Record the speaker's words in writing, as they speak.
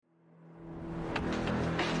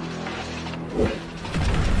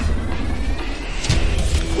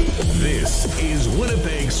This is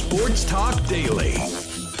Winnipeg Sports Talk Daily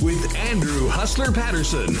with Andrew Hustler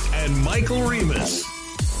Patterson and Michael Remus.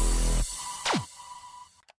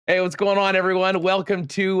 Hey, what's going on, everyone? Welcome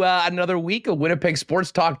to another week of Winnipeg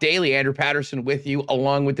Sports Talk Daily. Andrew Patterson with you,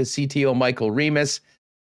 along with the CTO, Michael Remus.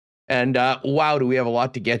 And wow, do we have a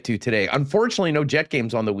lot to get to today. Unfortunately, no Jet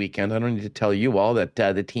games on the weekend. I don't need to tell you all that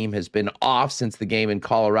the team has been off since the game in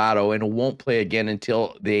Colorado and won't play again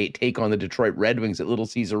until they take on the Detroit Red Wings at Little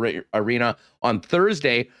Caesar Arena on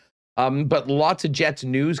Thursday. But lots of Jets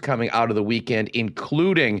news coming out of the weekend,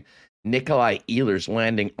 including Nikolai Ehlers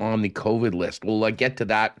landing on the COVID list. We'll get to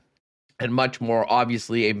that and much more.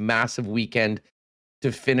 Obviously, a massive weekend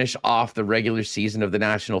to finish off the regular season of the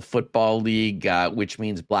National Football League, which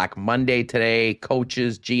means Black Monday today.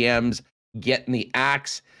 Coaches, GMs getting the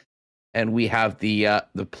axe, and we have the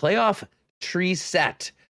playoff tree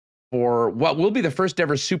set for what will be the first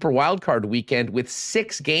ever Super Wildcard weekend with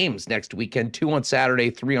 6 games next weekend, 2 on Saturday,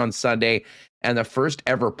 3 on Sunday, and the first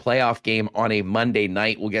ever playoff game on a Monday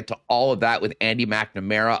night. We'll get to all of that with Andy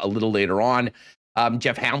McNamara a little later on.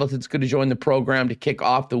 Jeff Hamilton's going to join the program to kick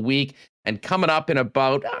off the week. And coming up in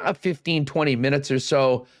about 15, 20 minutes or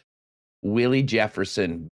so, Willie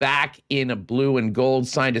Jefferson back in a blue and gold,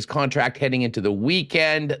 signed his contract heading into the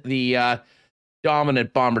weekend. The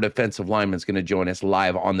dominant Bomber defensive lineman is going to join us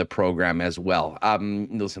live on the program as well.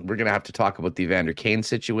 Listen, we're going to have to talk about the Evander Kane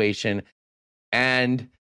situation and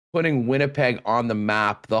putting Winnipeg on the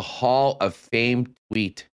map. The Hall of Fame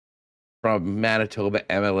tweet from Manitoba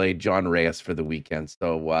MLA John Reyes for the weekend.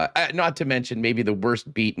 So not to mention maybe the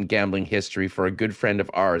worst beat in gambling history for a good friend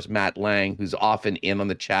of ours, Matt Lang, who's often in on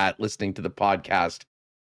the chat, listening to the podcast.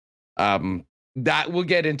 That we'll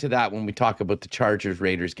get into that when we talk about the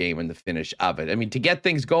Chargers-Raiders game and the finish of it. I mean, to get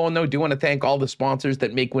things going, though, do want to thank all the sponsors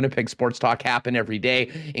that make Winnipeg Sports Talk happen every day,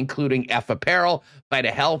 including F Apparel, Vita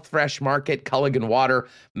Health, Fresh Market, Culligan Water,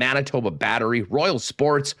 Manitoba Battery, Royal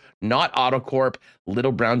Sports, Not Autocorp,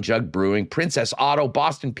 Little Brown Jug Brewing, Princess Auto,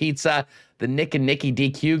 Boston Pizza, the Nick and Nicky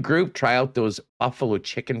DQ Group. Try out those Buffalo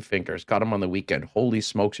Chicken Fingers. Got them on the weekend. Holy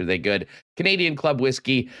smokes, are they good. Canadian Club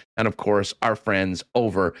Whiskey, and of course, our friends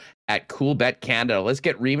over at Cool Bet Canada. Let's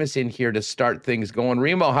get Remus in here to start things going.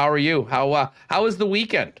 Remo, how are you? How was the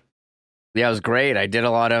weekend? Yeah, it was great. I did a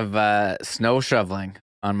lot of snow shoveling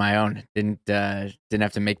on my own. Didn't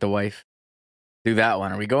have to make the wife do that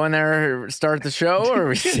one. Are we going there, start the show, or are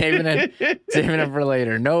we saving it for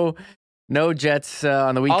later? No Jets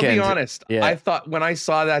on the weekend. I'll be honest. Yeah. I thought when I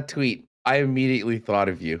saw that tweet, I immediately thought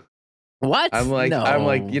of you. What? I'm like,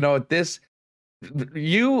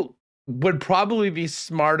 you would probably be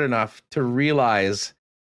smart enough to realize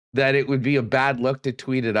that it would be a bad look to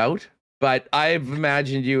tweet it out. But I've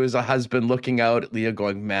imagined you as a husband looking out at Leah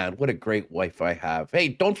going, man, what a great wife I have. Hey,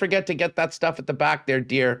 don't forget to get that stuff at the back there,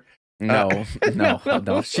 dear. No.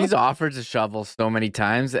 She's offered to shovel so many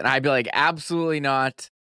times, and I'd be like, absolutely not.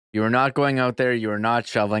 You are not going out there. You are not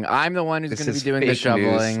shoveling. I'm the one who's going to be doing the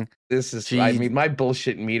shoveling. News. This is, I mean, my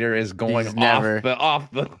bullshit meter is going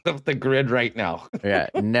off the grid right now. Yeah,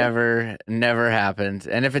 never happened.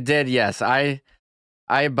 And if it did, yes, I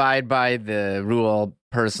abide by the rule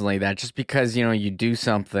personally that just because, you do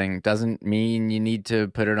something doesn't mean you need to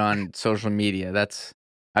put it on social media.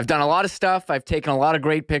 I've done a lot of stuff. I've taken a lot of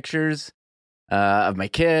great pictures of my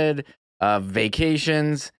kid, of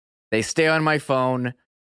vacations. They stay on my phone.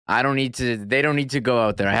 They don't need to go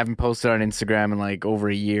out there. I haven't posted on Instagram in like over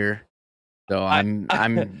a year. So I'm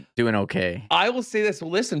doing okay. I will say this.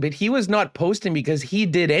 Well, listen, but he was not posting because he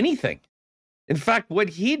did anything. In fact, what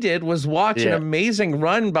he did was watch an amazing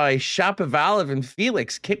run by Shapovalov and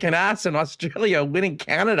Felix kicking ass in Australia, winning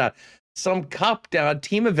Canada some cup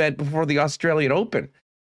team event before the Australian Open.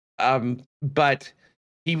 But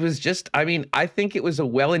he was just, I think it was a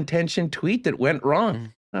well-intentioned tweet that went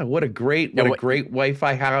wrong. Oh, what a great wife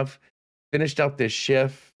I have. Finished up this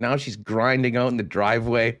shift. Now she's grinding out in the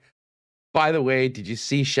driveway. By the way, did you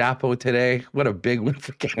see Chapo today? What a big win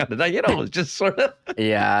for Canada. It's just sort of.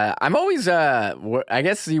 Yeah, I'm always, I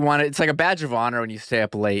guess it's like a badge of honor when you stay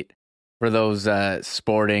up late for those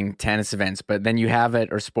sporting tennis events, but then you have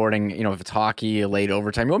it, or sporting, if it's hockey, a late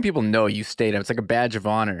overtime. You want people to know you stayed up. It's like a badge of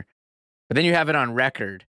honor. But then you have it on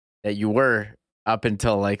record that you were up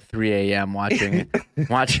until like 3 a.m. watching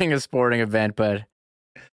a sporting event. But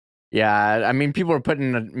yeah, people are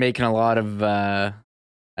making a lot of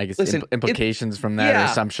implications from that, or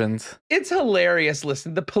assumptions. It's hilarious.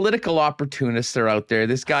 Listen, the political opportunists are out there.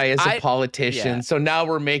 This guy is a politician, so now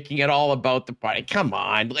we're making it all about the party. Come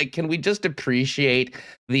on, can we just appreciate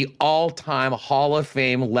the all-time Hall of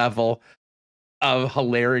Fame level of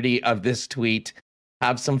hilarity of this tweet,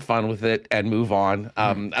 have some fun with it, and move on.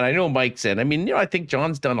 And I know Mike's in. I mean, I think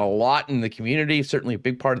John's done a lot in the community, certainly a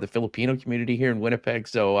big part of the Filipino community here in Winnipeg.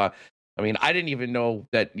 So, I mean, I didn't even know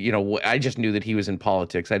that, I just knew that he was in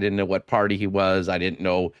politics. I didn't know what party he was. I didn't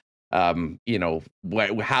know,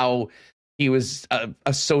 how he was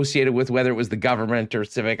associated with, whether it was the government or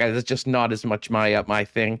civic. That's just not as much my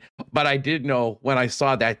thing. But I did know when I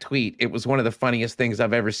saw that tweet, it was one of the funniest things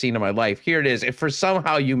I've ever seen in my life. Here it is. If for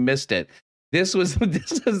somehow you missed it, this was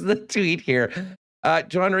the tweet here.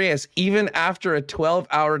 John Reyes, even after a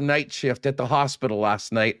 12-hour night shift at the hospital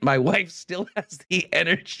last night, my wife still has the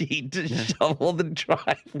energy to shovel the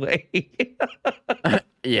driveway.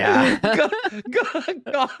 Yeah.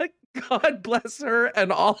 God bless her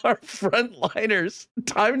and all our frontliners.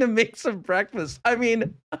 Time to make some breakfast. I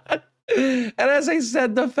mean, and as I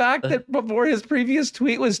said, the fact that before his previous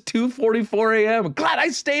tweet was 2:44 a.m. Glad I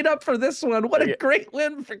stayed up for this one. What a great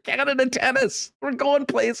win for Canada tennis. We're going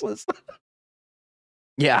places.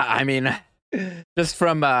 Yeah, I mean, just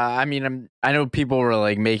from, I know people were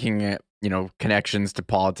like making, connections to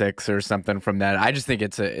politics or something from that. I just think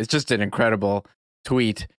it's just an incredible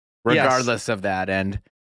tweet, regardless of that. And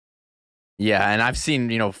yeah, and I've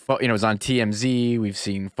seen, it was on TMZ. We've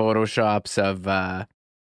seen photoshops of,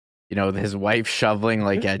 his wife shoveling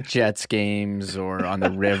like at Jets games or on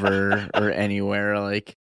the river or anywhere,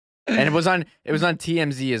 like. And it was on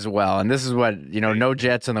TMZ as well. And this is what, no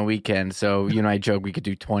Jets on the weekend. So, I joke we could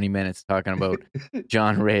do 20 minutes talking about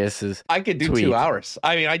John Reyes's I could do tweet. 2 hours.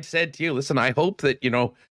 I mean, I said to you, listen, I hope that,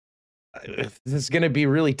 this is going to be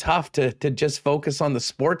really tough to just focus on the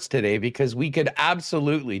sports today, because we could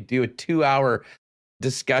absolutely do a 2-hour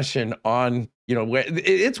discussion on, where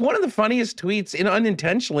it's one of the funniest tweets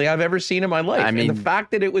unintentionally I've ever seen in my life. I mean, and the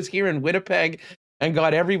fact that it was here in Winnipeg and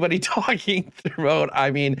got everybody talking throughout.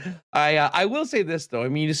 I mean, I will say this, though. I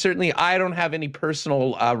mean, certainly I don't have any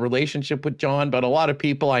personal relationship with John, but a lot of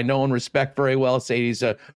people I know and respect very well say he's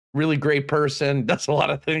a really great person, does a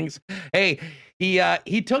lot of things. Hey,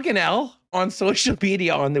 he took an L on social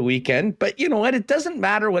media on the weekend, but you know what? It doesn't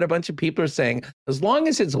matter what a bunch of people are saying. As long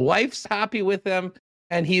as his wife's happy with him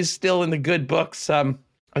and he's still in the good books, I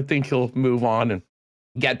think he'll move on and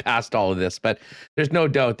get past all of this. But there's no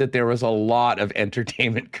doubt that there was a lot of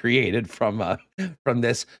entertainment created from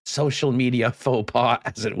this social media faux pas,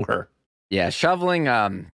 as it were. Yeah, shoveling. I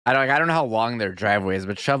don't know how long their driveway is,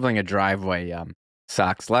 but shoveling a driveway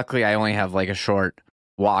sucks. Luckily, I only have like a short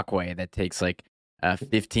walkway that takes like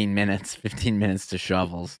 15 minutes to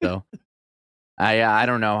shovel. So I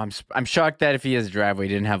don't know. I'm shocked that if he has a driveway,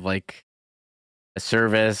 he didn't have like a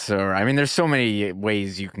service, or there's so many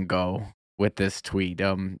ways you can go with this tweet.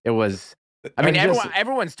 It was,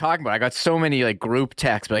 everyone's talking about it. I got so many like group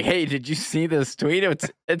texts like, hey, did you see this tweet?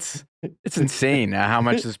 It's insane how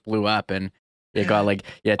much this blew up, and it got like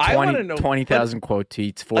 20,000 quote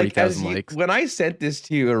tweets, 40,000 likes. When I sent this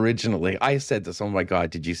to you originally, I said this, oh my God,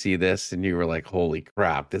 did you see this? And you were like, holy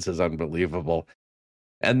crap, this is unbelievable.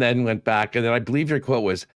 And then went back, and then I believe your quote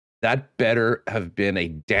was, that better have been a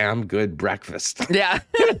damn good breakfast. Yeah,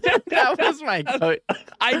 that was my quote.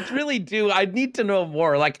 I really do. I need to know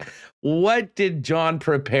more. Like, what did John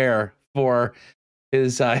prepare for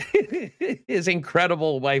his his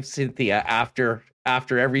incredible wife Cynthia after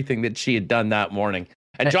everything that she had done that morning?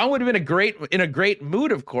 And John would have been in a great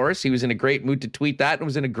mood, of course. He was in a great mood to tweet that, and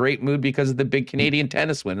was in a great mood because of the big Canadian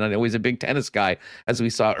tennis win. And I know he's a big tennis guy, as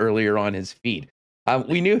we saw earlier on his feed.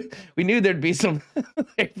 We knew there'd be some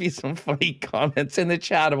funny comments in the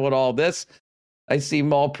chat about all this. I see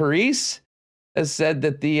Mal Paris has said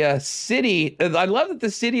that the city, I love that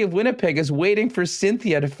the city of Winnipeg is waiting for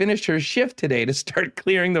Cynthia to finish her shift today to start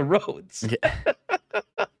clearing the roads.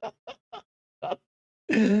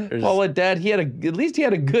 Yeah. Paula Dad, at least he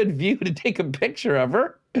had a good view to take a picture of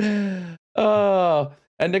her. Oh.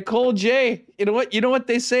 And Nicole J, you know what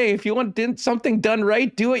they say? If you want something done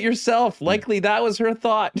right, do it yourself. Likely that was her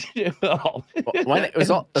thought. It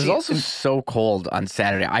was also so cold on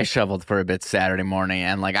Saturday. I shoveled for a bit Saturday morning,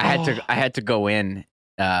 and like I had to go in.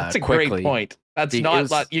 That's a quickly. Great point. That's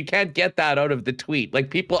you can't get that out of the tweet.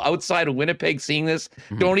 Like, people outside of Winnipeg seeing this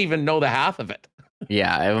don't even know the half of it.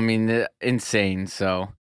 Yeah, insane. So,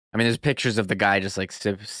 there's pictures of the guy just like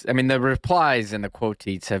sips. The replies and the quote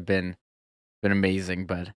tweets have been amazing,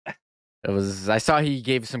 but I saw he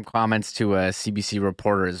gave some comments to a CBC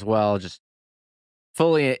reporter as well, just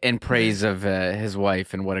fully in praise of his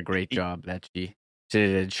wife and what a great job that she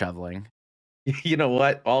did shoveling. You know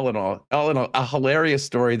what? All in all, a hilarious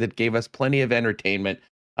story that gave us plenty of entertainment.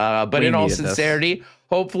 But in all sincerity,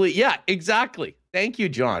 hopefully, yeah, exactly. Thank you,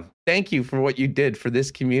 John. Thank you for what you did for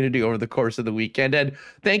this community over the course of the weekend. And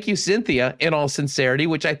thank you, Cynthia, in all sincerity,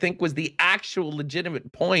 which I think was the actual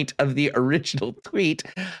legitimate point of the original tweet,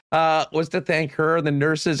 was to thank her and the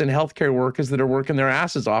nurses and healthcare workers that are working their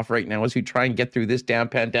asses off right now as we try and get through this damn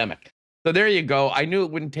pandemic. So there you go. I knew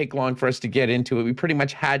it wouldn't take long for us to get into it. We pretty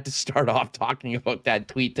much had to start off talking about that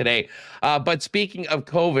tweet today. But speaking of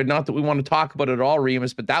COVID, not that we want to talk about it all,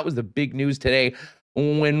 Remus, but that was the big news today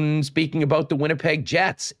when speaking about the Winnipeg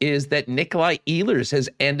Jets, is that Nikolai Ehlers has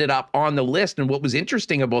ended up on the list. And what was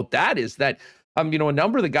interesting about that is that, a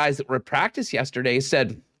number of the guys that were at practice yesterday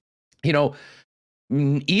said, Ehlers,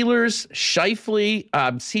 Scheifele,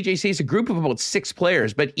 CJC, is a group of about 6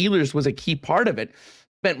 players, but Ehlers was a key part of it.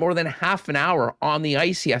 Spent more than half an hour on the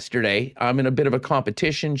ice yesterday in a bit of a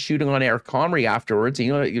competition, shooting on Eric Comrie afterwards.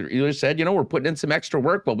 Ehlers said, we're putting in some extra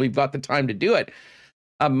work, but we've got the time to do it.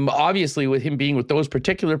 Obviously, with him being with those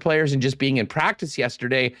particular players and just being in practice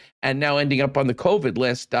yesterday and now ending up on the COVID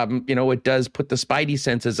list, it does put the spidey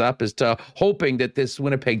senses up as to hoping that this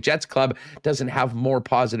Winnipeg Jets club doesn't have more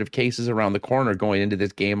positive cases around the corner going into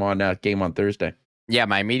this game on Thursday. Yeah,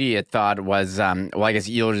 my immediate thought was, I guess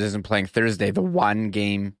Ehlers isn't playing Thursday. The one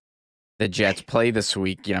game the Jets play this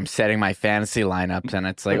week, I'm setting my fantasy lineups, and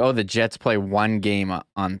it's like, the Jets play one game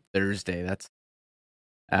on Thursday. That's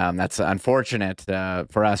unfortunate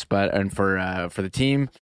for us, and for the team.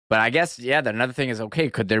 But I guess, another thing is, okay,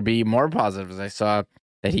 could there be more positives? I saw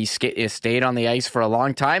that he stayed on the ice for a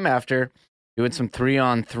long time after doing some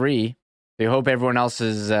 3-on-3. So I hope everyone else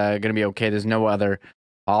is going to be okay. There's no other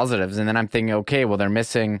positives. And then I'm thinking, okay, well, they're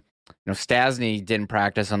missing, Stastny didn't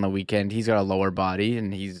practice on the weekend. He's got a lower body,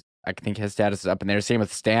 and I think his status is up in there. Same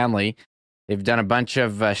with Stanley. They've done a bunch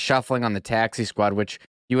of shuffling on the taxi squad, which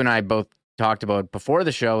you and I both talked about before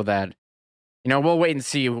the show, that we'll wait and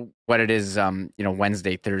see what it is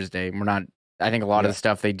Wednesday, Thursday. I think a lot of the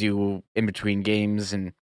stuff they do in between games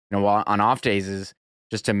and on off days is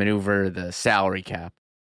just to maneuver the salary cap.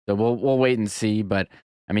 So we'll wait and see. But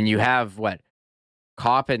you have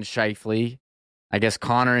Kopp and Scheifele, I guess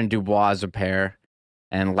Connor and Dubois as a pair,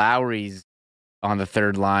 and Lowry's on the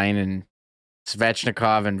third line, and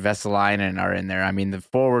Svechnikov and Vesalainen are in there. The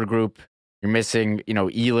forward group, you're missing,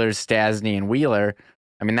 Ehlers, Stastny, and Wheeler.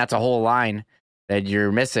 That's a whole line that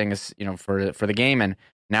you're missing, for the game. And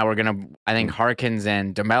now I think Harkins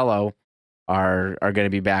and DeMello are going to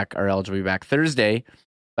be back, are eligible to be back Thursday.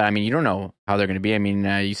 But you don't know how they're going to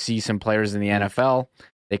be. You see some players in the NFL,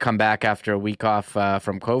 they come back after a week off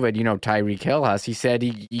from COVID. Tyreek Hillhus, he said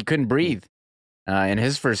he couldn't breathe in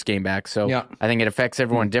his first game back. So I think it affects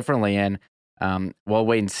everyone differently, and we'll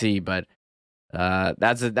wait and see. But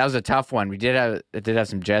that was a tough one. It did have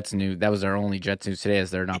some Jets news. That was our only Jets news today,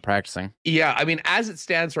 as they're not practicing. Yeah, as it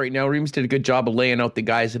stands right now, Reams did a good job of laying out the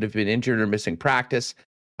guys that have been injured or missing practice.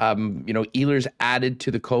 Ehlers added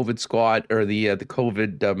to the COVID squad, or the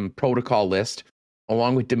COVID protocol list,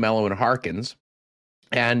 along with DeMello and Harkins.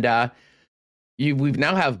 And we've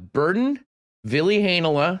now have Burden, Ville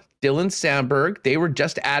Heinola, Dylan Sandberg. They were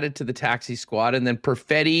just added to the taxi squad. And then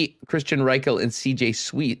Perfetti, Christian Reichel, and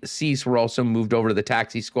CJ Cease were also moved over to the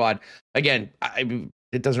taxi squad. Again,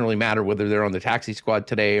 it doesn't really matter whether they're on the taxi squad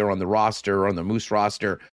today or on the roster or on the Moose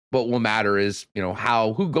roster. What will matter is,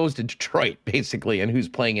 who goes to Detroit, basically, and who's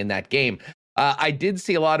playing in that game. I did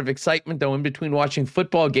see a lot of excitement, though, in between watching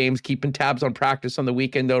football games, keeping tabs on practice on the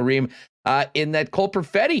weekend, though, Reem, in that Cole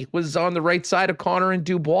Perfetti was on the right side of Connor and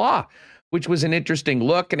Dubois, which was an interesting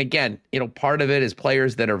look. And again, part of it is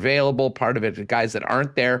players that are available, part of it is guys that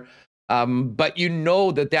aren't there. But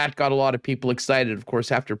that got a lot of people excited, of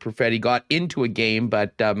course, after Perfetti got into a game.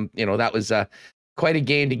 But, that was quite a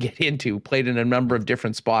game to get into. Played in a number of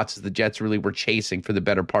different spots as the Jets really were chasing for the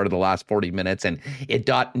better part of the last 40 minutes. And it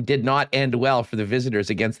did not end well for the visitors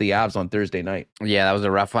against the Avs on Thursday night. Yeah, that was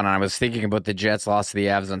a rough one. And I was thinking about the Jets' loss to the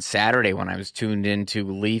Avs on Saturday when I was tuned into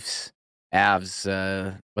Leafs Avs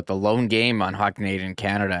with the lone game on Hockey Night in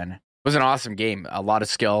Canada. And it was an awesome game. A lot of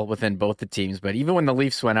skill within both the teams. But even when the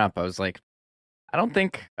Leafs went up, I was like, I don't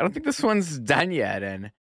think this one's done yet.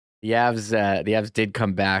 And the Avs did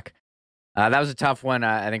come back. That was a tough one,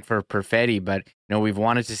 I think, for Perfetti, but we've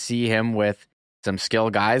wanted to see him with some skill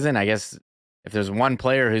guys, and I guess if there's one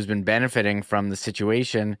player who's been benefiting from the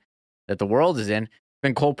situation that the world is in, it's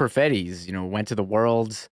been Cole Perfetti. He's, went to the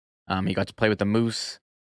Worlds. He got to play with the Moose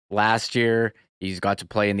last year. He's got to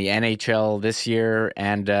play in the NHL this year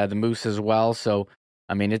and the Moose as well. So,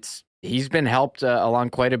 he's been helped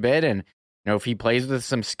along quite a bit, and if he plays with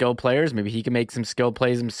some skill players, maybe he can make some skill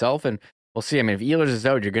plays himself, and we'll see. If Ehlers is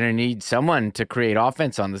out, you're going to need someone to create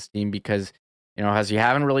offense on this team because, as you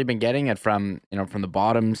haven't really been getting it from the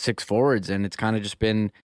bottom six forwards, and it's kind of just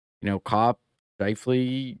been, Kopp,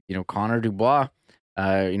 Scheifele, Connor, Dubois,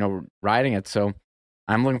 riding it. So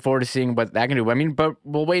I'm looking forward to seeing what that can do. I mean, but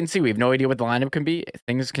we'll wait and see. We have no idea what the lineup can be.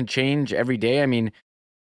 Things can change every day. I mean,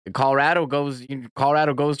 Colorado goes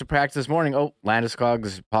to practice this morning. Oh,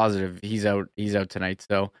 Landeskog's positive. He's out tonight.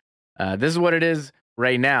 So this is what it is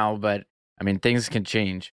right now. But I mean, things can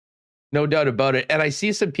change. No doubt about it. And I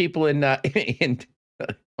see some people in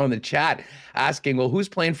on the chat asking, well, who's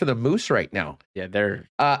playing for the Moose right now? Yeah, they're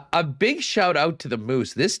a big shout out to the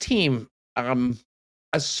Moose. This team,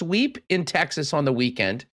 a sweep in Texas on the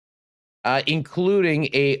weekend, including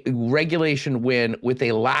a regulation win with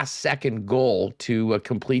a last-second goal to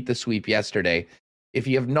complete the sweep yesterday. If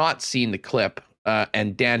you have not seen the clip,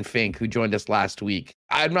 and Dan Fink, who joined us last week,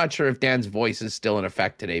 I'm not sure if Dan's voice is still in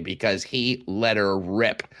effect today because he let her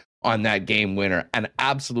rip on that game winner. An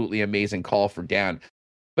absolutely amazing call for Dan.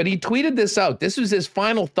 But he tweeted this out. This was his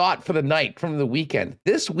final thought for the night from the weekend.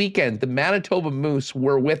 This weekend, the Manitoba Moose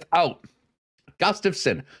were without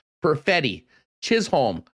Gustafsson, Perfetti,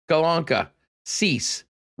 Chisholm, Galanka, Cease,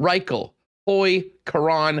 Reichel, Hoy,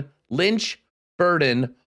 Caron, Lynch,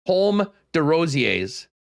 Burden, Holm, DeRosiers,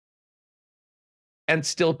 and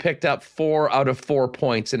still picked up 4 out of 4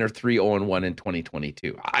 points and are 3-0-1 in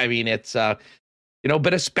 2022. I mean, it's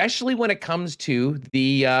but especially when it comes to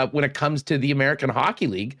the American Hockey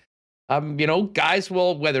League, guys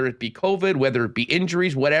will, whether it be COVID, whether it be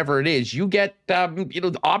injuries, whatever it is, you get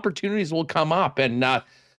the opportunities will come up. And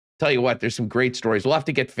tell you what, there's some great stories. We'll have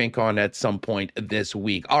to get Fink on at some point this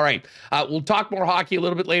week. All right, we'll talk more hockey a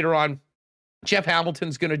little bit later on. Jeff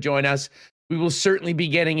Hamilton's going to join us. We will certainly be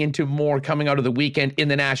getting into more coming out of the weekend in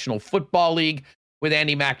the National Football League with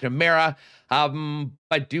Andy McNamara.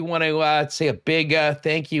 I do want to say a big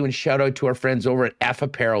thank you and shout out to our friends over at F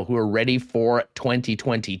Apparel who are ready for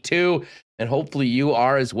 2022. And hopefully you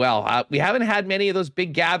are as well. We haven't had many of those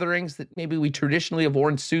big gatherings that maybe we traditionally have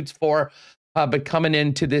worn suits for. But coming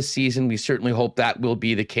into this season, we certainly hope that will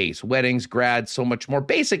be the case. Weddings, grads, so much more.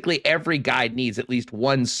 Basically, every guy needs at least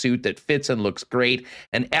one suit that fits and looks great.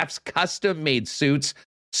 And F's custom-made suits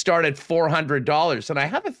start at $400. And I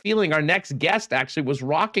have a feeling our next guest actually was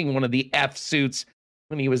rocking one of the F suits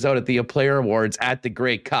when he was out at the Player Awards at the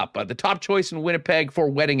Grey Cup. The top choice in Winnipeg for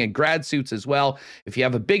wedding and grad suits as well. If you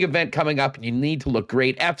have a big event coming up and you need to look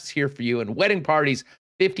great, F's here for you. And wedding parties,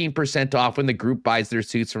 15% off when the group buys their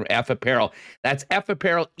suits from F Apparel. That's F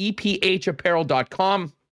Apparel,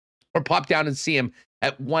 EPHapparel.com, or pop down and see him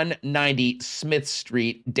at 190 Smith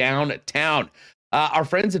Street downtown. Our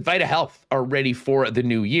friends at Vita Health are ready for the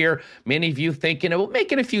new year. Many of you thinking about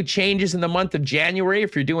making a few changes in the month of January.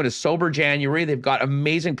 If you're doing a sober January, they've got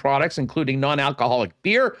amazing products, including non-alcoholic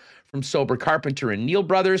beer from Sober Carpenter and Neil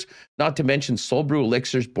Brothers, not to mention Soul Brew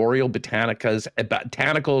elixirs, boreal botanicals,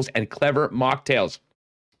 and clever mocktails.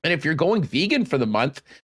 And if you're going vegan for the month,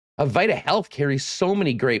 Vita Health carries so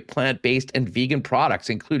many great plant-based and vegan products,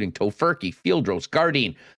 including Tofurkey, Field Roast,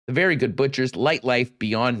 Gardein, The Very Good Butchers, Light Life,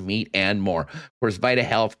 Beyond Meat, and more. Of course, Vita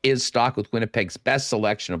Health is stocked with Winnipeg's best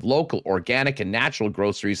selection of local, organic, and natural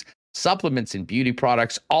groceries, supplements, and beauty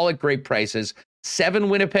products, all at great prices. 7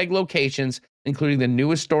 Winnipeg locations, including the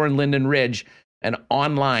newest store in Linden Ridge, and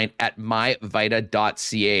online at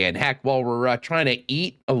myvita.ca. And heck, while we're trying to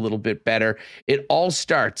eat a little bit better, it all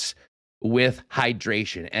starts with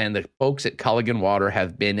hydration. And the folks at Culligan Water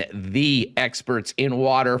have been the experts in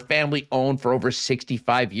water, family owned for over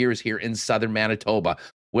 65 years here in southern Manitoba.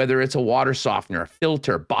 Whether it's a water softener,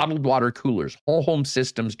 filter, bottled water coolers, whole home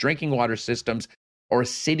systems, drinking water systems, or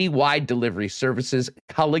citywide delivery services,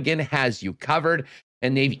 Culligan has you covered.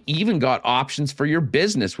 And they've even got options for your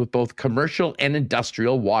business with both commercial and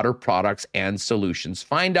industrial water products and solutions.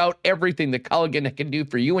 Find out everything that Culligan can do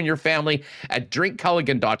for you and your family at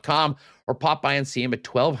drinkculligan.com, or pop by and see him at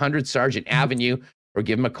 1200 Sargent Avenue, or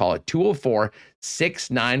give him a call at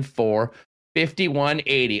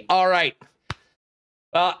 204-694-5180. All right.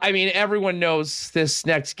 Well, I mean, everyone knows this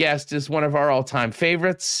next guest is one of our all-time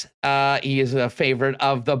favorites. He is a favorite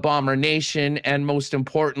of the Bomber Nation, and most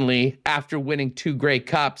importantly, after winning 2 Grey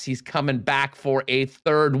Cups, he's coming back for a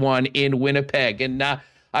 3rd one in Winnipeg. And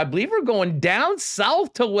I believe we're going down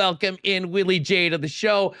south to welcome in Willie J to the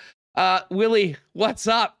show. Willie, what's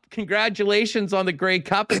up? Congratulations on the Grey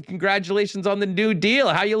Cup, and congratulations on the new deal.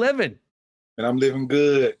 How you living? And I'm living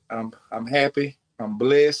good. I'm happy. I'm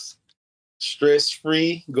blessed.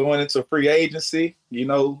 Stress-free, going into free agency,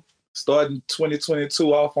 starting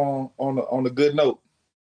 2022 off on a good note.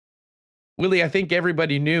 Willie, I think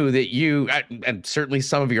everybody knew that you, and certainly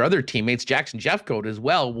some of your other teammates, Jackson Jeffcoat as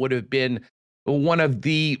well, would have been one of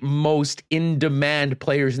the most in-demand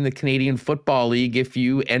players in the Canadian Football League if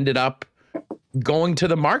you ended up going to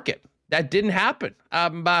the market. That didn't happen.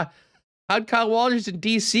 How'd Kyle Walters in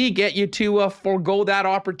DC get you to forego that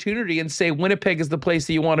opportunity and say Winnipeg is the place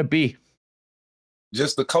that you want to be?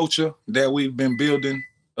 Just the culture that we've been building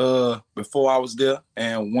before I was there,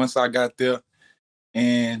 and once I got there,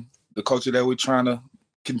 and the culture that we're trying to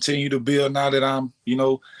continue to build now that I'm,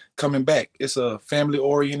 coming back. It's a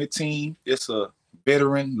family-oriented team. It's a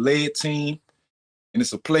veteran-led team, and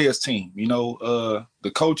it's a players team. The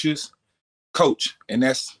coaches coach, and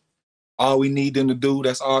that's all we need them to do.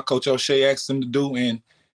 That's all Coach O'Shea asked them to do. And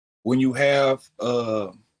when you have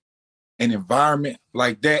an environment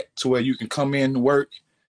like that to where you can come in and work,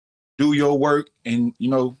 do your work, and,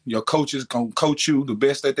 your coaches can coach you the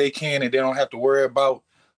best that they can, and they don't have to worry about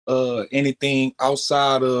anything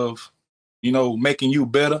outside of, making you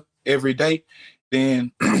better every day,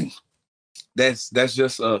 then that's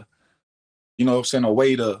just a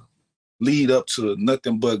way to lead up to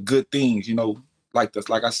nothing but good things. Like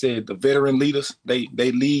I said, the veteran leaders, they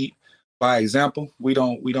lead by example. We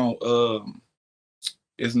don't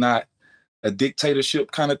it's not a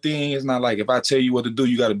dictatorship kind of thing. It's not like if I tell you what to do,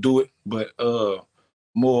 you got to do it, but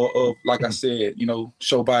more of, like I said,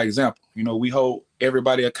 show by example. We hold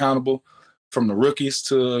everybody accountable, from the rookies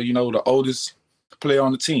to, the oldest player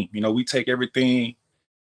on the team. We take everything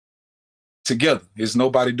together. There's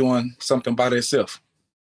nobody doing something by themselves.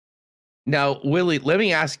 Now, Willie, let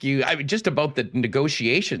me ask you, just about the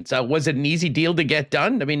negotiations. Was it an easy deal to get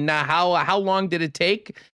done? I mean, how long did it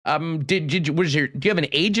take? Do you have an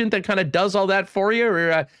agent that kind of does all that for you,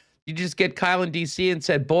 or you just get Kyle in DC and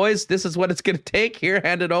said, "Boys, this is what it's going to take. Here,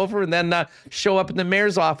 hand it over," and then show up in the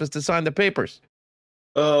mayor's office to sign the papers?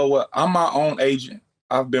 Well, I'm my own agent.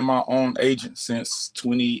 I've been my own agent since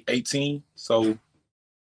 2018. So,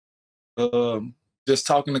 just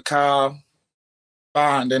talking to Kyle,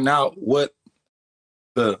 finding out what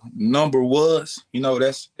the number was,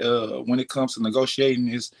 that's when it comes to negotiating,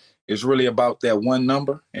 is really about that one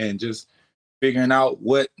number, and just figuring out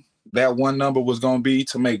what that one number was going to be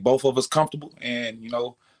to make both of us comfortable. And,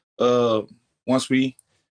 once we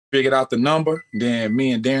figured out the number, then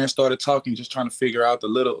me and Darren started talking, just trying to figure out the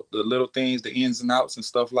little things, the ins and outs and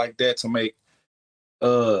stuff like that, to make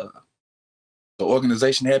the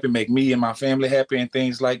organization happy, make me and my family happy, and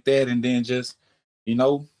things like that. And then just,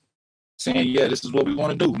 saying, yeah, this is what we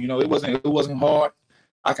want to do. It wasn't hard.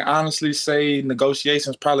 I can honestly say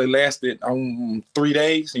negotiations probably lasted 3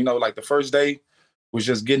 days. Like the first day was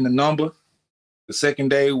just getting the number. The second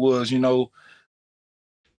day was,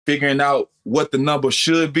 figuring out what the number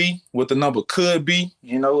should be, what the number could be,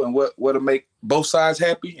 and what to make both sides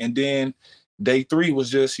happy. And then day 3 was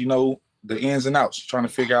just, the ins and outs, trying to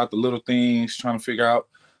figure out the little things, trying to figure out,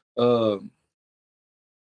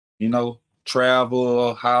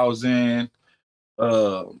 travel, housing,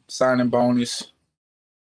 signing bonus,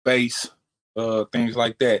 base, things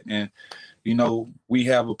like that. And, we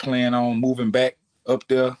have a plan on moving back up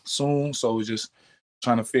there soon. So just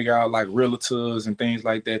trying to figure out like realtors and things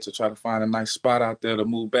like that to try to find a nice spot out there to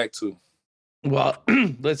move back to. Well,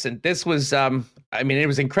 listen, this was, it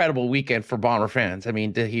was an incredible weekend for Bomber fans. I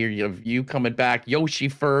mean, to hear of you coming back, Yoshi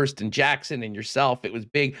first and Jackson and yourself, it was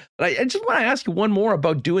big. But I just want to ask you one more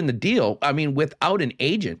about doing the deal. I mean, without an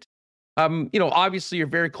agent, obviously you're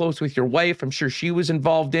very close with your wife. I'm sure she was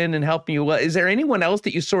involved in and helping you. Is there anyone else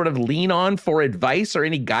that you sort of lean on for advice or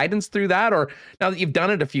any guidance through that? Or now that you've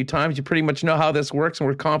done it a few times, you pretty much know how this works and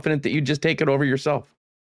we're confident that you just take it over yourself?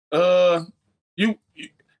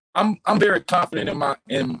 I'm very confident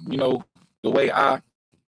in the way I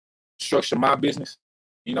structure my business.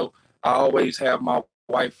 I always have my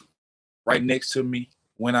wife right next to me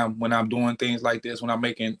when I'm doing things like this, when I'm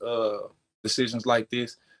making decisions like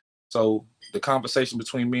this. So the conversation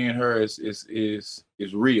between me and her is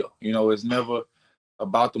real. It's never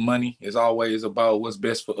about the money. It's always about what's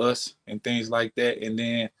best for us and things like that. And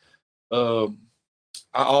then I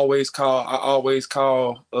always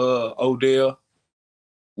call Odell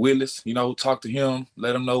Willis, talk to him,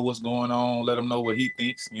 let him know what's going on, let him know what he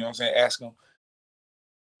thinks, ask him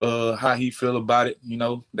how he feel about it.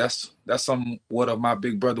 That's somewhat of my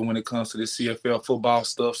big brother when it comes to this CFL football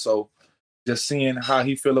stuff. So just seeing how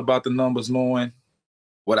he feel about the numbers, knowing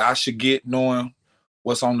what I should get, knowing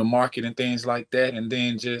what's on the market and things like that. And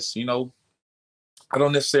then just, I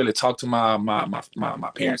don't necessarily talk to my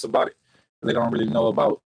parents about it. They don't really know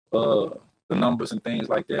about the numbers and things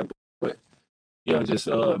like that. But yeah, just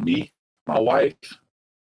me, my wife,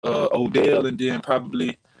 Odell, and then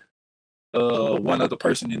probably one other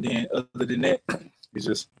person. And then other than that, it's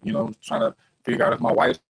just, trying to figure out if my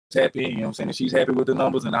wife's happy, you know what I'm saying? And she's happy with the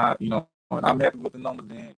numbers, and and I'm happy with the numbers,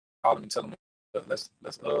 then call them and tell them, let's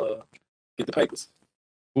get the papers.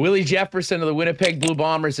 Willie Jefferson of the Winnipeg Blue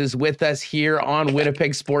Bombers is with us here on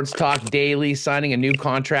Winnipeg Sports Talk Daily, signing a new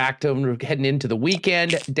contract. We're heading into the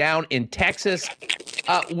weekend down in Texas.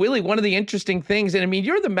 Willie, one of the interesting things, and I mean,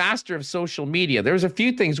 you're the master of social media. There's a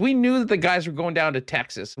few things. We knew that the guys were going down to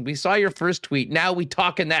Texas, and we saw your first tweet. Now we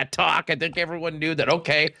talking that talk. I think everyone knew that,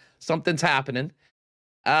 okay, something's happening.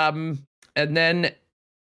 And then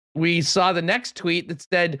we saw the next tweet that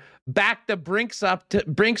said, back the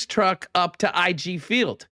Brinks truck up to IG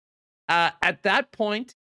Field. At that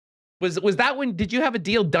point, was that when, did you have a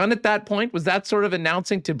deal done at that point? Was that sort of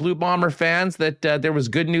announcing to Blue Bomber fans that there was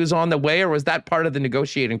good news on the way, or was that part of the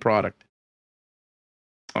negotiating product?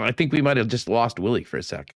 Oh, I think we might have just lost Willie for a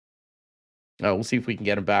sec. We'll see if we can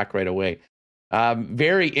get him back right away.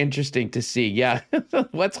 Very interesting to see. Yeah.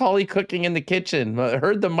 What's Holly cooking in the kitchen?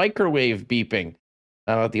 Heard the microwave beeping.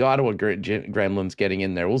 The Ottawa gremlins getting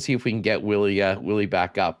in there. We'll see if we can get Willie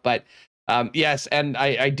back up. But yes, and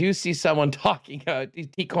I do see someone talking,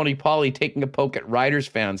 T. Coney Pauly taking a poke at Riders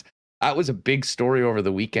fans. That was a big story over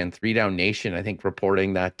the weekend. 3 Down Nation, I think,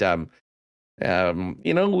 reporting that,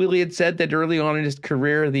 Willie had said that early on in his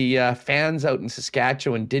career, the fans out in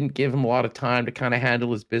Saskatchewan didn't give him a lot of time to kind of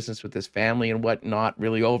handle his business with his family and whatnot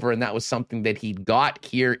really over. And that was something that he got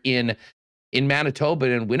here in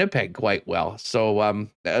Manitoba and Winnipeg quite well. So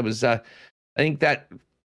it was, I think that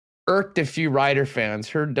irked a few Rider fans.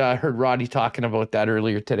 Heard Roddy talking about that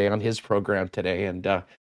earlier today on his program today. And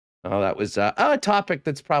that was a topic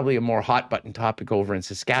that's probably a more hot button topic over in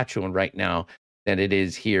Saskatchewan right now than it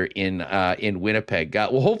is here in Winnipeg.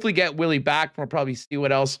 We'll hopefully get Willie back. We'll probably see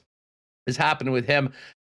what else is happening with him.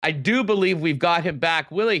 I do believe we've got him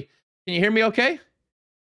back. Willie, can you hear me okay?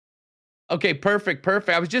 Okay, perfect.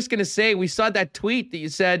 I was just going to say, we saw that tweet that you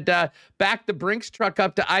said, back the Brinks truck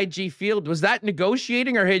up to IG Field. Was that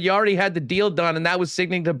negotiating, or had you already had the deal done and that was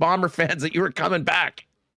signaling to Bomber fans that you were coming back?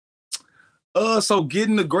 So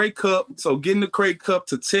getting the Grey Cup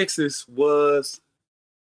to Texas was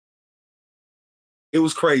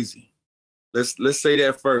crazy. Let's say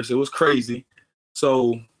that first. It was crazy.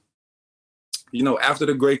 So, after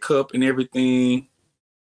the Grey Cup and everything,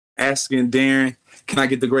 asking Darren, can I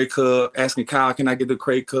get the Grey Cup? Asking Kyle, can I get the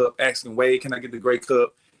Grey Cup? Asking Wade, can I get the Grey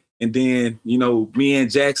Cup? And then, me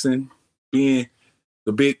and Jackson being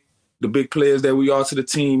the big players that we are to the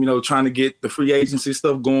team, trying to get the free agency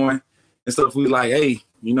stuff going and stuff. We like, hey,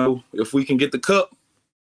 if we can get the cup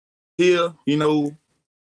here,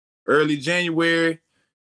 early January,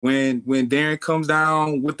 when Darren comes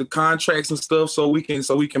down with the contracts and stuff, so we can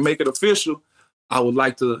make it official, I would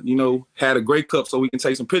like to, have a Grey Cup so we can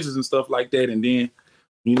take some pictures and stuff like that. And then,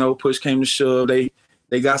 push came to shove. They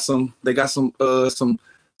got some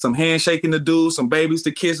handshaking to do, some babies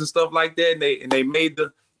to kiss and stuff like that. And they made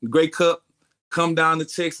the Grey Cup come down to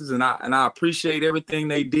Texas, and I appreciate everything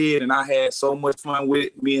they did. And I had so much fun with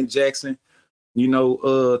it. Me and Jackson,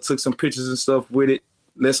 took some pictures and stuff with it.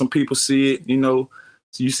 Let some people see it. So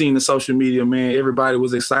you seen the social media, man. Everybody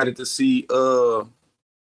was excited to see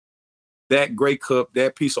that Grey Cup,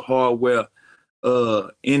 that piece of hardware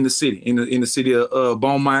in the city, in the city of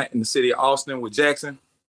Beaumont, in the city of Austin with Jackson.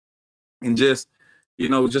 And just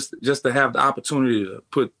to have the opportunity to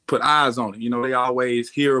put eyes on it. They always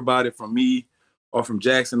hear about it from me or from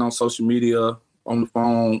Jackson on social media, on the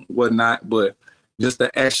phone, whatnot. But just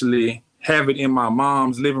to actually have it in my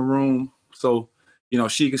mom's living room, so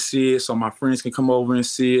she can see it, so my friends can come over and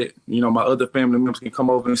see it. My other family members can come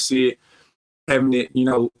over and see it. Having it,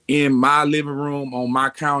 in my living room, on my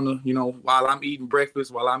counter, while I'm eating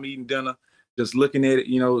breakfast, while I'm eating dinner, just looking at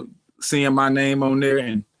it, seeing my name on there,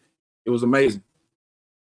 and it was amazing.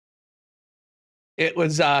 It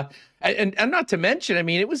was, and not to mention, I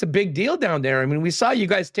mean, it was a big deal down there. I mean, we saw you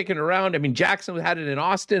guys ticking around. I mean, Jackson had it in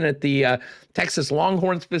Austin at the Texas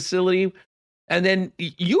Longhorns facility, and then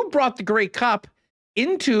you brought the Grey Cup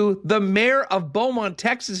into the mayor of Beaumont,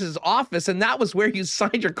 Texas's office, and that was where you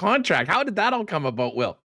signed your contract. How did that all come about,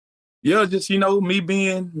 Will? Yeah, just me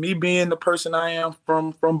being the person I am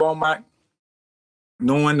from Beaumont,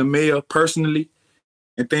 knowing the mayor personally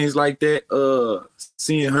and things like that,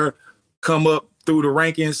 seeing her come up through the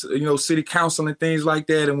rankings, city council and things like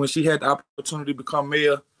that, and when she had the opportunity to become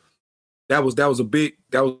mayor, that was a big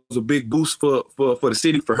boost for the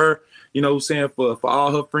city, for her, for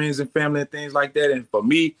all her friends and family and things like that, and for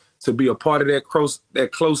me to be a part of that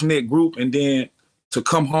close-knit group, and then to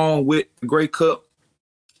come home with the Grey Cup.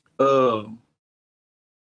 It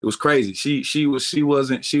was crazy. She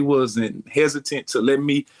wasn't hesitant to let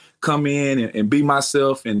me come in and be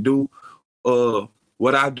myself and do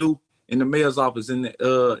what I do in the mayor's office in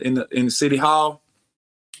the city hall,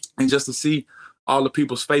 and just to see all the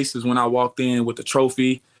people's faces when I walked in with the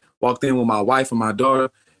trophy, walked in with my wife and my daughter,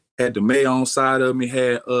 had the mayor on side of me,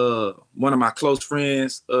 had one of my close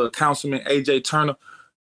friends, Councilman AJ Turner,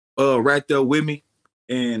 right there with me,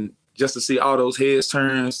 and just to see all those heads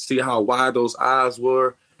turn, see how wide those eyes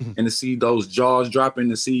were, and to see those jaws dropping,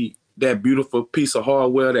 to see that beautiful piece of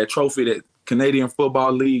hardware, that trophy, that Canadian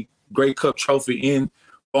Football League Grey Cup trophy in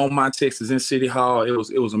Beaumont, Texas, in City Hall. It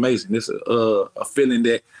was amazing. It's a feeling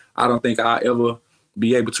that I don't think I'll ever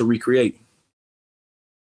be able to recreate.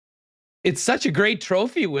 It's such a great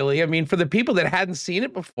trophy, Willie. I mean, for the people that hadn't seen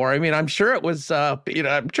it before, I mean, I'm sure it was,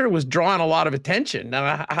 I'm sure it was drawing a lot of attention.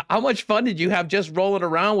 How much fun did you have just rolling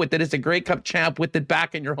around with it as a Grey Cup champ with it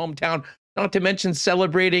back in your hometown? Not to mention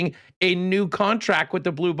celebrating a new contract with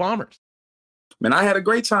the Blue Bombers. Man, I had a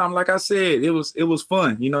great time. Like I said, it was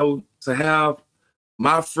fun, to have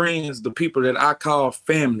my friends, the people that I call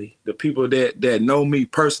family, the people that know me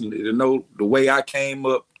personally, that know the way I came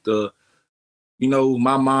up,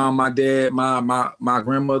 my mom, my dad, my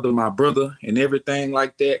grandmother, my brother, and everything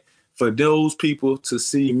like that. For those people to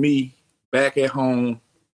see me back at home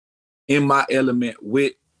in my element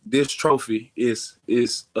with this trophy is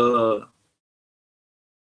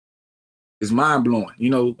mind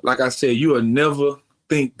blowing. Like I said, you will never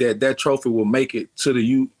think that trophy will make it to the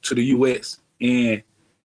U.S. And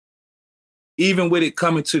even with it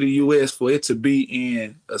coming to the U.S., for it to be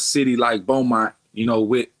in a city like Beaumont,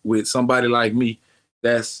 with somebody like me,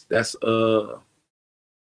 that's it's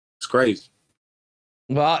crazy.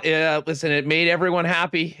 Well, listen, it made everyone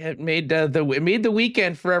happy. It made the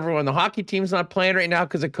weekend for everyone. The hockey team's not playing right now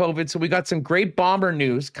because of COVID, so we got some great Bomber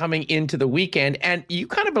news coming into the weekend. And you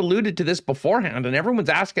kind of alluded to this beforehand, and everyone's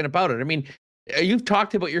asking about it. I mean, you've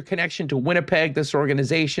talked about your connection to Winnipeg, this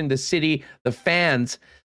organization, the city, the fans,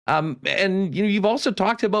 and you've also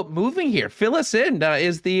talked about moving here. Fill us in.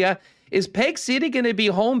 Is Peg City going to be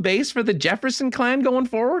home base for the Jefferson clan going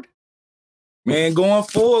forward? Man, going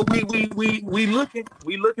forward, we looking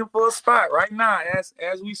for a spot right now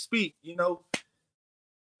as we speak.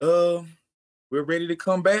 We're ready to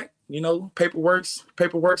come back. Paperwork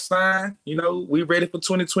signed. We ready for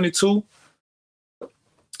 2022.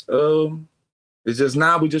 It's just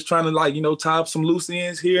now we're just trying to tie up some loose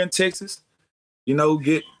ends here in Texas.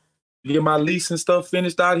 Get my lease and stuff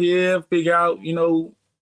finished out here. Figure out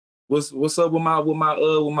what's up with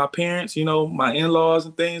my parents, my in-laws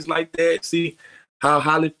and things like that. See how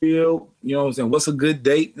Holly feel, and what's a good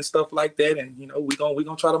date and stuff like that. And we're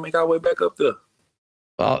gonna try to make our way back up there.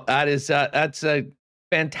 Well, that's a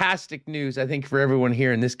fantastic news, I think, for everyone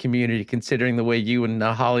here in this community, considering the way you and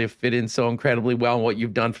Holly have fit in so incredibly well and what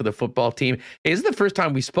you've done for the football team. This is the first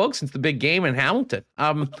time we spoke since the big game in Hamilton.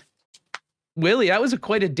 Willie, that was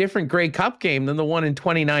quite a different Grey Cup game than the one in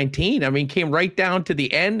 2019. I mean, came right down to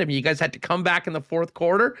the end. I mean, you guys had to come back in the fourth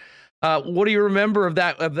quarter. What do you remember of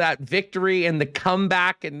that victory and the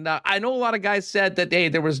comeback? And I know a lot of guys said that, hey,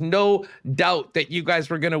 there was no doubt that you guys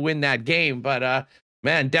were going to win that game. But,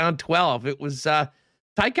 man, down 12, it was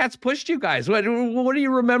Ticats pushed you guys. What do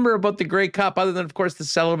you remember about the Grey Cup, other than, of course, the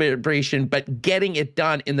celebration, but getting it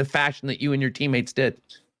done in the fashion that you and your teammates did?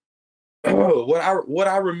 Oh, what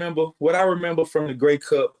I remember from the Grey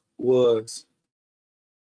Cup was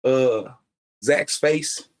Zach's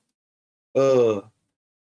face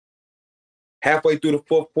halfway through the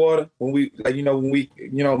fourth quarter when we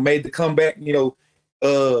made the comeback.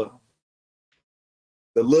 The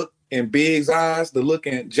look in Big's eyes, the look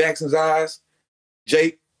in Jackson's eyes,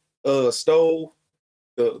 Jake stole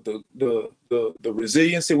the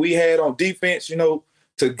resiliency we had on defense.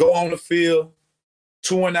 To go on the field,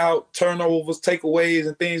 2-and-out turnovers, takeaways,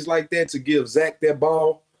 and things like that to give Zach that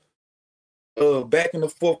ball back in the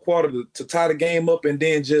fourth quarter to tie the game up, and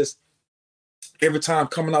then just every time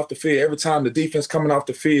coming off the field, every time the defense coming off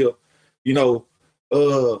the field,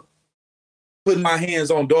 putting my hands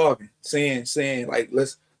on Darvin, saying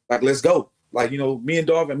let's go. Me and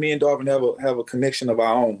Darvin have a connection of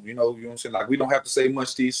our own. You know what I'm saying? We don't have to say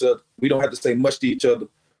much to each other. We don't have to say much to each other.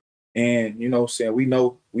 And we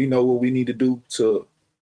know what we need to do to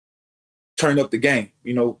turn up the game,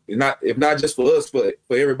 if not just for us, but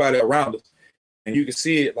for everybody around us. And you can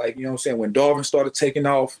see it, when Darvin started taking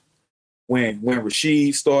off, when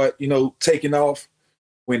Rashid started, taking off,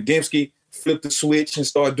 when Dembski flipped the switch and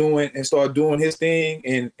started doing his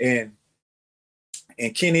thing, and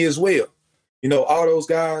Kenny as well. All those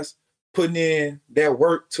guys putting in that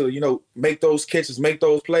work to, make those catches, make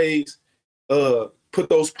those plays, put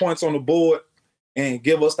those points on the board, and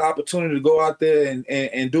give us the opportunity to go out there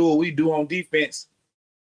and do what we do on defense.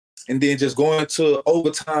 And then just going to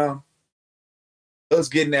overtime, us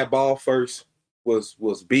getting that ball first was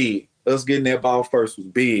big. Us getting that ball first was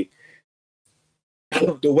big.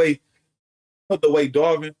 the way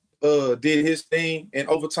Darvin did his thing in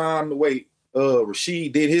overtime, the way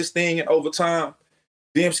Rashid did his thing in overtime,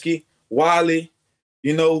 Dembski, Wiley,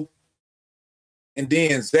 you know, and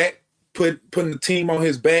then Zach putting the team on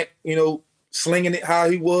his back, you know, slinging it how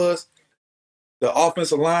he was. The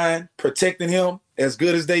offensive line protecting him as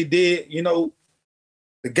good as they did, you know.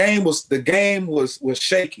 The game was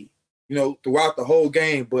shaky, you know, throughout the whole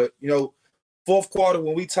game. But, you know, fourth quarter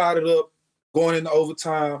when we tied it up, going into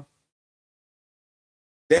overtime,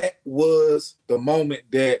 that was the moment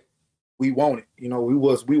that we wanted. You know, we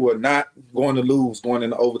were not going to lose going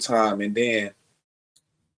into overtime. And then,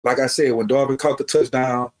 like I said, when Darvin caught the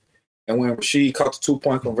touchdown and when Rashid caught the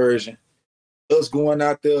 2-point conversion, us going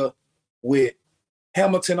out there with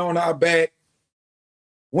Hamilton on our back,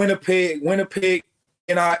 Winnipeg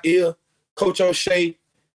in our ear, Coach O'Shea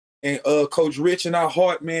and Coach Rich in our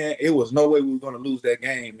heart, man, it was no way we were going to lose that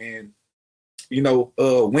game. And, you know,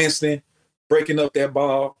 Winston breaking up that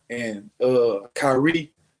ball and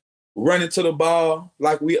Kyrie running to the ball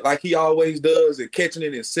like he always does and catching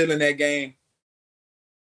it and sealing that game.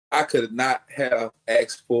 I could not have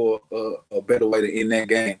asked for a better way to end that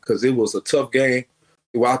game because it was a tough game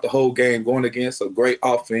throughout the whole game, going against a great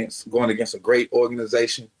offense, going against a great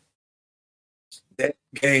organization. That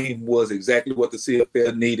game was exactly what the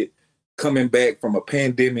CFL needed, coming back from a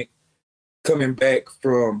pandemic, coming back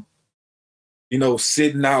from, you know,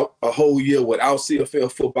 sitting out a whole year without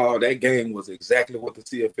CFL football. That game was exactly what the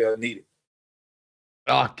CFL needed.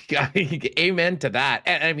 Oh, God, amen to that.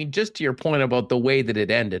 And I mean, just to your point about the way that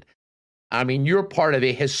it ended, I mean, you're part of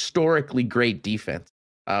a historically great defense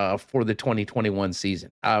for the 2021 season.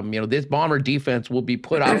 You know, this Bomber defense will be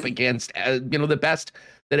put up against, you know, the best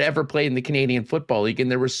that ever played in the Canadian Football League. And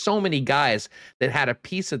there were so many guys that had a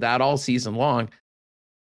piece of that all season long.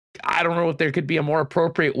 I don't know if there could be a more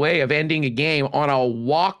appropriate way of ending a game on a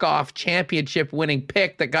walk-off championship winning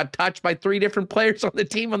pick that got touched by 3 different players on the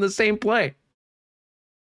team on the same play.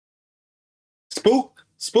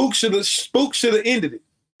 Spook should have ended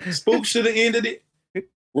it. Spook should have ended it.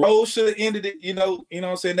 Rose should have ended it. You know what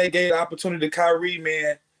I'm saying? They gave the opportunity to Kyrie,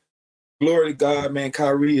 man. Glory to God, man.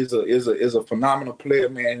 Kyrie is a phenomenal player,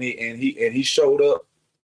 man. And he showed up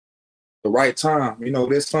the right time. You know,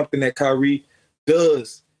 there's something that Kyrie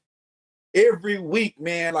does every week,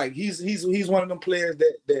 man. Like he's one of them players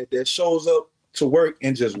that shows up to work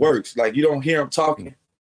and just works. Like you don't hear him talking.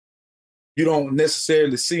 You don't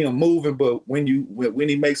necessarily see him moving, but when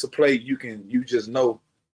he makes a play, you just know,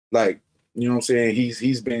 like, you know what I'm saying?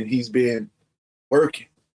 He's been working.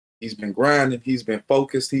 He's been grinding. He's been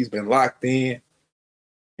focused. He's been locked in,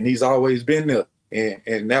 and he's always been there.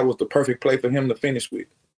 And that was the perfect play for him to finish with.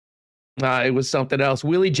 It was something else.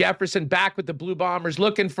 Willie Jefferson back with the Blue Bombers,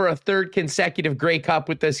 looking for a 3rd consecutive Grey Cup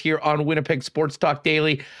with us here on Winnipeg Sports Talk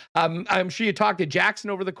Daily. I'm sure you talked to Jackson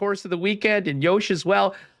over the course of the weekend and Yosh as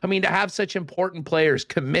well. I mean, to have such important players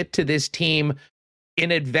commit to this team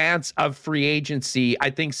in advance of free agency,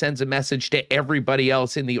 I think sends a message to everybody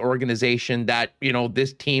else in the organization that, you know,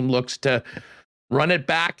 this team looks to run it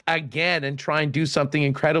back again and try and do something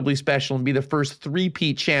incredibly special and be the first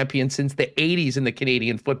 3-peat champion since the 80s in the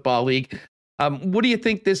Canadian Football League. What do you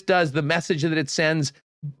think this does, the message that it sends,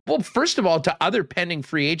 well, first of all, to other pending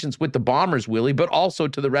free agents with the Bombers, Willie, but also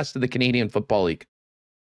to the rest of the Canadian Football League?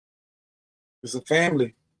 It's a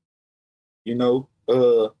family. You know,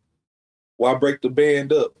 why break the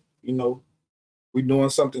band up? You know, we're doing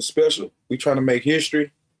something special. We're trying to make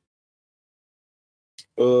history.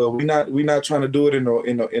 We're not trying to do it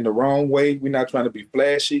in the wrong way. We're not trying to be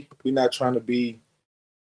flashy. We're not trying to be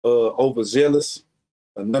overzealous.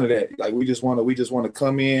 None of that. Like we just want to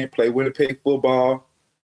come in, play Winnipeg football,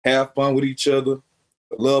 have fun with each other,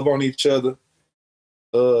 love on each other,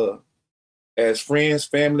 as friends,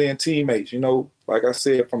 family, and teammates. You know, like I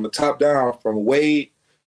said, from the top down, from Wade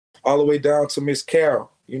all the way down to Miss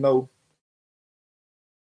Carol. You know,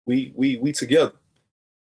 we together.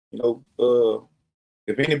 You know,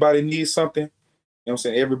 if anybody needs something, you know what I'm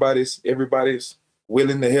saying, everybody's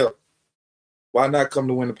willing to help. Why not come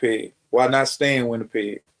to Winnipeg? Why not stay in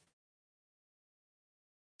Winnipeg?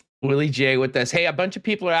 Willie J with us. Hey, a bunch of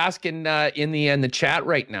people are asking in the chat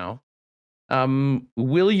right now,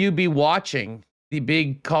 will you be watching the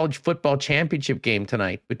big college football championship game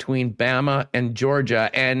tonight between Bama and Georgia?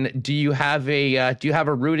 And do you have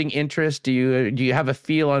a rooting interest? Do you have a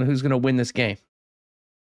feel on who's going to win this game?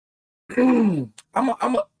 I'm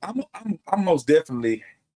most definitely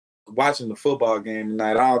watching the football game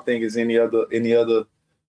tonight. I don't think it's any other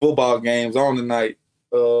football games on tonight.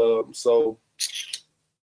 So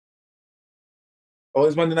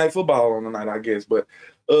it's Monday Night Football on tonight, I guess. But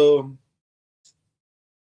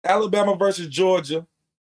Alabama versus Georgia.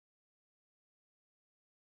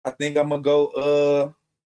 I think I'm gonna go.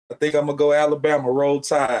 Alabama. Roll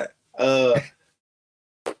Tide. I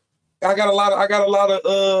got a lot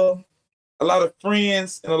of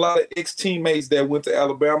friends and a lot of ex-teammates that went to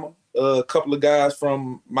Alabama. A couple of guys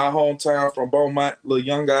from my hometown, from Beaumont, little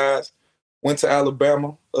young guys, went to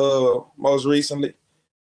Alabama most recently,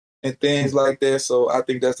 and things like that. So I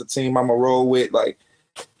think that's the team I'm gonna roll with. Like,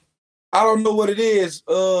 I don't know what it is.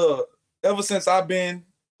 Ever since I've been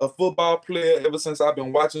a football player, ever since I've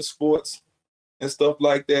been watching sports and stuff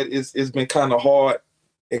like that, it's been kind of hard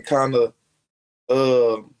and kind of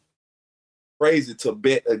crazy to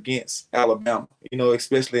bet against Alabama. You know,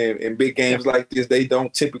 especially in big games like this. They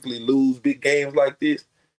don't typically lose big games like this.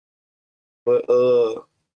 But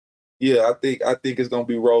yeah, I think it's gonna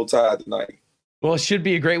be Roll Tide tonight. Well, it should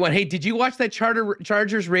be a great one. Hey, did you watch that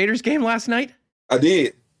Chargers Raiders game last night? I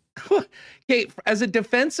did. Okay, as a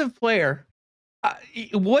defensive player,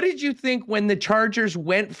 what did you think when the Chargers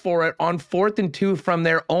went for it on 4th and 2 from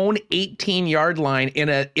their own 18-yard line in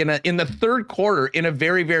the third quarter in a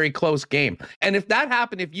very, very close game? And if that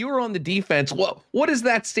happened, if you were on the defense, what does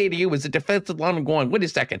that say to you as a defensive lineman going, wait a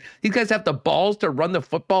second, these guys have the balls to run the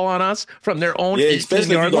football on us from their own 18-yard line?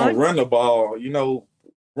 Especially if you don't run the ball. You know,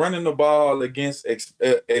 running the ball against,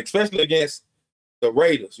 especially against the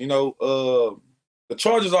Raiders. You know, the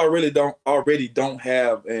Chargers already don't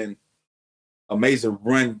have an amazing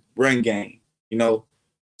run game, you know.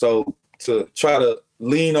 So to try to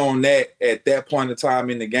lean on that at that point in time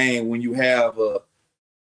in the game when you have a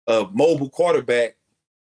mobile quarterback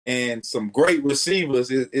and some great receivers,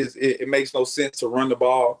 it makes no sense to run the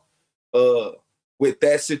ball with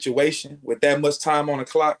that situation, with that much time on the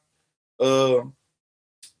clock.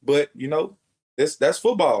 But you know, that's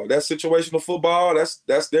football. That's situational football.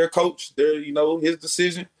 That's their coach, his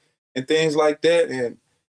decision and things like that. And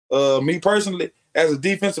me personally, as a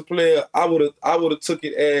defensive player, I would have took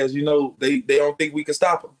it as, you know, they don't think we can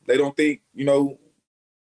stop them. They don't think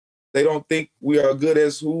we are good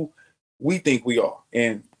as who we think we are,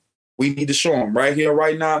 and we need to show them right here,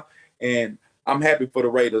 right now. And I'm happy for the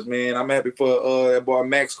Raiders, man. I'm happy for that boy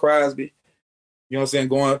Max Crosby. You know what I'm saying?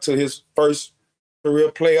 Going to his first career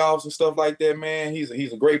playoffs and stuff like that, man. He's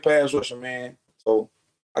a great pass rusher, man. So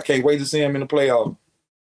I can't wait to see him in the playoffs.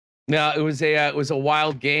 No, it was a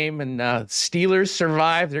wild game, and Steelers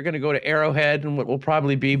survived. They're going to go to Arrowhead, and what will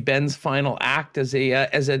probably be Ben's final act as an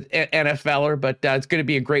NFLer. But it's going to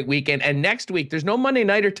be a great weekend. And next week, there's no Monday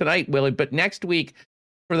Nighter tonight, Willie. But next week,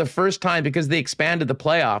 for the first time, because they expanded the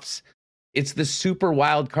playoffs, it's the Super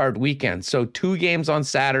Wild Card weekend. So 2 games on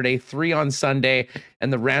Saturday, 3 on Sunday,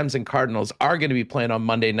 and the Rams and Cardinals are going to be playing on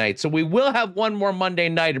Monday night. So we will have one more Monday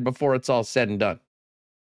Nighter before it's all said and done.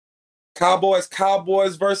 Cowboys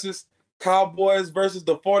versus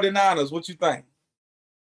the 49ers. What you think?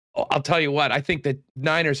 I'll tell you what, I think the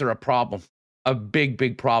Niners are a problem, a big,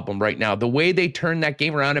 big problem right now. The way they turned that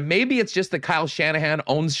game around, and maybe it's just that Kyle Shanahan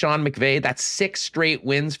owns Sean McVay. That's 6 straight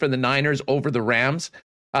wins for the Niners over the Rams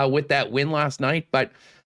with that win last night. But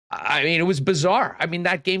I mean, it was bizarre. I mean,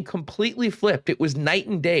 that game completely flipped. It was night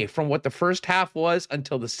and day from what the first half was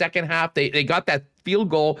until the second half. They got that field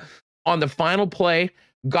goal on the final play,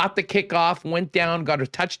 got the kickoff, went down, got a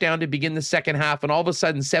touchdown to begin the second half, and all of a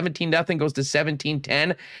sudden 17-0 goes to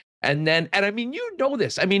 17-10. And I mean, you know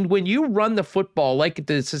this. I mean, when you run the football like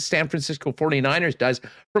the San Francisco 49ers does,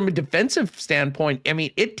 from a defensive standpoint, I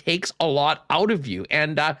mean, it takes a lot out of you.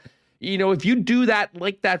 And, if you do that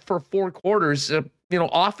like that for 4 quarters,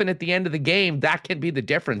 often at the end of the game, that can be the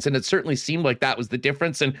difference. And it certainly seemed like that was the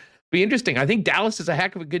difference. And be interesting. I think Dallas is a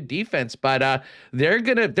heck of a good defense, but they're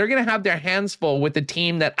gonna have their hands full with a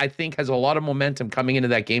team that I think has a lot of momentum coming into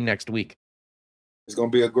that game next week. It's gonna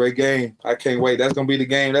be a great game. I can't wait. That's gonna be the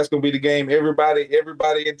game. That's gonna be the game. Everybody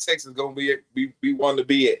in Texas is gonna be wanting to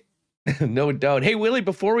be at. No doubt. Hey, Willie,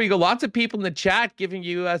 before we go, lots of people in the chat giving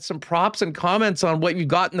you some props and comments on what you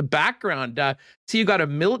got in the background. See, you got a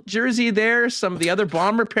Milt jersey there, some of the other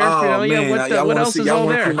Bomber paraphernalia. Man, what else is all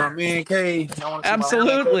there? My man K.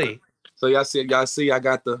 Absolutely. So y'all see, I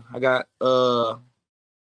got all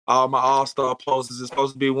my All-Star posters. There's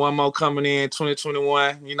supposed to be one more coming in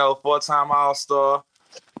 2021. 4-time All-Star.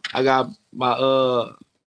 I got my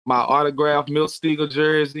my autographed Milt Stegall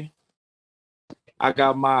jersey. I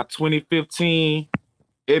got my 2015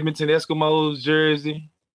 Edmonton Eskimos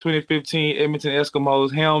jersey, 2015 Edmonton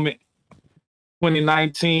Eskimos helmet,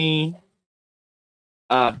 2019,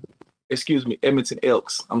 Edmonton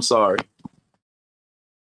Elks. I'm sorry.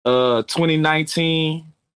 2019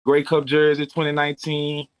 Grey Cup jersey,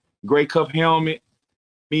 2019 Grey Cup helmet,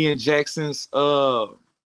 me and Jackson's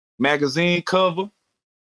magazine cover.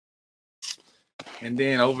 And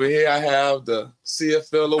then over here I have the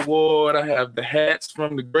CFL award. I have the hats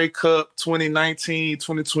from the Grey Cup 2019,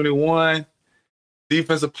 2021,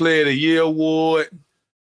 Defensive Player of the Year award,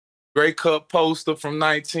 Grey Cup poster from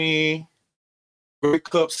 19, Grey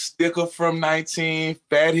Cup sticker from 19,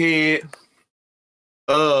 Fathead,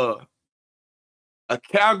 a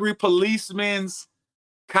Calgary policeman's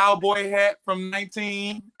cowboy hat from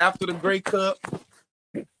 19 after the Grey Cup.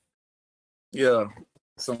 Yeah,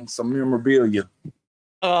 some memorabilia.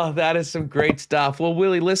 Oh, that is some great stuff. Well,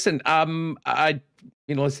 Willie, listen,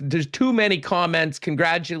 listen, there's too many comments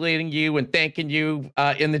congratulating you and thanking you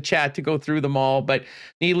in the chat to go through them all. But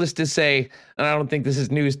needless to say, and I don't think this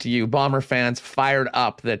is news to you, Bomber fans fired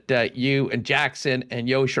up that you and Jackson and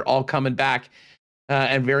Yosh are all coming back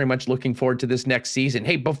and very much looking forward to this next season.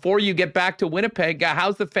 Hey, before you get back to Winnipeg,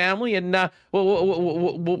 how's the family and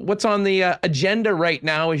what's on the agenda right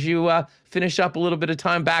now as you finish up a little bit of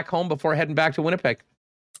time back home before heading back to Winnipeg?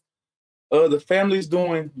 The family's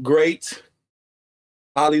doing great.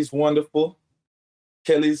 Holly's wonderful.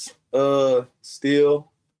 Kelly's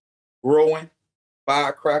still growing.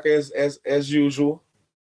 Firecracker as usual.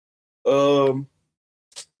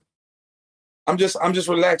 I'm just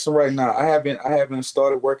relaxing right now. I haven't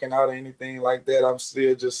started working out or anything like that. I'm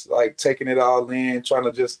still just like taking it all in, trying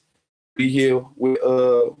to just be here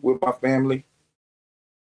with my family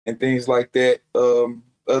and things like that.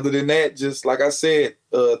 Other than that, just like I said,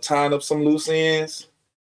 tying up some loose ends.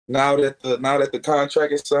 Now that the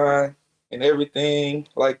contract is signed and everything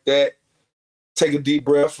like that, take a deep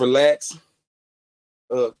breath, relax,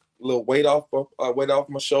 a little weight off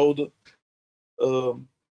my shoulder,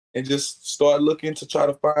 and just start looking to try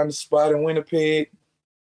to find a spot in Winnipeg.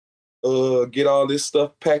 Get all this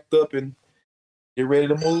stuff packed up and get ready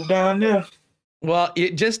to move down there. Well,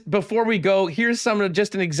 just before we go, here's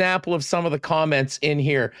just an example of some of the comments in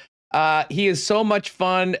here. He is so much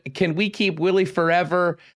fun. Can we keep Willie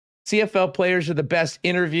forever? CFL players are the best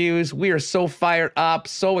interviews. We are so fired up,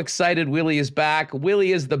 so excited Willie is back.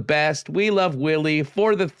 Willie is the best. We love Willie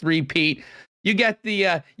for the three-peat. You get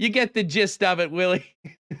the gist of it, Willie.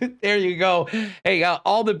 There you go. Hey,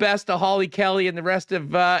 all the best to Holly, Kelly, and the rest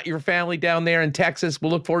of your family down there in Texas.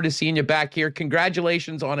 We'll look forward to seeing you back here.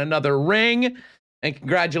 Congratulations on another ring, and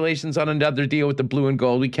congratulations on another deal with the Blue and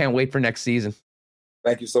Gold. We can't wait for next season.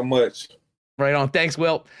 Thank you so much. Right on. Thanks,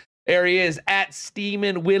 Will. There he is at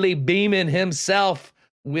Steamin' Willie Beeman himself.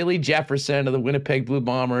 Willie Jefferson of the Winnipeg Blue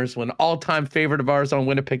Bombers, an all-time favorite of ours on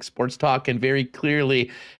Winnipeg Sports Talk, and very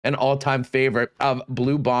clearly an all-time favorite of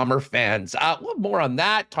Blue Bomber fans. We'll more on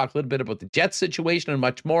that, talk a little bit about the Jets situation and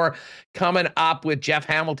much more coming up with Jeff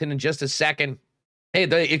Hamilton in just a second. Hey,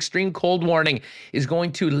 the extreme cold warning is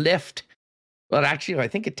going to lift. Well, actually, I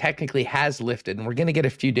think it technically has lifted, and we're going to get a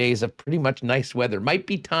few days of pretty much nice weather. Might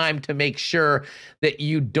be time to make sure that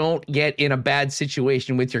you don't get in a bad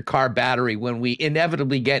situation with your car battery when we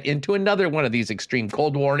inevitably get into another one of these extreme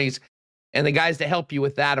cold warnings. And the guys to help you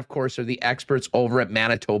with that, of course, are the experts over at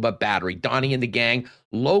Manitoba Battery. Donnie and the gang,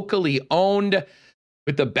 locally owned,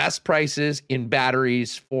 with the best prices in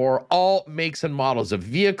batteries for all makes and models of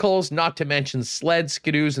vehicles, not to mention sleds,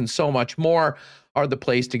 skidoos, and so much more, are the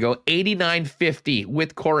place to go. $89.50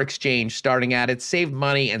 with Core Exchange starting at it. Save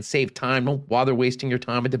money and save time. Don't bother wasting your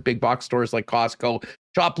time at the big box stores like Costco.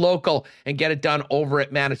 Shop local and get it done over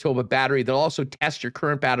at Manitoba Battery. They'll also test your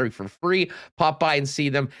current battery for free. Pop by and see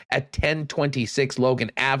them at 1026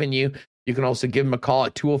 Logan Avenue. You can also give them a call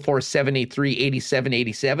at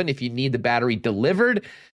 204-783-8787 if you need the battery delivered.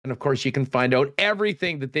 And of course, you can find out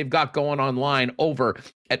everything that they've got going online over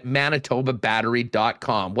at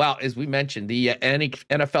manitobabattery.com. Well, as we mentioned, the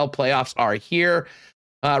NFL playoffs are here.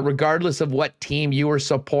 Regardless of what team you are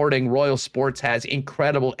supporting, Royal Sports has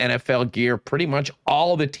incredible NFL gear. Pretty much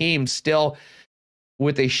all the teams still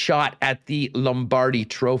with a shot at the Lombardi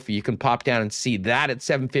Trophy. You can pop down and see that at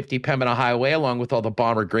 750 Pembina Highway, along with all the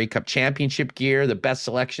Bomber Grey Cup Championship gear, the best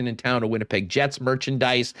selection in town of Winnipeg Jets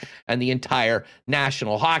merchandise, and the entire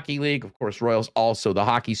National Hockey League. Of course, Royals also the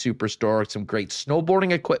Hockey Superstore, some great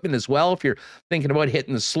snowboarding equipment as well if you're thinking about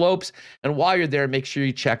hitting the slopes. And while you're there, make sure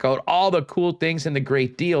you check out all the cool things and the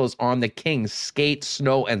great deals on the Kings skate,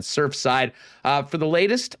 snow, and surf side. For the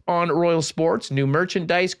latest on Royal Sports, new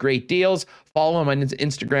merchandise, great deals, follow them on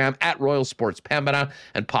Instagram at Royal Sports Pembina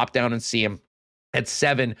and pop down and see him at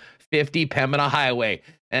 750 Pembina Highway.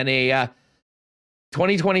 And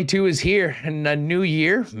 2022 is here and a new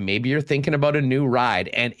year. Maybe you're thinking about a new ride.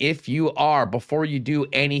 And if you are, before you do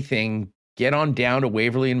anything, get on down to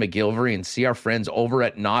Waverly and McGillivray and see our friends over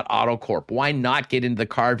at Knott Auto Corp. Why not get into the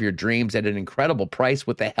car of your dreams at an incredible price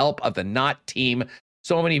with the help of the Knott team?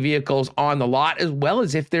 So many vehicles on the lot, as well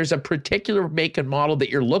as if there's a particular make and model that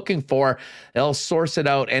you're looking for, they'll source it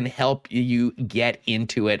out and help you get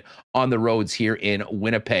into it on the roads here in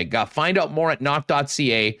Winnipeg. Find out more at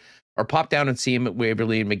knott.ca or pop down and see him at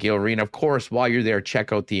Waverly and McGillivray. And of course, while you're there,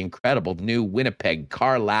 check out the incredible new Winnipeg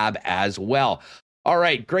Car Lab as well. All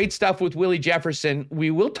right, great stuff with Willie Jefferson.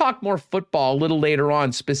 We will talk more football a little later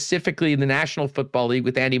on, specifically in the National Football League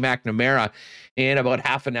with Andy McNamara in about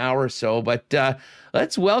half an hour or so. But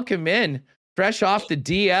let's welcome in, fresh off the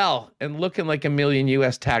DL and looking like $1 million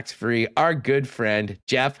US tax-free, our good friend,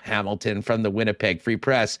 Jeff Hamilton from the Winnipeg Free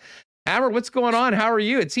Press. Hammer, what's going on? How are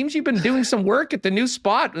you? It seems you've been doing some work at the new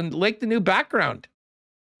spot and like the new background.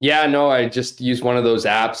 Yeah, no, I just use one of those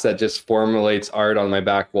apps that just formulates art on my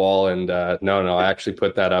back wall. And no, I actually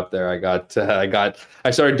put that up there. I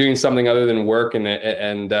started doing something other than work and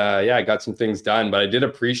I got some things done, but I did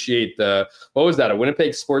appreciate what was that? A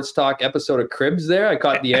Winnipeg Sports Talk episode of Cribs there. I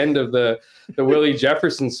caught the end of the Willie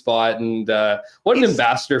Jefferson spot, and what an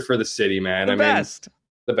ambassador for the city, man. The best.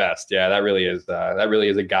 The best. Yeah, that really is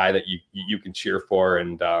a guy that you can cheer for,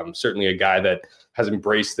 and certainly a guy that has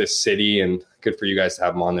embraced this city, and good for you guys to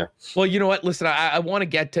have him on there. Well, you know what? Listen, I want to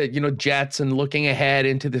get to, Jets and looking ahead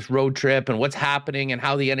into this road trip and what's happening and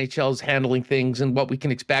how the NHL is handling things and what we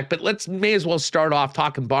can expect. But may as well start off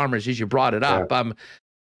talking Bombers as you brought it up. Yeah.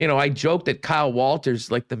 I joked that Kyle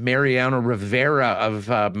Walter's like the Mariano Rivera of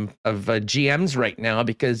GMs right now,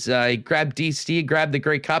 because he grabbed DC, grabbed the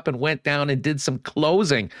Grey Cup, and went down and did some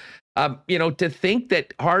closing. To think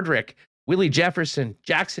that Hardrick, Willie Jefferson,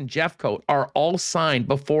 Jackson Jeffcoat are all signed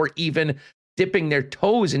before even dipping their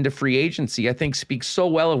toes into free agency, I think speaks so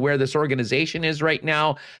well of where this organization is right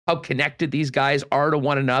now, how connected these guys are to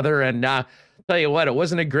one another. And tell you what, it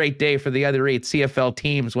wasn't a great day for the other 8 CFL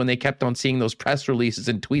teams when they kept on seeing those press releases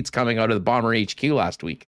and tweets coming out of the Bomber HQ last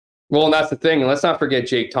week. Well, and that's the thing. And let's not forget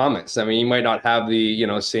Jake Thomas. I mean, he might not have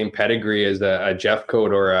the, same pedigree as a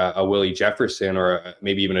Jeffcoat or a Willie Jefferson or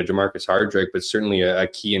maybe even a Jamarcus Hardrick, but certainly a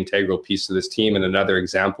key integral piece of this team, and another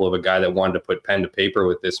example of a guy that wanted to put pen to paper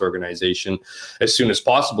with this organization as soon as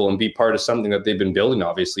possible and be part of something that they've been building,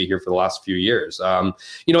 obviously, here for the last few years.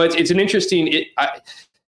 It's an interesting...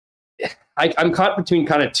 I'm caught between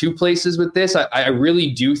kind of two places with this. I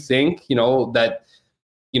really do think, that,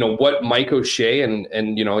 what Mike O'Shea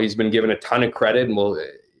and he's been given a ton of credit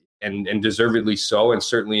and deservedly so. And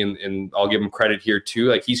certainly, and I'll give him credit here too.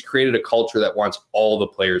 Like, he's created a culture that wants all the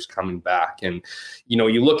players coming back. And,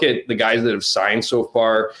 you look at the guys that have signed so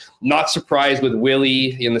far, not surprised with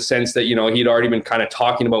Willie in the sense that, he'd already been kind of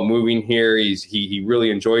talking about moving here. He really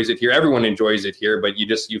enjoys it here. Everyone enjoys it here, but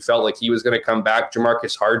you felt like he was going to come back.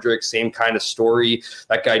 Jamarcus Hardrick, same kind of story.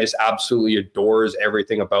 That guy just adores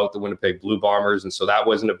everything about the Winnipeg Blue Bombers. And so that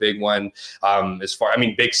wasn't a big one.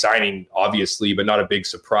 Big signing, obviously, but not a big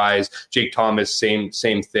surprise. Jake Thomas, same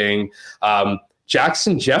thing.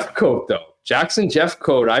 Jackson Jeffcoat, though. Jackson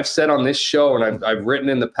Jeffcoat, I've said on this show, and I've written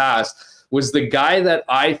in the past, was the guy that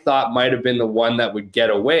I thought might have been the one that would get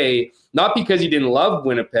away. Not because he didn't love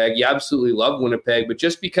Winnipeg. He absolutely loved Winnipeg, but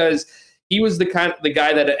just because he was the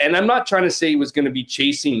guy that, and I'm not trying to say he was going to be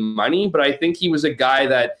chasing money, but I think he was a guy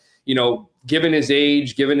that, given his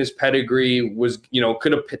age, given his pedigree, was,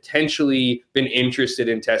 could have potentially been interested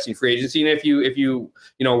in testing free agency. And if you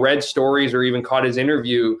read stories or even caught his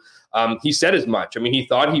interview, he said as much. I mean, he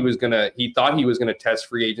thought he was gonna test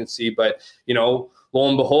free agency, but lo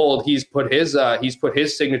and behold, he's put his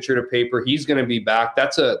signature to paper. He's going to be back.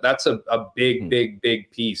 That's a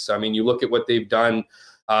big piece. I mean, you look at what they've done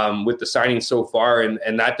with the signing so far,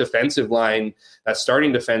 and that defensive line, that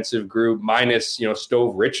starting defensive group minus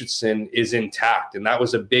Stove Richardson is intact, and that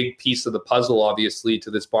was a big piece of the puzzle, obviously, to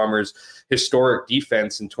this Bombers' historic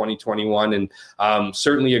defense in 2021, and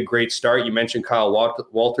certainly a great start. You mentioned Kyle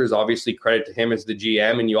Walters, obviously credit to him as the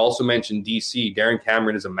GM, and you also mentioned DC. Darren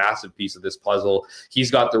Cameron is a massive piece of this puzzle. He's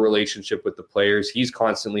got the relationship with the players. He's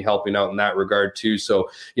constantly helping out in that regard too. So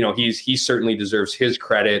he certainly deserves his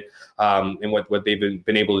credit in what they've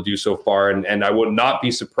been able to do so far, and I would not be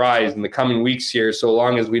surprised in the coming weeks here, so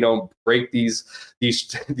long as we don't break these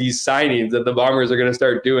signings, that the Bombers are going to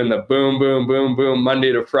start doing the boom, boom, boom, boom,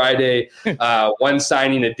 Monday to Friday, one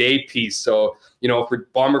signing a day piece. So, for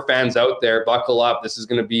Bomber fans out there, buckle up. This is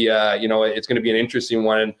going to be, it's going to be an interesting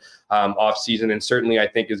one off season, and certainly I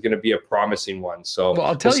think is going to be a promising one. So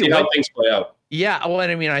I'll tell you how things play out. Yeah, well,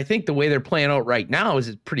 I think the way they're playing out right now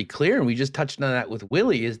is pretty clear, and we just touched on that with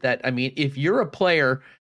Willie, is that, if you're a player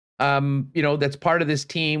that's part of this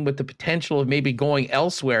team with the potential of maybe going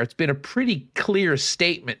elsewhere. It's been a pretty clear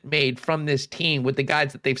statement made from this team with the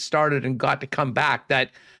guys that they've started and got to come back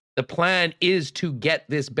that the plan is to get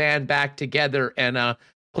this band back together and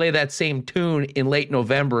play that same tune in late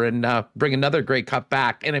November and bring another Grey Cup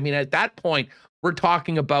back. And I mean, at that point, we're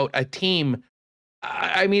talking about a team.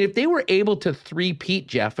 I mean, if they were able to three-peat,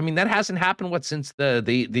 Jeff, I mean, that hasn't happened since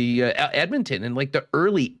the Edmonton in like the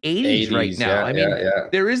early 80s right now.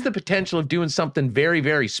 There is the potential of doing something very,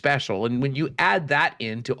 very special. And when you add that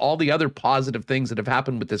into all the other positive things that have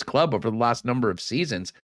happened with this club over the last number of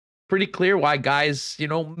seasons, pretty clear why guys,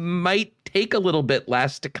 might take a little bit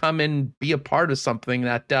less to come and be a part of something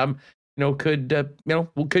that,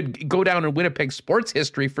 could go down in Winnipeg sports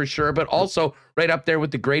history for sure, but also right up there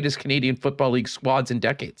with the greatest Canadian Football League squads in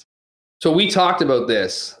decades. So we talked about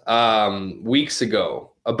this weeks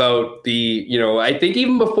ago about I think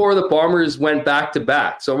even before the Bombers went back to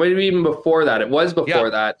back. So maybe even before that,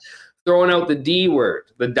 that, throwing out the D word,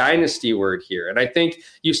 the dynasty word here. And I think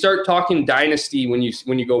you start talking dynasty when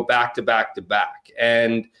you go back to back to back.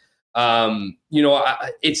 And,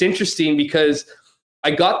 it's interesting because I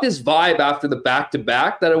got this vibe after the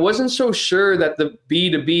back-to-back that I wasn't so sure that the B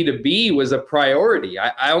to B to B was a priority.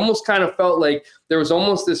 I almost kind of felt like there was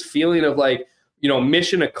almost this feeling of like,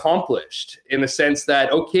 mission accomplished in the sense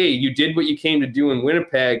that, okay, you did what you came to do in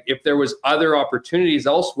Winnipeg. If there was other opportunities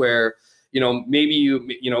elsewhere, maybe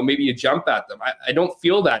you jump at them. I don't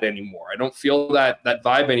feel that anymore. I don't feel that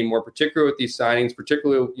vibe anymore, particularly with these signings,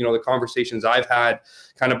 particularly, the conversations I've had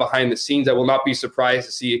kind of behind the scenes. I will not be surprised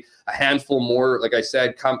to see a handful more, like I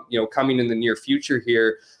said, coming in the near future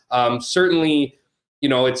here. Certainly,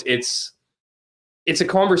 it's a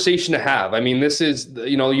conversation to have. I mean, this is,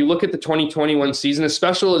 you look at the 2021 season, as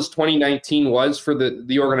special as 2019 was for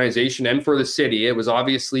the organization and for the city. It was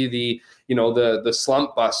obviously the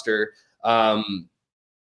slump buster.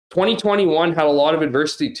 2021 had a lot of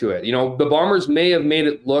adversity to it. The Bombers may have made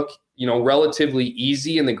it look, relatively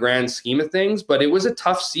easy in the grand scheme of things, but it was a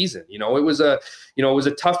tough season. It was a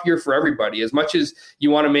tough year for everybody. As much as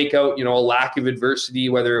you want to make out, a lack of adversity,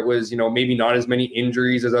 whether it was, maybe not as many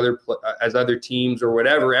injuries as other teams or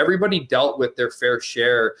whatever, everybody dealt with their fair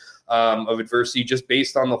share of adversity just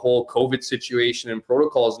based on the whole COVID situation and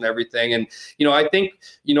protocols and everything. And, I think,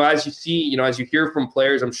 as you see, as you hear from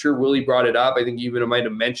players, I'm sure Willie brought it up. I think you even might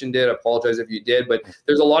have mentioned it. I apologize if you did, but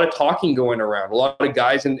there's a lot of talking going around, a lot of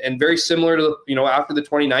guys and very similar to, after the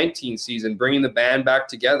 2019 season, bringing the band back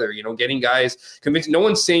together, getting guys convinced. No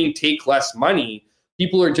one's saying take less money.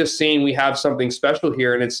 People are just saying we have something special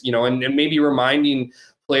here. And it's, and maybe reminding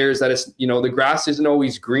players that it's, the grass isn't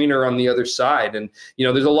always greener on the other side. And,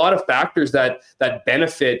 there's a lot of factors that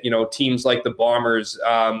benefit, teams like the Bombers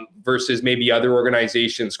versus maybe other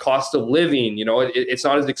organizations. Cost of living, it's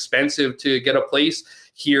not as expensive to get a place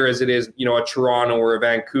here as it is, a Toronto or a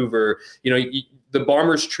Vancouver. The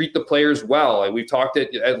Bombers treat the players well. And we've talked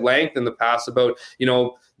at length in the past about,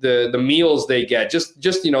 the meals they get, just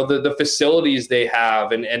the facilities they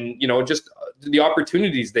have and just the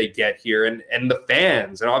opportunities they get here and the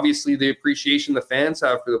fans and obviously the appreciation the fans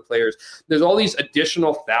have for the players. There's all these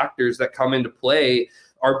additional factors that come into play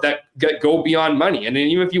that go beyond money. And then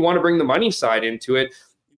even if you want to bring the money side into it,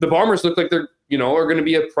 the Bombers look like they're, are going to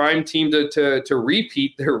be a prime team to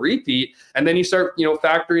repeat their repeat. And then you start,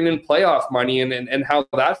 factoring in playoff money and how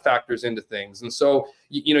that factors into things. And so,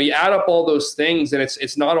 you add up all those things and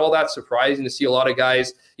it's not all that surprising to see a lot of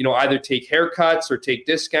guys, either take haircuts or take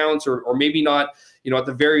discounts or maybe not, at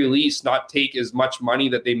the very least, not take as much money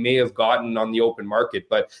that they may have gotten on the open market.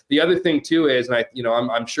 But the other thing too is, and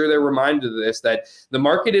I'm sure they're reminded of this, that the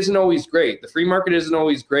market isn't always great. The free market isn't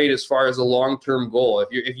always great as far as a long-term goal.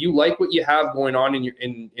 If you like what you have going on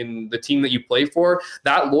in the team that you play for,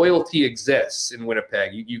 that loyalty exists in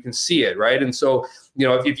Winnipeg. You can see it, right? And so,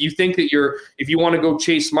 if you think that if you want to go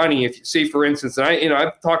chase money, if say for instance, and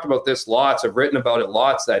I've talked about this lots, I've written about it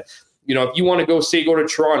lots, that if you want to go to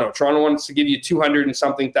Toronto wants to give you 200 and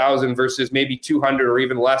something thousand versus maybe 200 or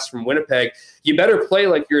even less from Winnipeg, you better play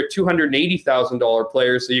like you're a $280,000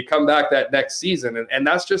 player so you come back that next season. And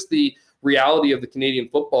that's just the reality of the Canadian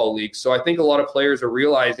Football League. So I think a lot of players are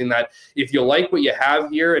realizing that if you like what you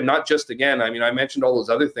have here, and not just, again, I mentioned all those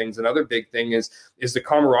other things. Another big thing is the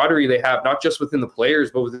camaraderie they have, not just within the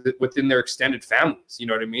players, but within their extended families. You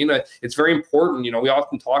know what I mean? It's very important. We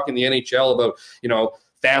often talk in the NHL about,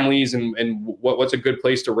 families and what's a good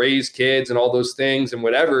place to raise kids and all those things and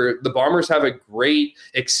whatever. The Bombers have a great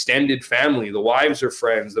extended family. The wives are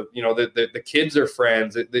friends. The kids are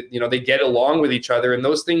friends. They get along with each other, and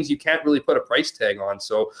those things you can't really put a price tag on.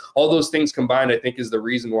 So all those things combined, I think, is the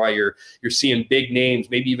reason why you're seeing big names,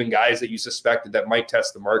 maybe even guys that you suspected that might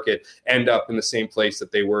test the market, end up in the same place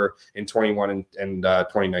that they were in 21 and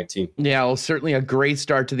 2019. Yeah, well, certainly a great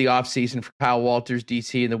start to the offseason for Kyle Walters,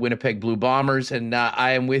 DC, and the Winnipeg Blue Bombers. And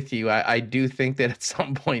I am with you. I do think that at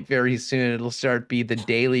some point very soon it'll start be the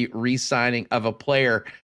daily re-signing of a player.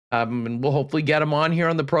 And we'll hopefully get him on here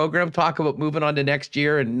on the program, talk about moving on to next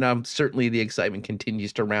year. And certainly the excitement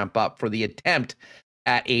continues to ramp up for the attempt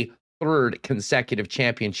at a third consecutive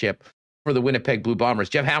championship for the Winnipeg Blue Bombers.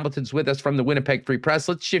 Jeff Hamilton's with us from the Winnipeg Free Press.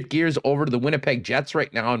 Let's shift gears over to the Winnipeg Jets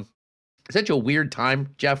right now. And such a weird time,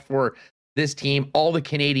 Jeff, for this team, all the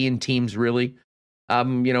Canadian teams, really.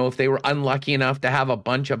 If they were unlucky enough to have a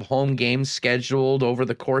bunch of home games scheduled over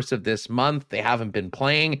the course of this month, they haven't been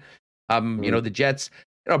playing. The Jets,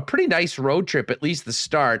 a pretty nice road trip, at least the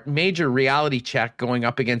start. Major reality check going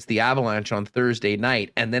up against the Avalanche on Thursday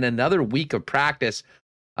night, and then another week of practice.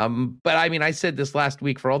 But I mean, I said this last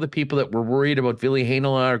week, for all the people that were worried about Willie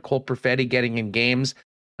or Cole Perfetti getting in games,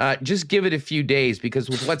 just give it a few days, because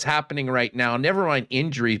with what's happening right now, never mind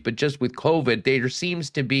injuries, but just with COVID, there seems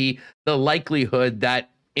to be the likelihood that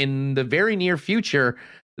in the very near future,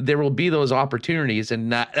 there will be those opportunities.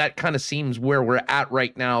 And that kind of seems where we're at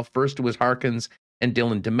right now. First it was Harkins and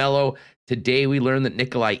Dylan DeMello. Today we learned that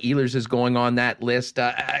Nikolai Ehlers is going on that list.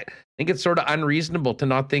 I think it's sort of unreasonable to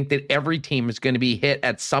not think that every team is going to be hit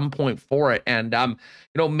at some point for it. And,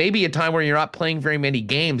 maybe a time where you're not playing very many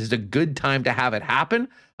games is a good time to have it happen.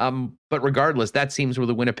 But regardless, that seems where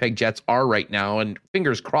the Winnipeg Jets are right now. And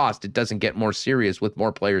fingers crossed it doesn't get more serious with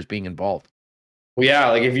more players being involved. Well, yeah,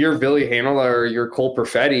 like if you're Willie or you're Cole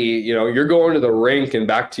Perfetti, you're going to the rink and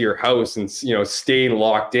back to your house and, staying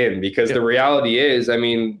locked in, because the reality is, I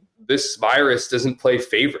mean, this virus doesn't play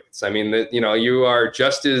favorites. I mean, you are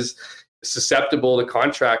just as susceptible to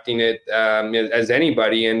contracting it as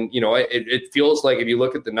anybody. And, it feels like, if you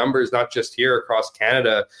look at the numbers, not just here across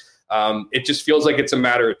Canada, it just feels like it's a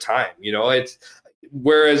matter of time.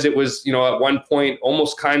 Whereas it was, at one point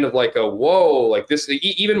almost kind of like a whoa, like this.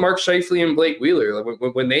 Even Mark Scheifele and Blake Wheeler,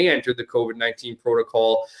 like when they entered the COVID-19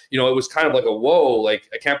 protocol, it was kind of like a whoa, like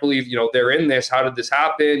I can't believe they're in this. How did this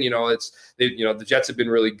happen? The Jets have been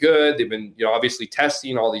really good. They've been obviously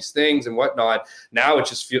testing all these things and whatnot. Now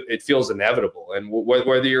it feels inevitable. And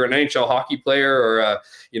whether you're an NHL hockey player or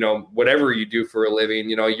whatever you do for a living,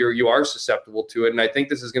 you are susceptible to it. And I think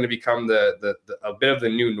this is going to become a bit of the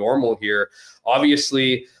new normal here.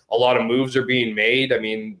 Obviously, a lot of moves are being made. I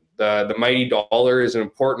mean, the mighty dollar is an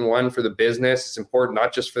important one for the business. It's important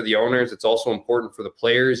not just for the owners. It's also important for the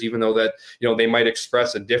players, even though that, they might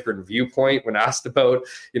express a different viewpoint when asked about,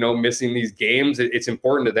 missing these games. It's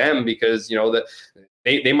important to them because, that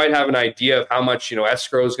they might have an idea of how much,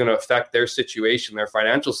 escrow is going to affect their situation, their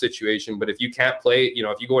financial situation. But if you can't play,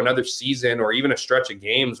 if you go another season or even a stretch of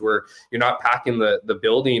games where you're not packing the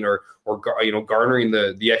building or garnering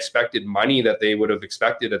the expected money that they would have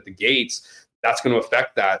expected at the gates, that's going to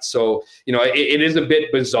affect that. So, it is a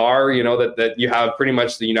bit bizarre, that you have pretty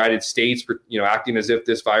much the United States, acting as if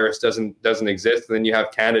this virus doesn't exist. And then you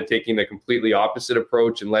have Canada taking the completely opposite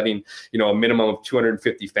approach and letting, a minimum of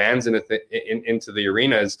 250 fans into the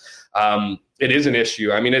arenas. It is an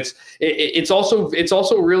issue. I mean, it's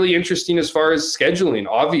also really interesting as far as scheduling,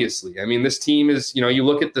 obviously. I mean, this team is, you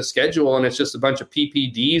look at the schedule and it's just a bunch of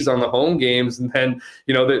PPDs on the home games. And then,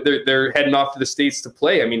 they're heading off to the States to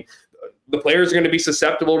play. I mean, the players are going to be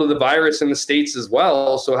susceptible to the virus in the States as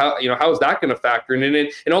well. So how is that going to factor in? And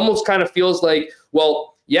it almost kind of feels like,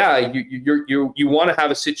 well, yeah, you want to have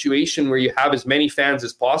a situation where you have as many fans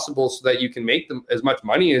as possible so that you can make them as much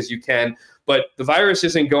money as you can. But the virus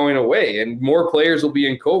isn't going away and more players will be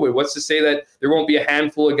in COVID. What's to say that there won't be a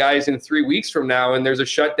handful of guys in 3 weeks from now and there's a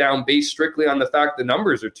shutdown based strictly on the fact the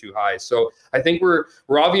numbers are too high? So I think we're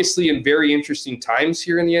obviously in very interesting times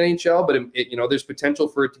here in the NHL, but there's potential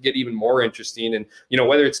for it to get even more interesting. And,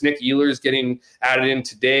 whether it's Nick Ehlers getting added in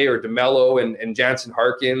today or DeMello and Jansen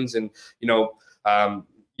Harkins and,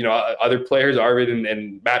 other players, Arvid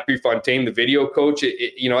and Matt Prefontaine, the video coach,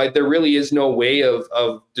 there really is no way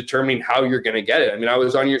of determining how you're going to get it. I mean, I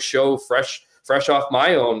was on your show fresh off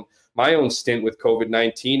my own stint with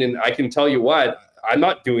COVID-19. And I can tell you what, I'm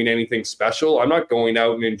not doing anything special. I'm not going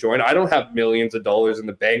out and enjoying. I don't have millions of dollars in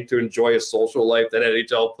the bank to enjoy a social life that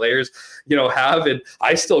NHL players, have, and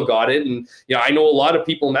I still got it. And I know a lot of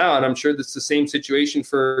people now, and I'm sure that's the same situation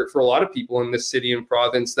for a lot of people in this city and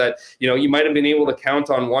province, that you might have been able to count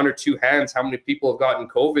on one or two hands how many people have gotten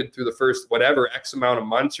COVID through the first whatever X amount of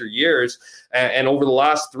months or years, and over the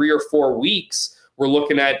last 3 or 4 weeks, we're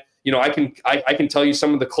looking at. I can tell you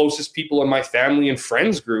some of the closest people in my family and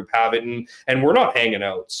friends group have it, and we're not hanging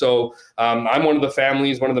out. So I'm one of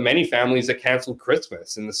the many families that canceled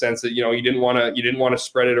Christmas, in the sense that you didn't want to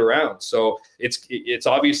spread it around. So it's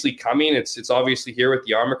obviously coming. It's obviously here with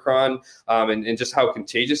the Omicron, and just how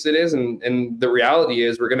contagious it is. And the reality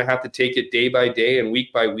is we're going to have to take it day by day and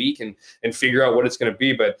week by week and figure out what it's going to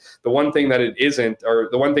be. But the one thing that it isn't, or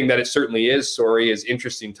the one thing that it certainly is, is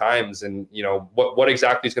interesting times. And what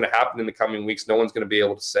exactly is going to happen in the coming weeks, no one's going to be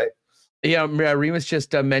able to say. Yeah, Remus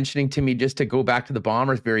just mentioning to me, just to go back to the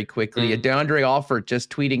Bombers very quickly, DeAndre Alford just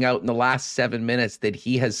tweeting out in the last 7 minutes that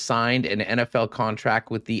he has signed an NFL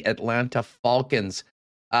contract with the Atlanta Falcons.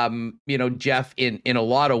 Jeff, in a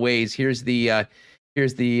lot of ways, here's the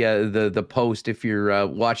post if you're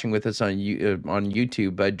watching with us on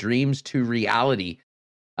YouTube, dreams to reality.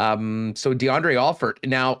 So DeAndre Alford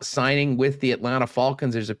now signing with the Atlanta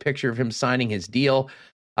Falcons. There's a picture of him signing his deal.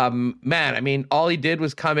 Man, I mean, all he did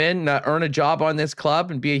was come in, earn a job on this club,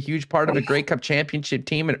 and be a huge part of a Grey Cup championship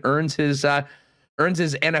team, and earns his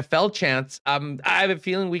NFL chance. I have a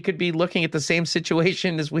feeling we could be looking at the same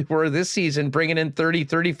situation as we were this season, bringing in 30,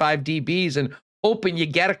 35 DBs and hoping you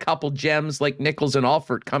get a couple gems like Nichols and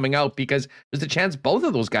Alford coming out, because there's a chance both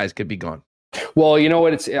of those guys could be gone. Well, you know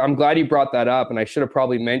what? I'm glad you brought that up, and I should have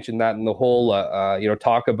probably mentioned that in the whole,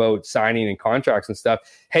 talk about signing and contracts and stuff.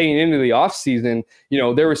 Heading into the offseason,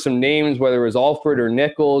 there were some names, whether it was Alford or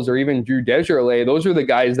Nichols or even Drew Desjardins. Those are the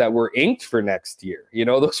guys that were inked for next year.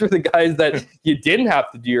 Those were the guys that you didn't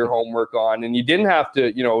have to do your homework on, and you didn't have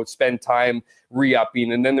to, spend time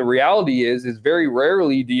re-upping. And then the reality is very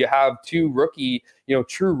rarely do you have two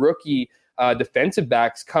true rookie defensive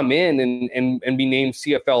backs come in and be named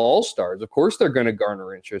CFL All-Stars. Of course, they're going to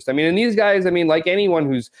garner interest. I mean, and these guys, like anyone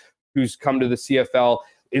who's come to the CFL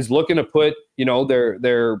is looking to put,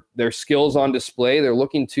 their skills on display. They're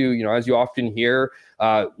looking to, as you often hear,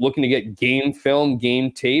 looking to get game film,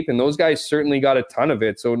 game tape, and those guys certainly got a ton of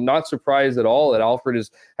it. So not surprised at all that Alfred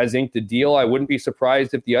has inked a deal. I wouldn't be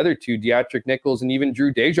surprised if the other two, Deatrick Nichols and even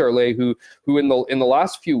Drew Desjardins, who in the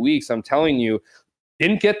last few weeks, I'm telling you,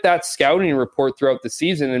 didn't get that scouting report throughout the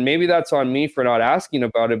season, and maybe that's on me for not asking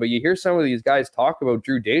about it, but you hear some of these guys talk about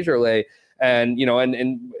Drew Desjardins, and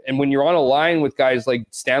when you're on a line with guys like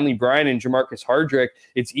Stanley Bryan and Jamarcus Hardrick,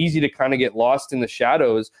 it's easy to kind of get lost in the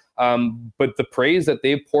shadows. But the praise that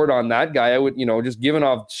they've poured on that guy, I would, just giving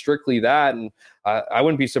off strictly that, and I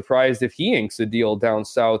wouldn't be surprised if he inks a deal down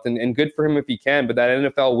south, and good for him if he can. But that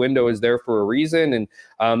NFL window is there for a reason, and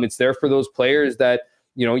it's there for those players that,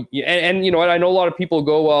 and I know a lot of people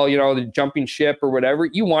go, well, the jumping ship or whatever.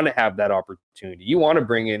 You want to have that opportunity. You want to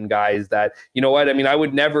bring in guys that, I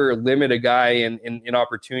would never limit a guy in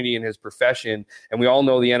opportunity in his profession. And we all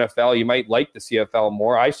know the NFL, you might like the CFL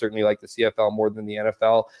more. I certainly like the CFL more than the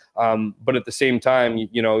NFL. But at the same time,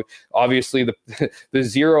 obviously the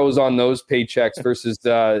zeros on those paychecks versus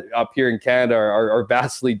up here in Canada are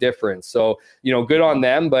vastly different. So, good on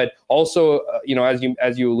them, but also,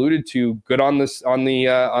 as you alluded to, good on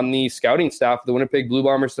the scouting staff of the Winnipeg Blue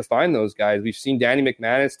Bombers to find those guys. We've seen Danny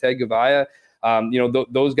McManus, Ted Gavaya,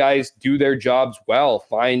 those guys do their jobs well.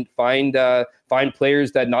 Find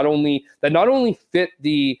players that not only fit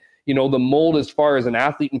the the mold as far as an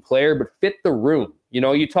athlete and player, but fit the room.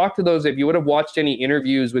 You talk to those, if you would have watched any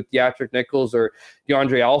interviews with Deatrick Nichols or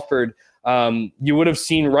DeAndre Alford, you would have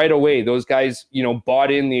seen right away those guys,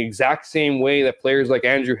 bought in the exact same way that players like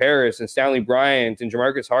Andrew Harris and Stanley Bryant and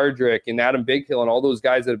Jamarcus Hardrick and Adam Bighill and all those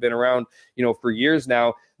guys that have been around, for years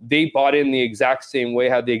now, they bought in the exact same way,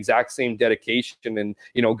 had the exact same dedication, and,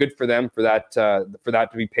 good for them for that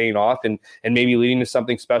to be paying off and maybe leading to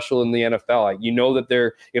something special in the NFL.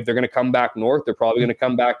 That if they're going to come back north, they're probably going to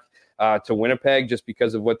come back to Winnipeg just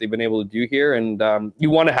because of what they've been able to do here. And you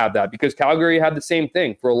want to have that because Calgary had the same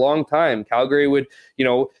thing for a long time. Calgary would,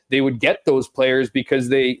 they would get those players because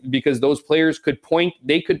those players could point,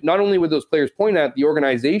 not only would those players point at, the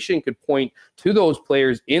organization could point to those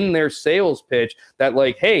players in their sales pitch that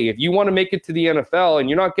like, hey, if you want to make it to the NFL and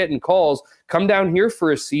you're not getting calls, come down here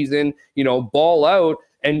for a season, ball out.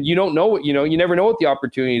 And you don't know what, you never know what the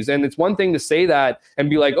opportunity is. And it's one thing to say that and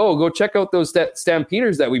be like, oh, go check out those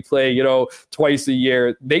Stampeders that we play, twice a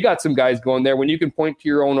year. They got some guys going there. When you can point to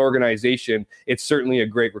your own organization, it's certainly a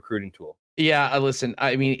great recruiting tool. Yeah, listen,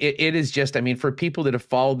 I mean, it is just, I mean, for people that have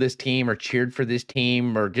followed this team or cheered for this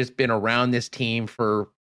team or just been around this team for,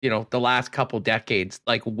 the last couple decades,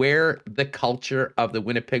 like where the culture of the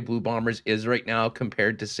Winnipeg Blue Bombers is right now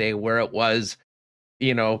compared to, say, where it was,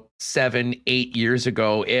 7, 8 years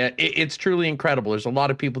ago, it's truly incredible. There's a lot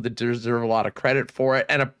of people that deserve a lot of credit for it.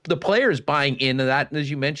 And the players buying into that, and as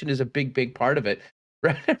you mentioned, is a big part of it.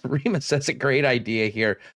 Remus has a great idea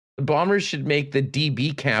here. The Bombers should make the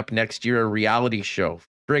DB camp next year a reality show.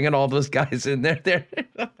 Bringing all those guys in there,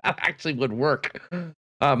 that actually would work.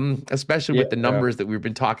 Especially with the numbers that we've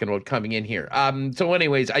been talking about coming in here. So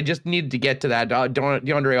anyways, I just needed to get to that.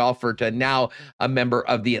 DeAndre Alford, now a member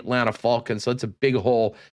of the Atlanta Falcons. So it's a big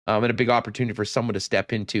hole and a big opportunity for someone to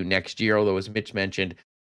step into next year. Although, as Mitch mentioned,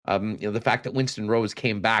 the fact that Winston Rose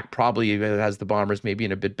came back probably has the Bombers maybe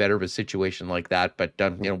in a bit better of a situation like that. But,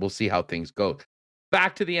 we'll see how things go.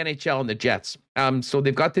 Back to the NHL and the Jets. So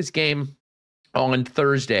they've got this game on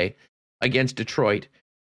Thursday against Detroit.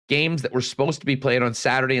 Games that were supposed to be played on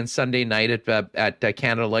Saturday and Sunday night at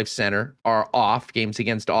Canada Life Center are off. Games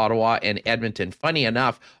against Ottawa and Edmonton. Funny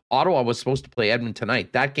enough, Ottawa was supposed to play Edmonton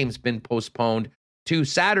tonight. That game's been postponed to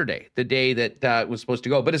Saturday, the day that it was supposed to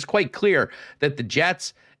go. But it's quite clear that the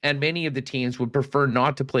Jets and many of the teams would prefer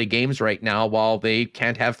not to play games right now while they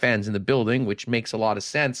can't have fans in the building, which makes a lot of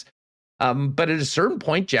sense. But at a certain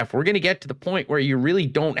point, Jeff, we're going to get to the point where you really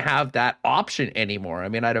don't have that option anymore. I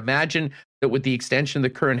mean, I'd imagine that with the extension of the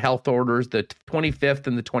current health orders, the 25th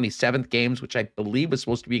and the 27th games, which I believe was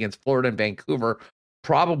supposed to be against Florida and Vancouver,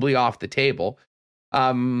 probably off the table.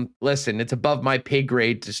 Listen, it's above my pay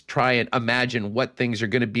grade to try and imagine what things are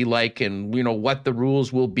going to be like and, what the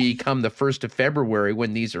rules will be come the 1st of February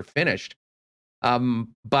when these are finished.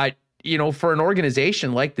 But, for an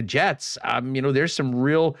organization like the Jets, there's some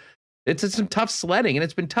real... It's some tough sledding, and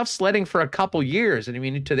it's been tough sledding for a couple years. And I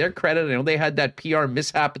mean, to their credit, I know they had that PR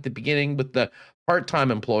mishap at the beginning with the part-time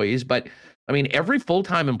employees, but I mean, every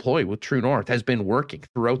full-time employee with True North has been working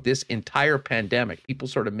throughout this entire pandemic. People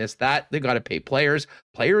sort of miss that. They got to pay players.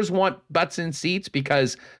 Players want butts in seats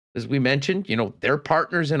because, as we mentioned, they're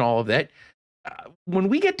partners in all of that. When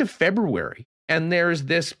we get to February, and there's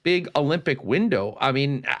this big Olympic window, I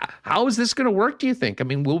mean, how is this going to work, do you think? I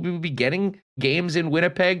mean, will we be getting games in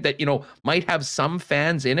Winnipeg that, might have some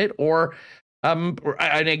fans in it? And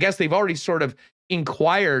I guess they've already sort of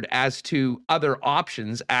inquired as to other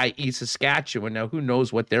options, i.e. Saskatchewan. Now, who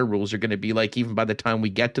knows what their rules are going to be like even by the time we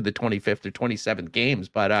get to the 25th or 27th games.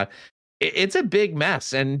 But it's a big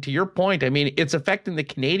mess. And to your point, I mean, it's affecting the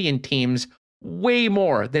Canadian teams way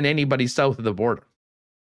more than anybody south of the border.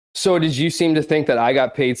 So did you seem to think that I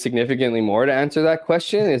got paid significantly more to answer that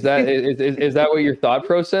question? Is that is that what your thought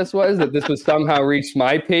process was? That this would somehow reach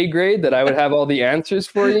my pay grade? That I would have all the answers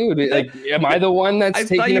for you? Like, am I the one that's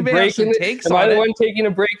taking a break in this? Am I the one taking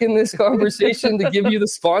a break in this conversation to give you the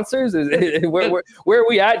sponsors? Where are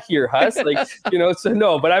we at here, Huss? Like, so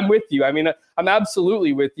no, but I'm with you. I mean, I'm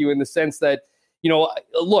absolutely with you in the sense that,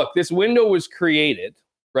 look, this window was created,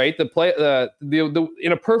 right?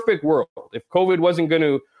 In a perfect world, if COVID wasn't going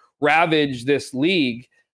to ravage this league,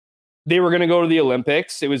 they were going to go to the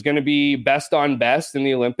Olympics. It was going to be best on best in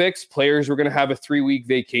the Olympics. Players were going to have a 3-week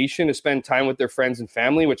vacation to spend time with their friends and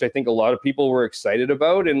family, which I think a lot of people were excited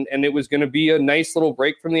about. And it was going to be a nice little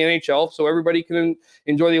break from the NHL so everybody can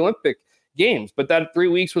enjoy the Olympic games. But that 3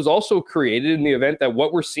 weeks was also created in the event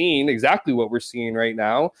that exactly what we're seeing right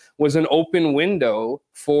now, was an open window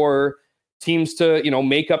for teams to,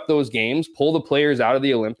 make up those games, pull the players out of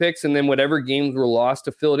the Olympics, and then whatever games were lost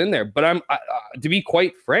to fill it in there. But to be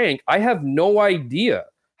quite frank, I have no idea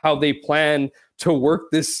how they plan to work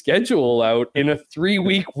this schedule out in a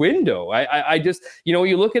 3-week window. I just,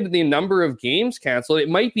 you look at the number of games canceled, it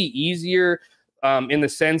might be easier in the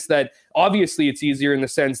sense that, obviously it's easier in the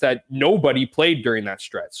sense that nobody played during that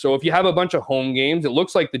stretch. So if you have a bunch of home games, it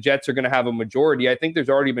looks like the Jets are going to have a majority. I think there's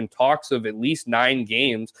already been talks of at least 9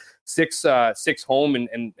 games, 6 home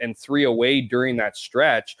and 3 away during that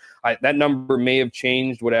stretch. That number may have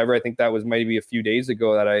changed, whatever. I think that was maybe a few days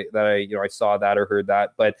ago that I saw that or heard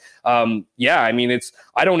that. But yeah, I mean,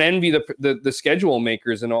 I don't envy the schedule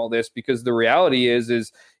makers and all this, because the reality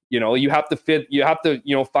is you have to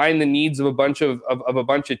find the needs of a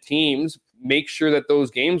bunch of teams, make sure that those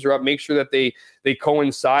games are up, make sure that they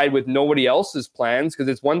coincide with nobody else's plans. Because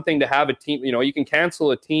it's one thing to have a team, you can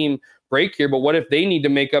cancel a team break here, but what if they need to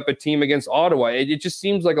make up a team against Ottawa? It just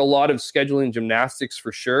seems like a lot of scheduling gymnastics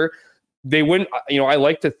for sure. They wouldn't, I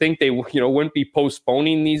like to think they, wouldn't be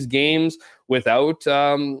postponing these games without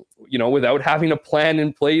without having a plan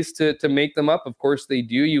in place to make them up. Of course they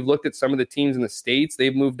do. You've looked at some of the teams in the States.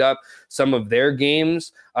 They've moved up some of their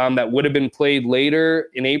games that would have been played later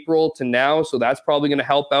in April to now. So that's probably going to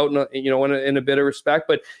help out in a bit of respect.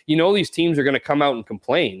 But these teams are going to come out and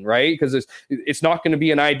complain, right? Because it's not going to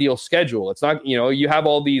be an ideal schedule. It's not, you have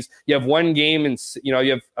all these, you have one game and, you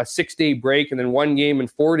have a 6-day break and then one game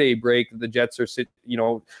and 4-day break that the Jets are,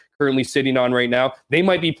 currently sitting on right now. They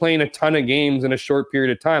might be playing a ton of games in a short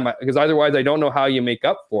period of time because otherwise I don't know how you make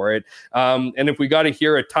up for it. And if we got to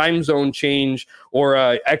hear a time zone change or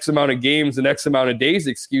X amount of games and X amount of days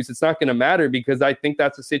excuse, it's not going to matter because I think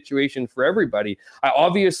that's a situation for everybody.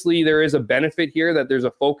 Obviously, there is a benefit here that there's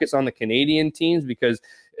a focus on the Canadian teams because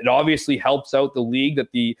it obviously helps out the league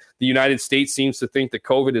that the United States seems to think that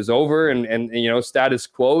COVID is over and status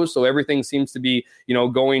quo. So everything seems to be,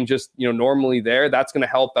 going just, normally there. That's going to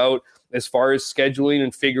help out as far as scheduling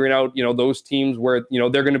and figuring out, those teams where,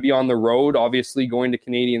 they're going to be on the road, obviously going to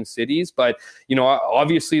Canadian cities. But,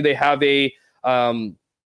 obviously they have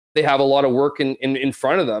a lot of work in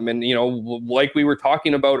front of them. And, like we were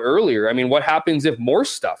talking about earlier, I mean, what happens if more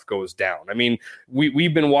stuff goes down? I mean,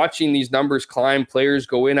 we've been watching these numbers climb, players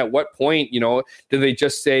go in. At what point, do they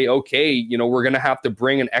just say, okay, we're going to have to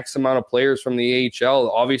bring an X amount of players from the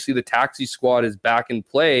AHL? Obviously, the taxi squad is back in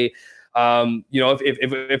play.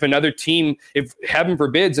 If another team, if heaven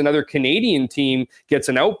forbids, another Canadian team gets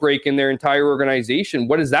an outbreak in their entire organization,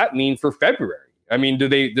 what does that mean for February? I mean, do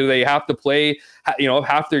they have to play? If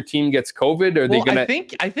half their team gets COVID, are they going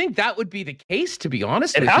to? I think that would be the case, to be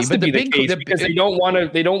honest. It has to be the case because they don't want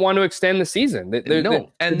to extend the season. They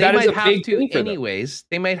might have to anyways.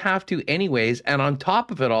 They might have to anyways. And on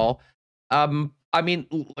top of it all, I mean,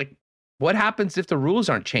 like, what happens if the rules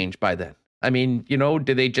aren't changed by then? I mean, do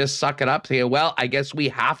they just suck it up? Say, well, I guess we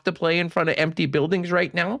have to play in front of empty buildings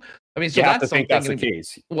right now. I mean, so that's something. That's the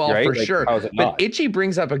case. Well, right? for like, sure. But not? Itchy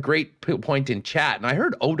brings up a great point in chat, and I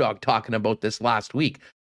heard O-Dog talking about this last week.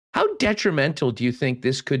 How detrimental do you think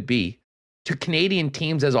this could be to Canadian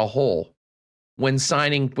teams as a whole when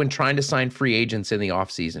trying to sign free agents in the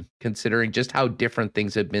offseason, considering just how different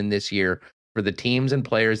things have been this year for the teams and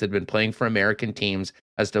players that have been playing for American teams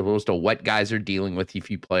as opposed to what guys are dealing with if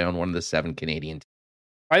you play on one of the 7 Canadian teams?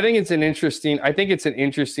 I think it's an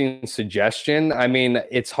interesting suggestion. I mean,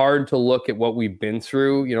 it's hard to look at what we've been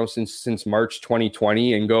through, since March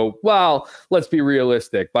 2020 and go, well, let's be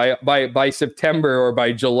realistic. By September or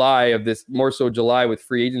by July of this, more so July with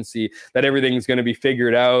free agency, that everything's going to be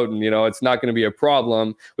figured out and, it's not going to be a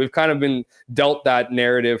problem. We've kind of been dealt that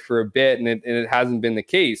narrative for a bit and it hasn't been the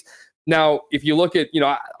case. Now, if you look at,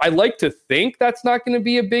 I like to think that's not going to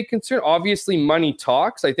be a big concern. Obviously, money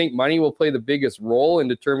talks. I think money will play the biggest role in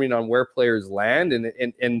determining on where players land.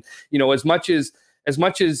 And as much as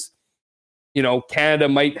Canada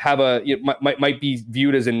might have might be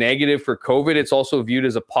viewed as a negative for COVID, it's also viewed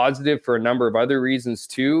as a positive for a number of other reasons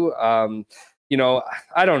too.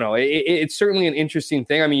 I don't know. It's certainly an interesting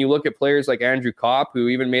thing. I mean, you look at players like Andrew Kopp, who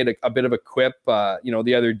even made a bit of a quip,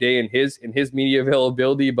 the other day in his media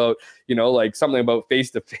availability about, like something about face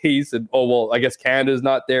to face and, oh, well, I guess Canada's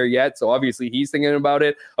not there yet. So obviously he's thinking about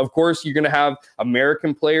it. Of course, you're going to have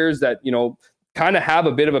American players that, kind of have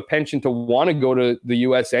a bit of a penchant to want to go to the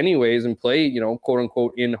US anyways and play, quote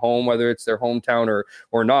unquote in home, whether it's their hometown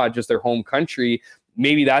or not, just their home country.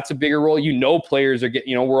 Maybe that's a bigger role. Players are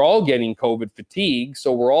getting, we're all getting COVID fatigue.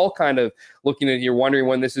 So we're all kind of looking at, you're wondering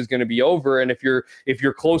when this is going to be over. And if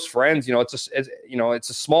you're close friends, it's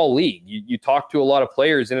a small league. You talk to a lot of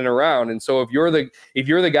players in and around. And so if you're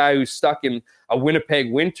the guy who's stuck in a Winnipeg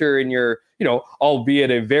winter in your,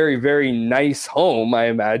 albeit a very, very nice home, I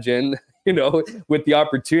imagine, with the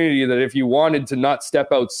opportunity that if you wanted to not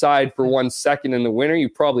step outside for 1 second in the winter, you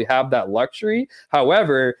probably have that luxury.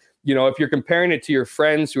 However, if you're comparing it to your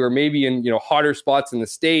friends who are maybe in, hotter spots in the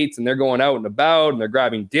States and they're going out and about and they're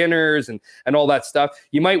grabbing dinners and all that stuff,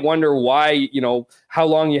 you might wonder why, how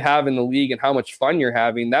long you have in the league and how much fun you're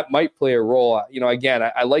having. That might play a role. Again,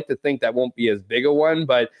 I like to think that won't be as big a one,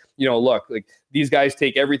 but, look, like these guys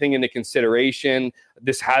take everything into consideration.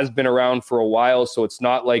 This has been around for a while, so it's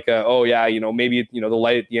not like maybe, the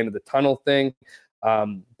light at the end of the tunnel thing.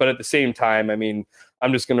 But at the same time, I mean,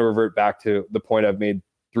 I'm just going to revert back to the point I've made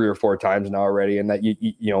 3 or 4 times now already, and that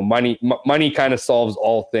money kind of solves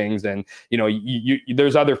all things, and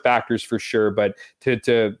there's other factors for sure, but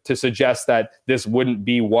to suggest that this wouldn't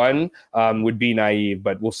be one would be naive.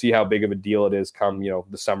 But we'll see how big of a deal it is come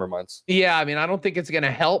the summer months. Yeah, I mean, I don't think it's going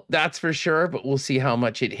to help, that's for sure, but we'll see how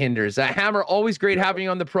much it hinders. Hammer, always great having you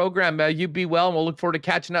on the program. You be well, and we'll look forward to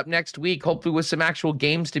catching up next week, hopefully with some actual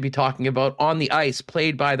games to be talking about on the ice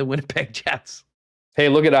played by the Winnipeg Jets. Hey,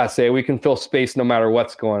 look at us. We can fill space no matter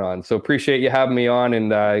what's going on. So appreciate you having me on.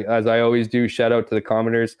 And as I always do, shout out to the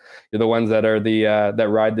commenters. You're the ones that are that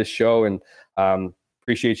ride this show. And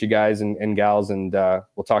appreciate you guys and gals. And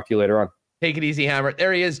we'll talk to you later on. Take it easy, Hammer.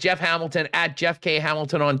 There he is, Jeff Hamilton at Jeff K.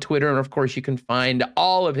 Hamilton on Twitter. And of course, you can find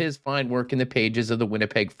all of his fine work in the pages of the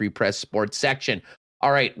Winnipeg Free Press Sports section.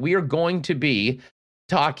 All right, we are going to be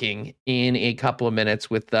talking in a couple of minutes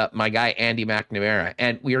with my guy, Andy McNamara.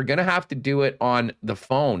 And we are going to have to do it on the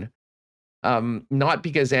phone. Not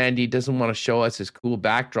because Andy doesn't want to show us his cool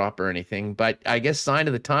backdrop or anything, but I guess sign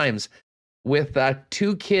of the times. With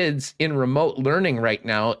 2 kids in remote learning right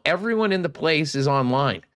now, everyone in the place is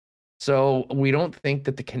online. So we don't think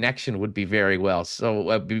that the connection would be very well.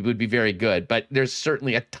 So it would be very good. But there's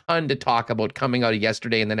certainly a ton to talk about coming out of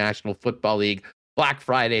yesterday in the National Football League. Black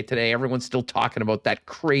Friday today. Everyone's still talking about that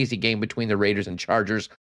crazy game between the Raiders and Chargers.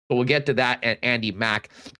 So we'll get to that and Andy Mack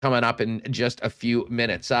coming up in just a few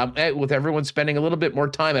minutes. With everyone spending a little bit more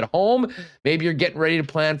time at home, maybe you're getting ready to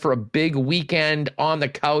plan for a big weekend on the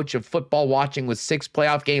couch of football watching with 6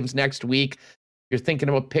 playoff games next week. You're thinking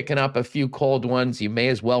about picking up a few cold ones. You may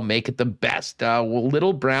as well make it the best.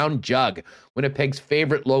 Little Brown Jug, Winnipeg's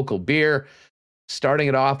favorite local beer. Starting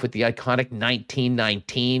it off with the iconic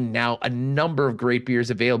 1919. Now, a number of great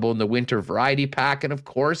beers available in the winter variety pack. And of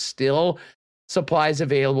course, still supplies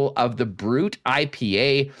available of the Brute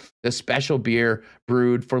IPA, the special beer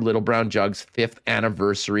brewed for Little Brown Jug's 5th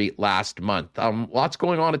anniversary last month. Lots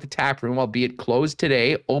going on at the tap room, albeit closed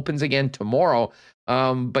today, opens again tomorrow.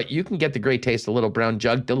 But you can get the great taste of Little Brown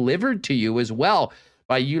Jug delivered to you as well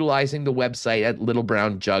by utilizing the website at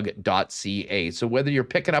littlebrownjug.ca. So whether you're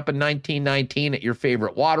picking up a 1919 at your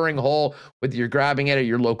favorite watering hole, whether you're grabbing it at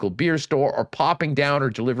your local beer store or popping down or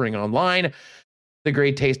delivering online, the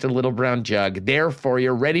great taste of Little Brown Jug there for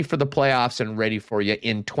you, ready for the playoffs and ready for you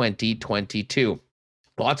in 2022.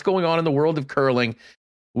 Lots going on in the world of curling.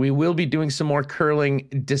 We will be doing some more curling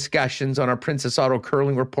discussions on our Princess Auto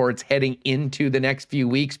curling reports heading into the next few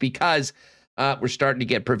weeks because we're starting to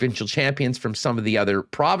get provincial champions from some of the other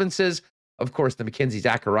provinces. Of course, the Mackenzie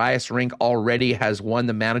Zacharias rink already has won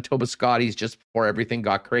the Manitoba Scotties just before everything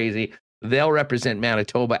got crazy. They'll represent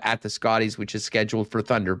Manitoba at the Scotties, which is scheduled for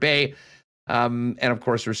Thunder Bay. And of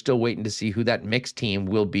course, we're still waiting to see who that mixed team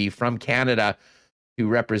will be from Canada to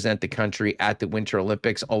represent the country at the Winter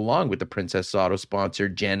Olympics, along with the Princess Auto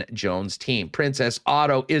sponsored Jen Jones team. Princess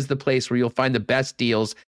Auto is the place where you'll find the best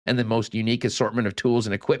deals and the most unique assortment of tools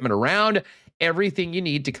and equipment around. Everything you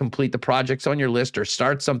need to complete the projects on your list or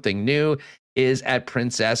start something new is at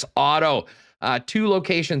Princess Auto. 2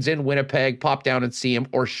 locations in Winnipeg. Pop down and see them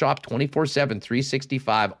or shop 24/7,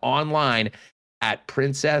 365 online at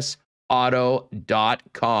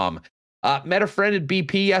princessauto.com. Met a friend at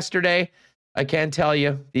BP yesterday. I can tell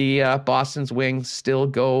you the Boston's wings still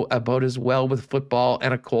go about as well with football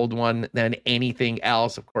and a cold one than anything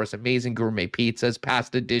else. Of course, amazing gourmet pizzas,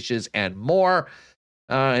 pasta dishes, and more.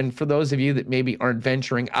 And for those of you that maybe aren't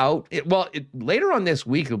venturing out, later on this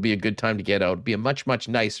week, it'll be a good time to get out. It'll be a much, much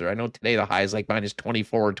nicer. I know today the high is like minus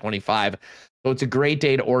 24 or 25. So it's a great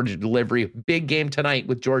day to order delivery. Big game tonight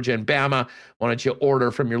with Georgia and Bama. Why don't you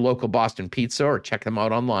order from your local Boston Pizza or check them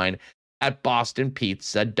out online at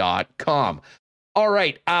bostonpizza.com. All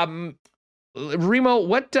right.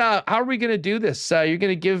 Remo, how are we going to do this? You're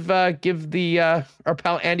going to give our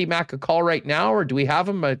pal Andy Mack a call right now, or do we have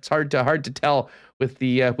him? It's hard to tell with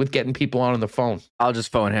getting people on the phone. I'll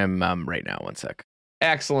just phone him right now. One sec.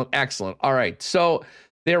 Excellent. All right. So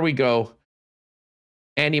there we go.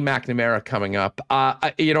 Andy McNamara coming up.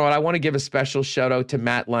 You know what? I want to give a special shout out to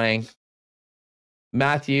Matt Lang.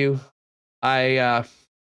 Matthew, I'm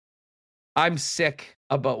sick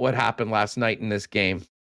about what happened last night in this game.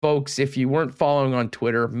 Folks, if you weren't following on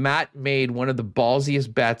Twitter, Matt made one of the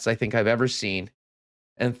ballsiest bets I think I've ever seen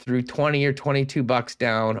and threw 20 or 22 bucks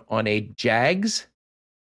down on a Jags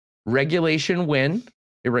regulation win.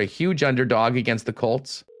 They were a huge underdog against the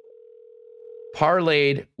Colts.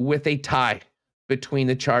 Parlayed with a tie between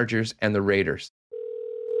the Chargers and the Raiders.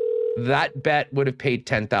 That bet would have paid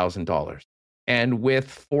 $10,000. And with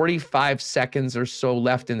 45 seconds or so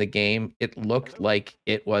left in the game, it looked like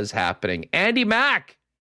it was happening. Andy Mack.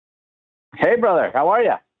 Hey, brother. How are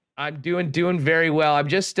you? I'm doing very well. I'm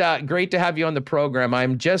just great to have you on the program.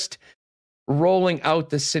 I'm just rolling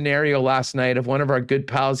out the scenario last night of one of our good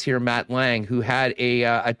pals here, Matt Lang, who had a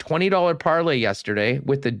 $20 parlay yesterday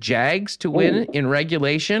with the Jags to win in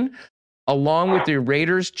regulation, along with the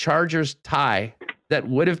Raiders Chargers tie that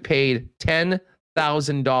would have paid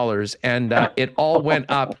 $10,000, and it all went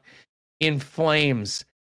up in flames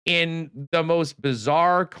in the most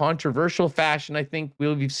bizarre, controversial fashion I think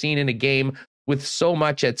we've seen in a game with so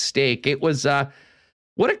much at stake. It was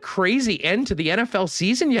what a crazy end to the NFL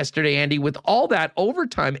season yesterday, Andy, with all that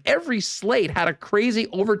overtime. Every slate had a crazy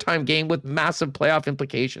overtime game with massive playoff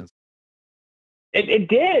implications. It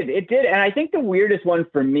did. And I think the weirdest one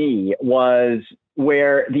for me was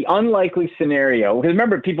where the unlikely scenario, because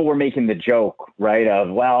remember, people were making the joke, right,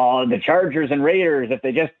 of, well, the Chargers and Raiders, if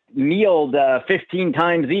they just kneeled 15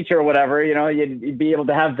 times each or whatever, you'd be able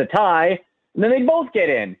to have the tie, and then they'd both get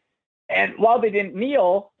in. And while they didn't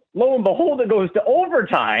kneel, lo and behold, it goes to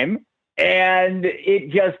overtime, and it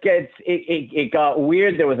just it got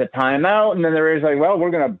weird. There was a timeout, and then there was like, well,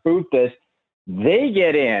 we're going to boot this. They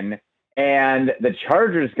get in, and the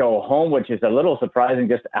Chargers go home, which is a little surprising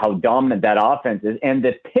just how dominant that offense is. And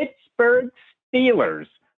the Pittsburgh Steelers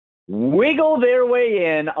wiggle their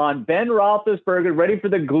way in on Ben Roethlisberger, ready for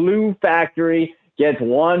the glue factory, gets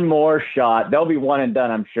one more shot. They'll be one and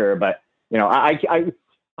done, I'm sure. But,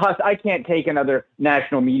 I can't take another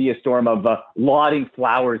national media storm of lauding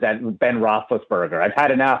flowers at Ben Roethlisberger. I've had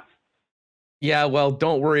enough. Yeah, well,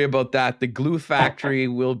 don't worry about that. The glue factory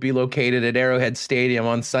will be located at Arrowhead Stadium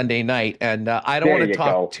on Sunday night. And I don't want to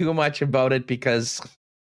talk too much about it because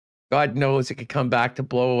God knows it could come back to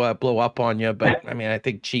blow up on you. But I mean, I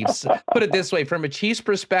think Chiefs, put it this way, from a Chiefs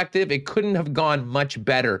perspective, it couldn't have gone much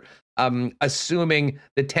better, assuming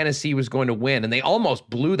that Tennessee was going to win. And they almost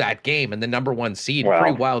blew that game in the number one seed. Wow.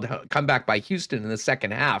 Pretty wild comeback by Houston in the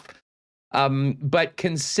second half. But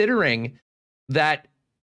considering that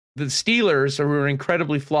the Steelers, who are an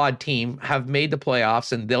incredibly flawed team, have made the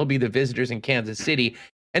playoffs, and they'll be the visitors in Kansas City.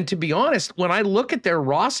 And to be honest, when I look at their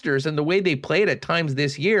rosters and the way they played at times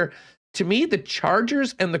this year, to me, the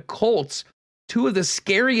Chargers and the Colts, two of the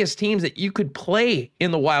scariest teams that you could play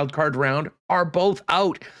in the wild card round, are both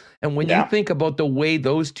out. And when you think about the way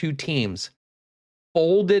those two teams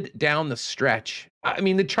folded down the stretch, I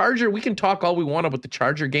mean, we can talk all we want about the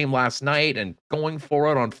Charger game last night and going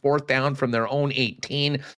for it on fourth down from their own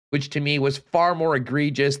 18, which to me was far more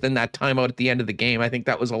egregious than that timeout at the end of the game. I think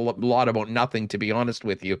that was a lot about nothing, to be honest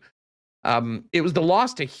with you. It was the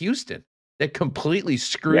loss to Houston that completely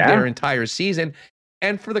screwed their entire season.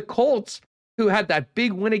 And for the Colts, who had that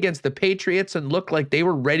big win against the Patriots and looked like they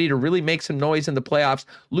were ready to really make some noise in the playoffs,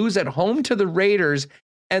 lose at home to the Raiders,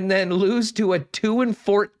 and then lose to a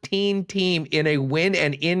 2-14 team in a win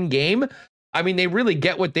and in game. I mean, they really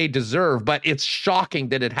get what they deserve, but it's shocking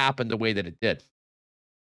that it happened the way that it did.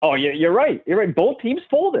 Oh, you're right. You're right. Both teams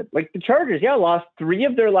folded. Like the Chargers, lost 3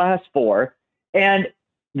 of their last 4. And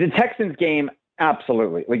the Texans game,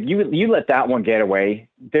 absolutely. Like you let that one get away.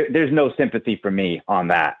 There's no sympathy for me on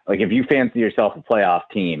that. Like if you fancy yourself a playoff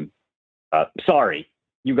team, sorry,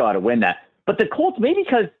 you got to win that. But the Colts, maybe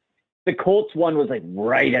because the Colts one was like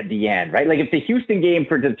right at the end, right? Like if the Houston game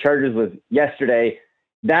for the Chargers was yesterday,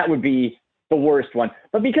 that would be the worst one.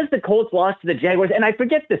 But because the Colts lost to the Jaguars, and I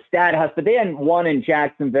forget the stat house, but they hadn't won in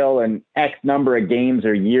Jacksonville in X number of games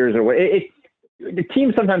or years or what. The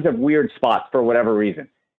teams sometimes have weird spots for whatever reason.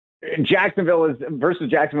 Jacksonville versus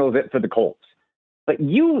Jacksonville is it for the Colts. But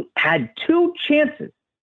you had 2 chances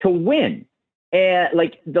to win, and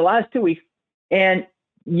like the last 2 weeks, and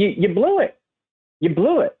you blew it. You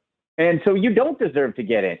blew it. And so you don't deserve to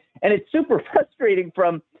get in. And it's super frustrating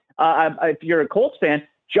from, if you're a Colts fan,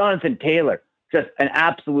 Jonathan Taylor, just an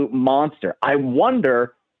absolute monster. I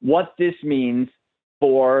wonder what this means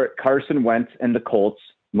for Carson Wentz and the Colts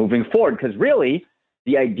moving forward. Because really,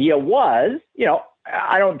 the idea was,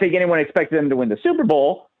 I don't think anyone expected them to win the Super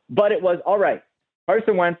Bowl, but it was, all right,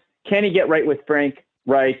 Carson Wentz, can he get right with Frank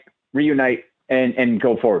Reich, reunite, and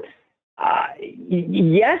go forward?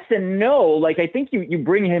 Yes and no. Like, I think you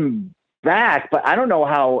bring him back, but I don't know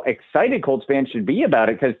how excited Colts fans should be about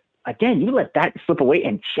it because, again, you let that slip away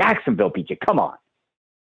and Jacksonville beat you. Come on.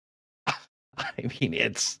 I mean,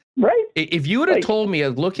 it's right. If you would have told me,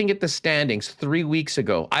 looking at the standings 3 weeks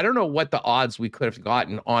ago, I don't know what the odds we could have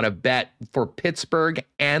gotten on a bet for Pittsburgh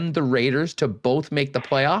and the Raiders to both make the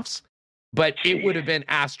playoffs, but it would have been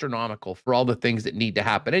astronomical for all the things that need to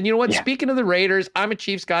happen. And you know what? Yeah. Speaking of the Raiders, I'm a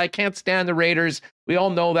Chiefs guy. I can't stand the Raiders. We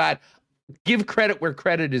all know that. Give credit where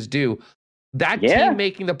credit is due. That team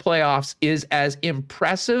making the playoffs is as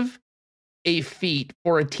impressive a feat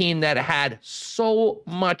for a team that had so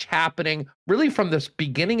much happening really from the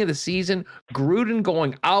beginning of the season. Gruden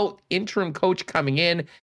going out, interim coach coming in,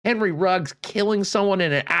 Henry Ruggs killing someone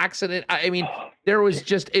in an accident. I mean,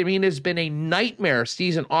 it's been a nightmare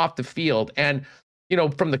season off the field. And,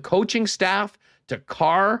 from the coaching staff to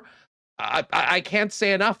Carr, I can't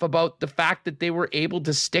say enough about the fact that they were able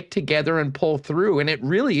to stick together and pull through. And it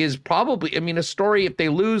really is probably, a story. If they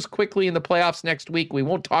lose quickly in the playoffs next week, we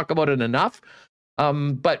won't talk about it enough.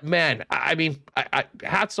 But man,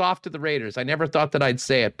 hats off to the Raiders. I never thought that I'd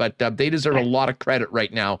say it, but they deserve a lot of credit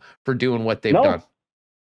right now for doing what they've done.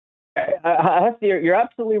 You're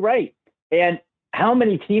absolutely right. And how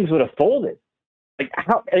many teams would have folded?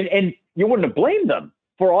 And you wouldn't have blamed them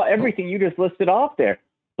for everything you just listed off there.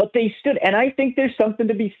 But they stood, and I think there's something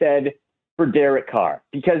to be said for Derek Carr.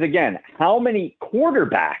 Because, again, how many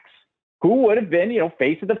quarterbacks who would have been,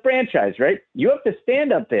 face of the franchise, right? You have to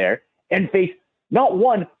stand up there and face not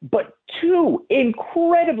one, but two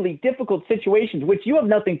incredibly difficult situations, which you have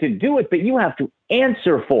nothing to do with, but you have to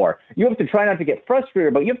answer for. You have to try not to get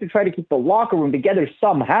frustrated, but you have to try to keep the locker room together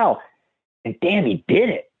somehow. And damn, he did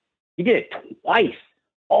it. He did it twice.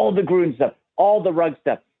 All the Gruden stuff, all the Ruggs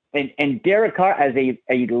stuff. And Derek Carr, as a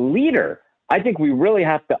leader, I think we really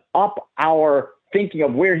have to up our thinking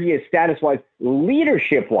of where he is status-wise,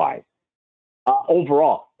 leadership-wise,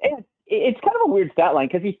 overall. And it's kind of a weird stat line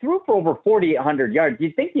because he threw for over 4,800 yards.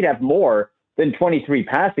 You'd think he'd have more than 23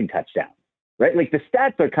 passing touchdowns, right? Like the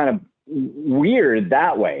stats are kind of weird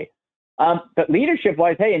that way. But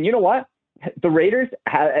leadership-wise, hey, and you know what? The Raiders,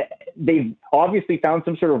 they've obviously found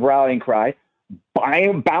some sort of rallying cry,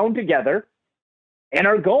 bound together, and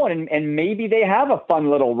are going, and maybe they have a fun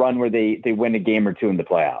little run where they win a game or two in the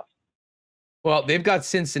playoffs. Well, they've got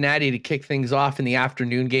Cincinnati to kick things off in the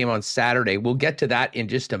afternoon game on Saturday. We'll get to that in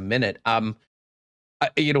just a minute.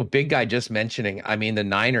 Big guy just mentioning, the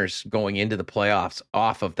Niners going into the playoffs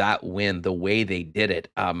off of that win, the way they did it.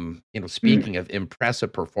 Speaking of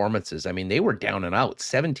impressive performances, they were down and out,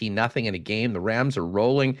 17-0 in a game. The Rams are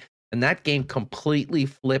rolling. And that game completely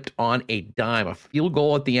flipped on a dime. A field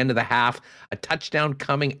goal at the end of the half, a touchdown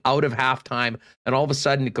coming out of halftime, and all of a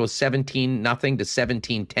sudden it goes 17-0 to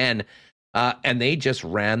 17-10. And they just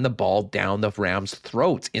ran the ball down the Rams'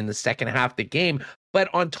 throats in the second half of the game. But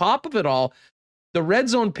on top of it all, the red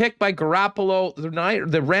zone pick by Garoppolo,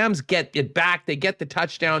 the Rams get it back. They get the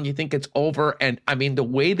touchdown. You think it's over. And, the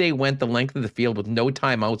way they went the length of the field with no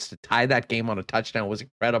timeouts to tie that game on a touchdown was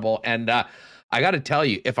incredible. And I got to tell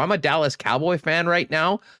you, if I'm a Dallas Cowboy fan right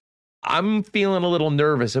now, I'm feeling a little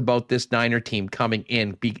nervous about this Niner team coming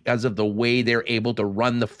in because of the way they're able to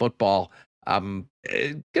run the football.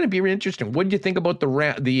 It's going to be really interesting. What do you think about the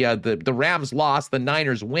Rams loss, the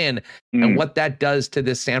Niners win, and what that does to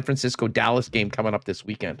this San Francisco-Dallas game coming up this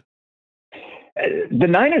weekend? The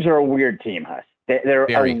Niners are a weird team, Huss. They're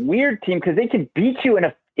a weird team because they can beat you in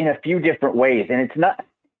a few different ways, and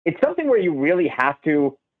it's something where you really have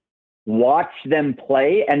to watch them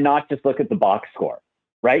play and not just look at the box score,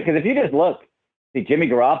 right? Because if you just see Jimmy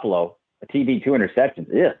Garoppolo, a TD, 2 interceptions,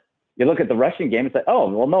 you look at the rushing game, it's like, oh,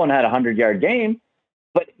 well, no one had a 100-yard game,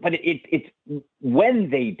 but it's when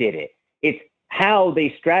they did it. It's how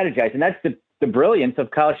they strategize, and that's the brilliance of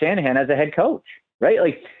Kyle Shanahan as a head coach, right?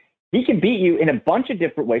 Like, he can beat you in a bunch of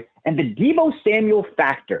different ways, and the Deebo Samuel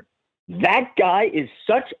factor, that guy is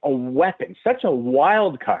such a weapon, such a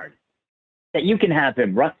wild card that you can have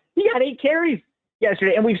him run. He got 8 carries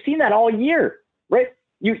yesterday, and we've seen that all year, right?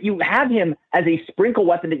 You have him as a sprinkle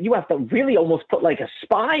weapon that you have to really almost put like a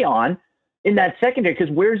spy on in that secondary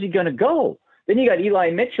because where's he going to go? Then you got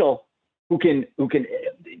Eli Mitchell who can you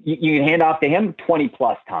can hand off to him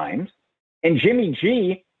 20+ times, and Jimmy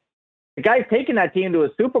G, the guy's taking that team to a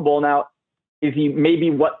Super Bowl now. Is he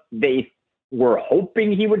maybe what they were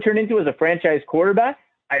hoping he would turn into as a franchise quarterback?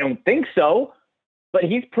 I don't think so, but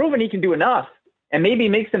he's proven he can do enough. And maybe he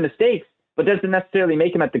makes some mistakes, but doesn't necessarily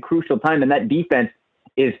make them at the crucial time. And that defense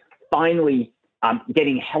is finally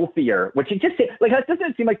getting healthier, which it just doesn't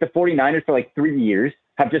it seem like the 49ers for like 3 years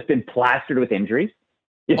have just been plastered with injuries?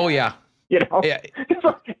 Oh yeah. Yeah. It's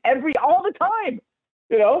like all the time,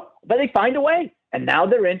 but they find a way. And now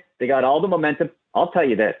they're in, they got all the momentum. I'll tell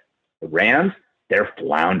you this, the Rams, they're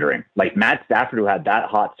floundering. Like Matt Stafford, who had that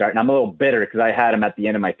hot start, and I'm a little bitter because I had him at the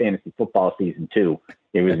end of my fantasy football season too.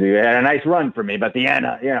 It had a nice run for me, but the end,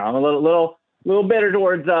 I'm a little bitter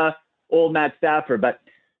towards old Matt Stafford. But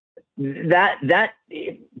that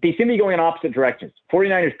they seem to be going in opposite directions.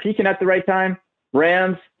 49ers peaking at the right time.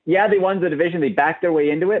 Rams, they won the division. They backed their way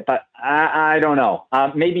into it, but I don't know.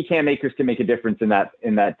 Maybe Cam Akers can make a difference in their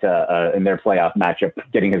playoff matchup,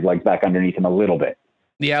 getting his legs back underneath him a little bit.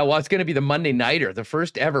 Yeah, well, it's going to be the Monday Nighter, the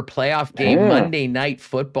first ever playoff game, Monday Night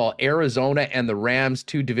Football. Arizona and the Rams,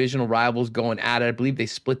 two divisional rivals going at it. I believe they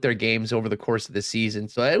split their games over the course of the season,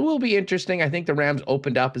 so it will be interesting. I think the Rams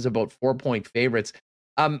opened up as about 4-point favorites.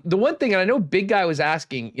 The one thing, and I know Big Guy was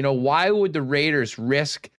asking, why would the Raiders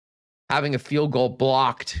risk having a field goal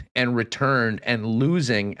blocked and returned and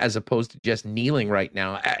losing as opposed to just kneeling right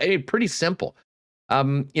now? Pretty simple.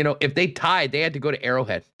 If they tied, they had to go to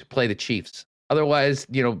Arrowhead to play the Chiefs. Otherwise,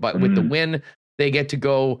 but with the win, they get to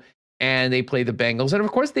go and they play the Bengals. And of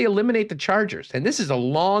course, they eliminate the Chargers. And this is a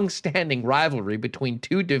long-standing rivalry between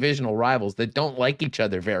two divisional rivals that don't like each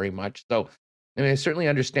other very much. So, I certainly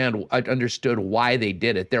understood why they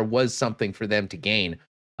did it. There was something for them to gain.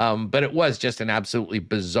 But it was just an absolutely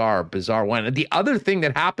bizarre one. And the other thing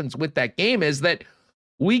that happens with that game is that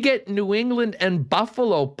we get New England and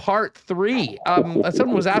Buffalo part 3.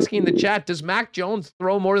 Someone was asking in the chat, does Mac Jones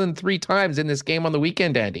throw more than 3 times in this game on the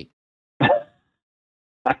weekend, Andy?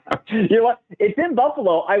 You know what? It's in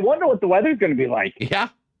Buffalo. I wonder what the weather's going to be like. Yeah.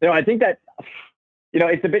 I think that,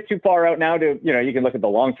 it's a bit too far out now to, you can look at the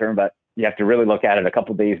long term, but you have to really look at it a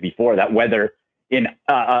couple days before. That weather in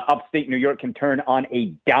upstate New York can turn on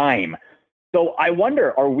a dime. So I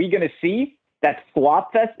wonder, are we going to see that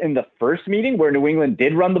slop fest in the first meeting where New England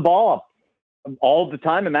did run the ball all the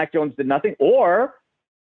time and Mac Jones did nothing? Or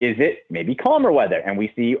is it maybe calmer weather and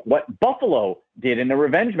we see what Buffalo did in the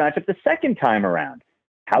revenge matchup the second time around?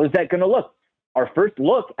 How is that going to look? Our first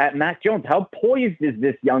look at Mac Jones. How poised is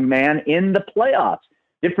this young man in the playoffs?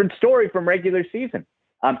 Different story from regular season.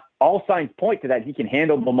 All signs point to that he can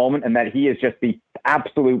handle the moment and that he is just the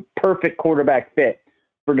absolute perfect quarterback fit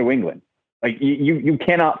for New England. Like you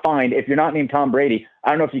cannot find, if you're not named Tom Brady, I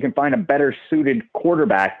don't know if you can find a better suited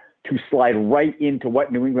quarterback to slide right into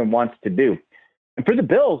what New England wants to do. And for the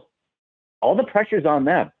Bills, all the pressure's on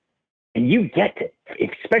them. And you get to,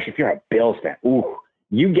 especially if you're a Bills fan,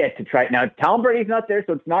 you get to try. Now, Tom Brady's not there,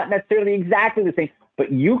 so it's not necessarily exactly the same,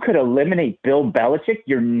 but you could eliminate Bill Belichick,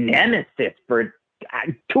 your nemesis for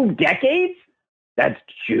 2 decades. That's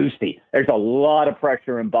juicy. There's a lot of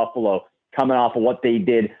pressure in Buffalo coming off of what they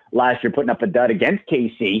did last year, putting up a dud against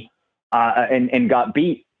KC and got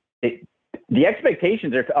beat. The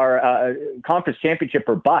expectations are conference championship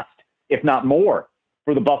or bust, if not more,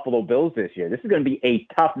 for the Buffalo Bills this year. This is going to be a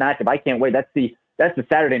tough matchup. I can't wait. That's the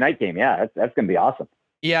Saturday night game. Yeah, that's going to be awesome.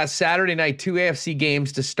 Yeah, Saturday night, 2 AFC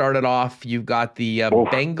games to start it off. You've got the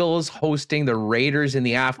Bengals hosting the Raiders in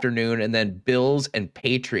the afternoon, and then Bills and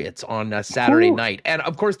Patriots on Saturday night. And,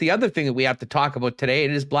 of course, the other thing that we have to talk about today,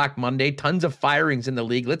 it is Black Monday, tons of firings in the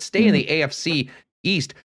league. Let's stay in the AFC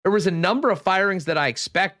East. There was a number of firings that I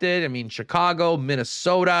expected. I mean, Chicago,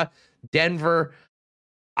 Minnesota, Denver.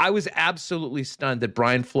 I was absolutely stunned that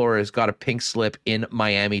Brian Flores got a pink slip in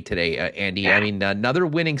Miami today, Andy. I mean, another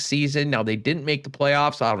winning season. Now, they didn't make the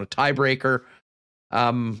playoffs on a tiebreaker.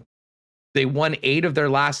 They won 8 of their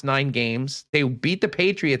last 9 games. They beat the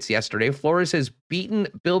Patriots yesterday. Flores has beaten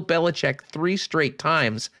Bill Belichick 3 straight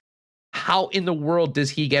times. How in the world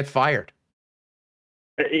does he get fired?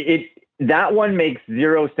 That one makes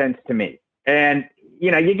 0 sense to me. And,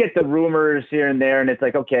 you get the rumors here and there, and it's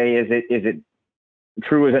like, okay, is it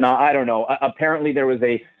true as an, I don't know. Apparently there was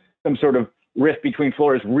some sort of rift between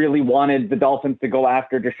Flores really wanted the Dolphins to go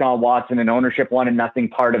after Deshaun Watson and ownership wanted nothing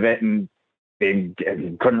part of it. And they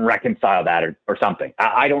couldn't reconcile that or something.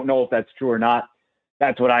 I don't know if that's true or not.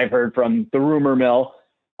 That's what I've heard from the rumor mill.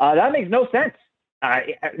 That makes no sense.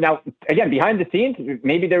 Now, again, behind the scenes,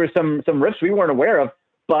 maybe there was some rifts we weren't aware of,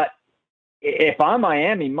 but if I'm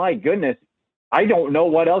Miami, my goodness, I don't know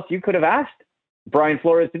what else you could have asked Brian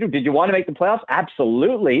Flores to do. Did you want to make the playoffs?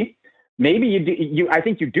 Absolutely. Maybe you do. I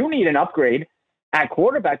think you do need an upgrade at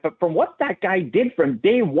quarterback, but from what that guy did from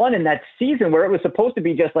day one in that season where it was supposed to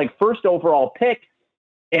be just like first overall pick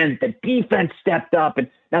and the defense stepped up and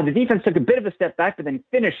now the defense took a bit of a step back, but then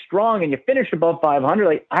finished strong and you finished above 500.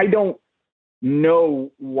 Like, I don't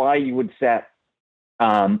know why you would set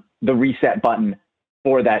the reset button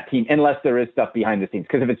for that team unless there is stuff behind the scenes.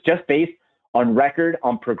 Because if it's just based on record,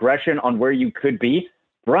 on progression, on where you could be,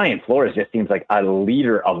 Brian Flores just seems like a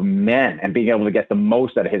leader of men and being able to get the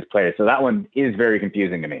most out of his players. So that one is very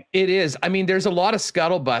confusing to me. It is. I mean, there's a lot of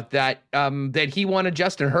scuttlebutt that he wanted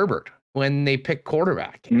Justin Herbert when they picked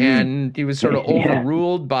quarterback. And he was sort of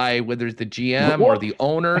overruled by whether it's the GM or the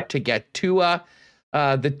owner to get Tua.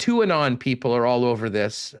 The Tuanon people are all over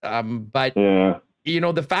this. But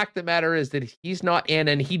the fact of the matter is that he's not in,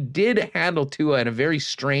 and he did handle Tua in a very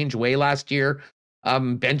strange way last year,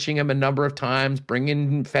 benching him a number of times,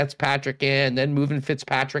 bringing Fitzpatrick in, then moving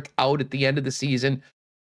Fitzpatrick out at the end of the season.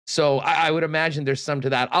 So I would imagine there's some to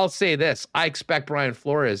that. I'll say this. I expect Brian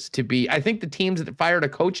Flores to be, I think the teams that fired a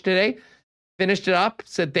coach today finished it up,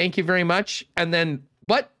 said thank you very much. And then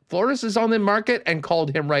Flores is on the market and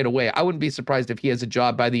called him right away. I wouldn't be surprised if he has a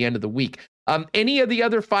job by the end of the week. Any of the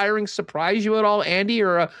other firings surprise you at all, Andy,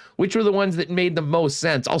 or which were the ones that made the most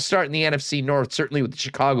sense? I'll start in the NFC North, certainly with the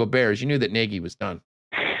Chicago Bears. You knew that Nagy was done.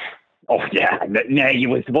 Oh, yeah. Nagy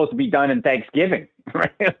was supposed to be done in Thanksgiving,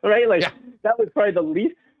 right? Like, yeah. That was probably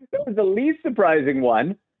the least surprising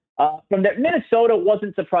one. From that, Minnesota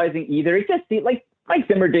wasn't surprising either. It just seemed like Mike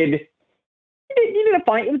Zimmer did. He did a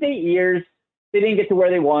fine. It was 8 years. They didn't get to where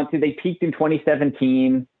they wanted. They peaked in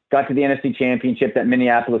 2017, got to the NFC Championship, that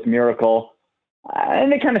Minneapolis Miracle, and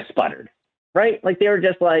they kind of sputtered, right? Like they were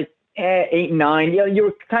just like 8 and 9. You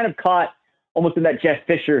were kind of caught almost in that Jeff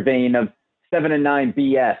Fisher vein of 7 and 9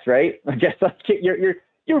 BS, right? Just like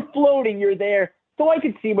you're floating, you're there. So I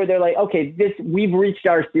could see where they're like, okay, we've reached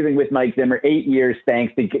our ceiling with Mike Zimmer. 8 years,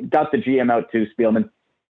 thanks. They got the GM out too, Spielman,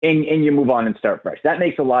 and you move on and start fresh. That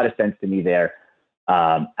makes a lot of sense to me there.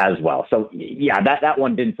 As well. So yeah, that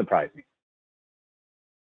one didn't surprise me.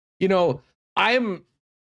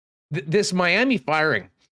 This Miami firing.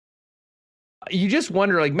 You just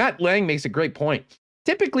wonder, like Matt Lang makes a great point.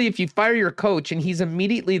 Typically, if you fire your coach and he's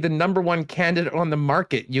immediately the number one candidate on the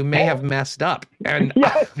market, you may have messed up. And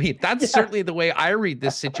yes. I mean, that's certainly the way I read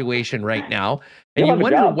this situation right now. And you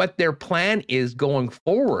wonder what their plan is going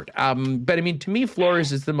forward. But I mean, to me,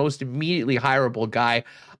 Flores is the most immediately hireable guy.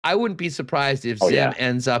 I wouldn't be surprised if Zim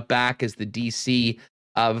ends up back as the DC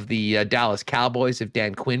of the Dallas Cowboys if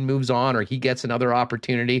Dan Quinn moves on or he gets another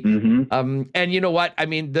opportunity. Mm-hmm. And you know what? I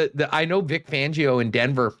mean, I know Vic Fangio in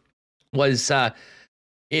Denver was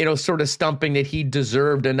sort of stumping that he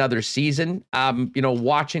deserved another season.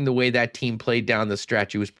 Watching the way that team played down the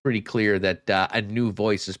stretch, it was pretty clear that a new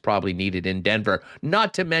voice is probably needed in Denver,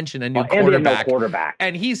 not to mention a new quarterback.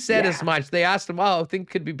 And he said as much. They asked him, I think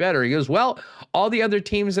could be better. He goes, well, all the other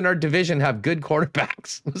teams in our division have good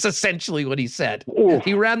quarterbacks. That's essentially what he said. Ooh,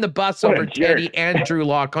 he ran the bus over Teddy and Drew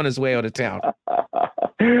Lock on his way out of town.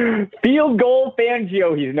 Field goal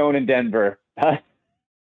Fangio, he's known in Denver.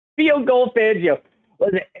 Field goal Fangio.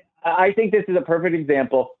 I think this is a perfect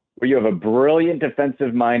example where you have a brilliant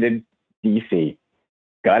defensive-minded DC,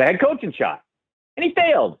 got a head coaching shot, and he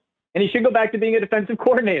failed. And he should go back to being a defensive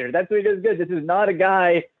coordinator. That's what he does good. This is not a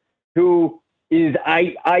guy who is,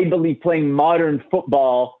 I believe, playing modern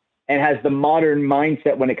football and has the modern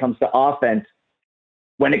mindset when it comes to offense,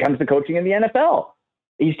 when it comes to coaching in the NFL.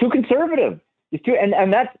 He's too conservative.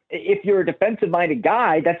 And that's, if you're a defensive-minded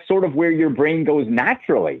guy, that's sort of where your brain goes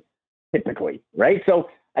naturally. Typically, right? So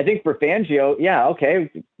I think for Fangio,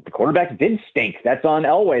 the quarterback did stink. That's on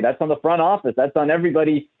Elway. That's on the front office. That's on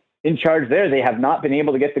everybody in charge there. They have not been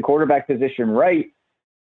able to get the quarterback position right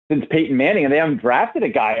since Peyton Manning, and they haven't drafted a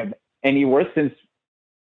guy of any worth since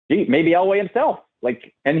maybe Elway himself. I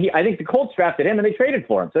think the Colts drafted him and they traded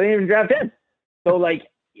for him, so they didn't even draft him. So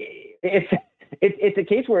it's a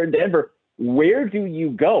case where in Denver, where do you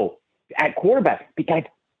go at quarterback? Because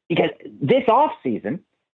this offseason,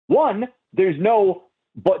 one, there's no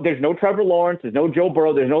Trevor Lawrence, there's no Joe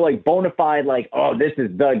Burrow, there's no bona fide this is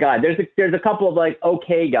the guy. There's a couple of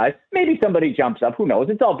okay guys. Maybe somebody jumps up. Who knows?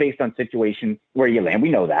 It's all based on situation where you land. We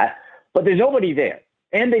know that, but there's nobody there,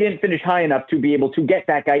 and they didn't finish high enough to be able to get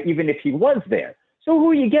that guy, even if he was there. So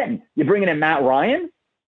who are you getting? You're bringing in Matt Ryan?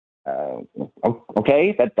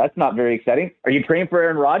 Okay, that's not very exciting. Are you trading for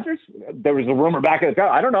Aaron Rodgers? There was a rumor back at the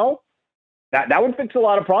time. I don't know. That would fix a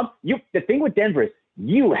lot of problems. The thing with Denver is,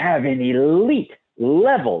 you have an elite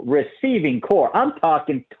level receiving core. I'm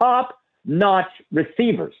talking top-notch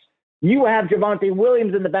receivers. You have Javonte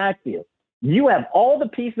Williams in the backfield. You have all the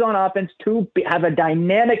pieces on offense to have a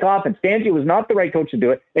dynamic offense. Fangio was not the right coach to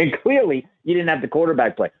do it, and clearly you didn't have the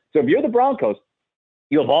quarterback play. So if you're the Broncos,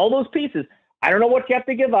 you have all those pieces. I don't know what you have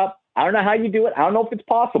to give up. I don't know how you do it. I don't know if it's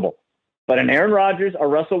possible. But an Aaron Rodgers or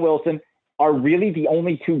Russell Wilson are really the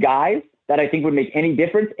only two guys that I think would make any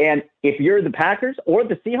difference. And if you're the Packers or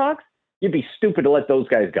the Seahawks, you'd be stupid to let those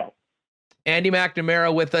guys go. Andy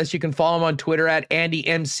McNamara with us. You can follow him on Twitter at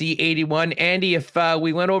AndyMC81. Andy, if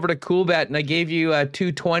we went over to CoolBet and I gave you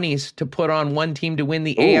 2 20s to put on one team to win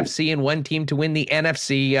the AFC and one team to win the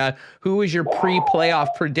NFC, who is your pre-playoff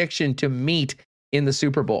prediction to meet in the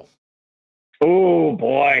Super Bowl? Oh,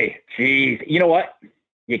 boy. Jeez. You know what?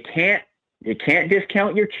 You can't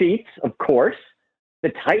discount your Chiefs, of course. The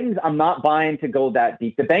Titans, I'm not buying to go that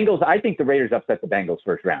deep. The Bengals, I think the Raiders upset the Bengals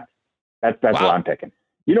first round. That's what I'm picking.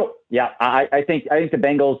 I think the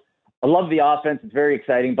Bengals, I love the offense. It's very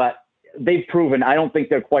exciting, but they've proven. I don't think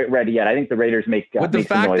they're quite ready yet. I think the Raiders make with the make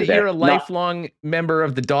some fact noise that there. you're a lifelong member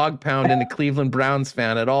of the Dog Pound and a Cleveland Browns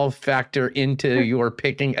fan, it all factor into your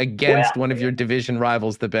picking against one of your division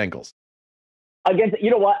rivals, the Bengals. Against, you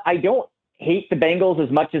know what? I don't hate the Bengals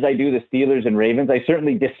as much as I do the Steelers and Ravens. I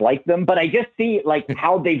certainly dislike them, but I just see like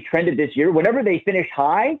how they've trended this year. Whenever they finish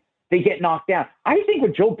high, they get knocked down. I think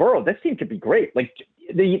with Joe Burrow, this team could be great. Like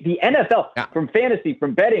the NFL, from fantasy,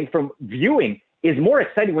 from betting, from viewing, is more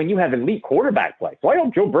exciting when you have elite quarterback play. So I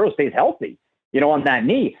hope Joe Burrow stays healthy, on that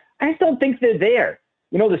knee. I just don't think they're there.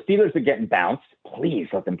 The Steelers are getting bounced. Please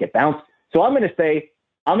let them get bounced. So I'm going to say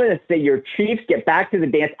your Chiefs get back to the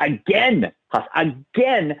dance again.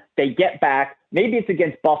 Again, they get back. Maybe it's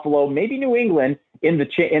against Buffalo, maybe New England in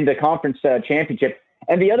the conference championship.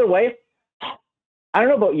 And the other way, I don't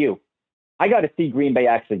know about you. I got to see Green Bay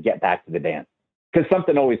actually get back to the dance because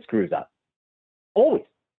something always screws up. Always.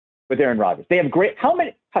 With Aaron Rodgers. They have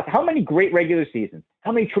how many great regular seasons,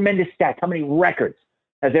 how many tremendous stats, how many records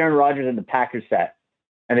has Aaron Rodgers and the Packers set?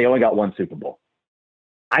 And they only got one Super Bowl.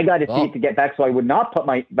 I got to see it to get back, so I would not put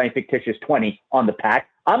my fictitious 20 on the Pack.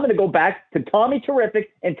 I'm going to go back to Tommy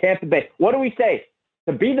Terrific and Tampa Bay. What do we say?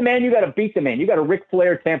 To be the man, you got to beat the man. You got to Ric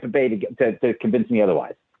Flair Tampa Bay to convince me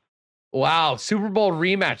otherwise. Wow, Super Bowl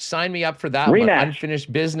rematch. Sign me up for that one.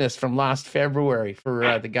 Unfinished business from last February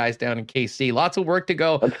for the guys down in KC. Lots of work to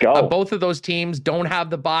go. Let's go. Both of those teams don't have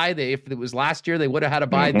the bye. If it was last year, they would have had a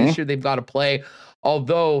bye. This year, they've got to play.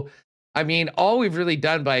 Although, all we've really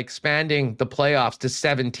done by expanding the playoffs to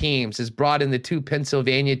 7 teams is brought in the 2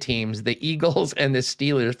 Pennsylvania teams, the Eagles and the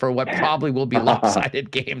Steelers, for what probably will be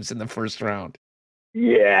lopsided games in the first round.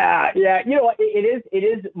 Yeah. You know what? It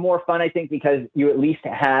is more fun, I think, because you at least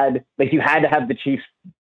had to have the Chiefs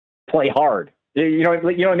play hard. You know what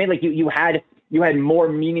I mean? Like you had more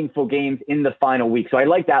meaningful games in the final week. So I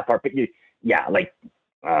like that part. But the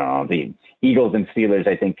Eagles and Steelers,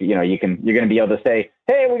 I think, you're going to be able to say,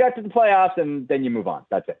 hey, we got to the playoffs, and then you move on.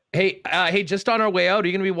 That's it. Hey, just on our way out, are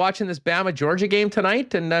you going to be watching this Bama Georgia game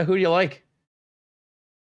tonight? And who do you like?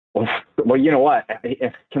 Well, you know what?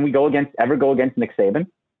 Can we ever go against Nick Saban?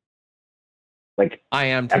 Like I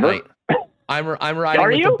am tonight. I'm riding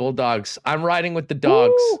with the Bulldogs. I'm riding with the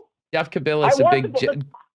Dogs. Woo! Jeff Cabilla's a big.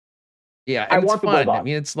 Yeah, and it's fun. I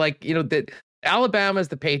mean, it's like Alabama is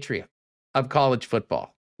the Patriot of college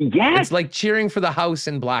football. Yes, it's like cheering for the house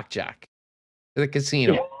in blackjack, the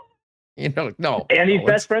casino. No. And he's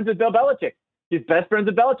best friends with Bill Belichick. It's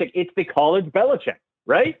the college Belichick,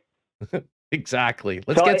 right? Exactly.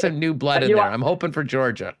 Let's get some new blood in there. I'm hoping for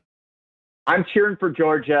Georgia. I'm cheering for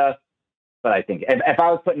Georgia, but I think if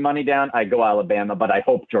I was putting money down, I'd go Alabama, but I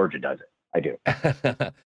hope Georgia does it. I do.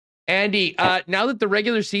 Andy, now that the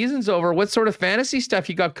regular season's over, what sort of fantasy stuff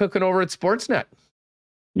you got cooking over at Sportsnet?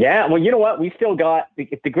 Yeah, well, you know what? We still got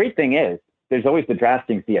the great thing is there's always the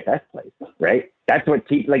DraftKings DFS plays, right? That's what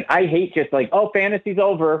I hate just fantasy's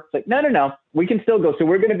over. It's like, no. We can still go. So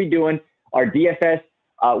we're going to be doing our DFS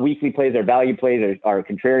weekly plays, our value plays, our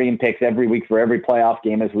contrarian picks every week for every playoff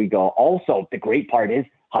game as we go. Also, the great part is,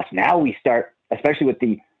 now we start, especially with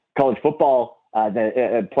the college football,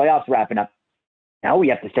 the playoffs wrapping up. Now we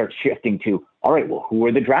have to start shifting to, all right, well, who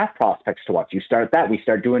are the draft prospects to watch? You start that. We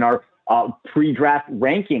start doing our pre-draft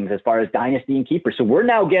rankings as far as dynasty and keepers. So we're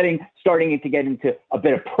now starting to get into a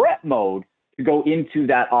bit of prep mode to go into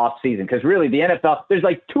that off season. Because really the NFL, there's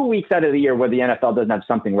like 2 weeks out of the year where the NFL doesn't have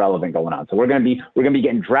something relevant going on. So we're going to be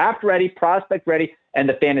getting draft ready, prospect ready, and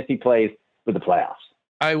the fantasy plays for the playoffs.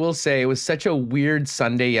 I will say it was such a weird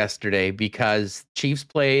Sunday yesterday because Chiefs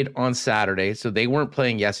played on Saturday. So they weren't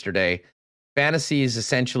playing yesterday. Fantasy is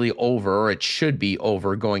essentially over, or it should be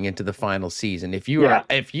over going into the final season. If you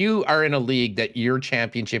are in a league that your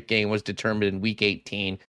championship game was determined in week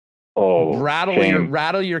 18,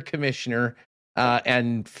 rattle your commissioner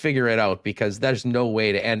and figure it out, because there's no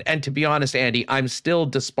way to end. And to be honest, Andy, I'm still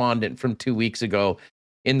despondent from 2 weeks ago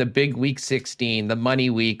in the big week 16, the money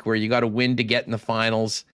week where you got to win to get in the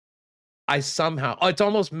finals. It's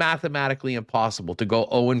almost mathematically impossible to go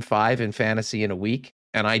 0-5 in fantasy in a week.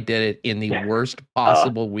 And I did it in the worst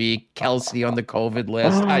possible week. Kelsey on the COVID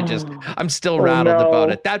list. I'm still rattled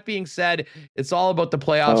about it. That being said, it's all about the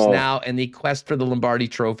playoffs now and the quest for the Lombardi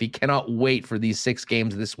Trophy. Cannot wait for these 6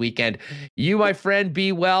 games this weekend. You, my friend,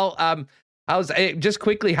 be well. How's the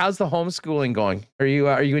homeschooling going? Are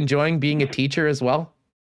you enjoying being a teacher as well?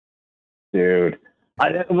 Dude.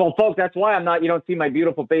 Well, folks, that's why you don't see my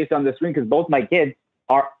beautiful face on the screen, because both my kids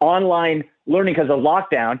are online learning because of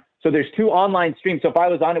lockdown. So there's 2 online streams. So if I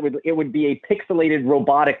was on it would be a pixelated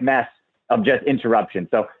robotic mess of just interruption.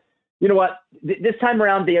 So you know what? This time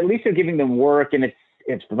around, at least they're giving them work, and it's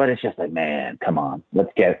it's just like, man, come on, let's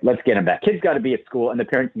get him back. Kids got to be at school, and the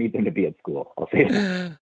parents need them to be at school. I'll say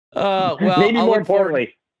that. Well, maybe I'll more look forward-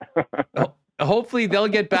 importantly. Hopefully they'll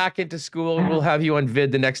get back into school, and we'll have you on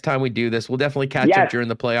vid the next time we do this. We'll definitely catch up during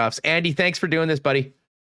the playoffs. Andy, thanks for doing this, buddy.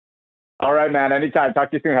 All right, man. Anytime.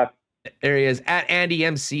 Talk to you soon, Huss. There he is at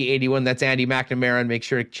AndyMC81. That's Andy McNamara. And make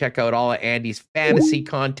sure to check out all of Andy's fantasy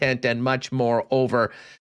content and much more over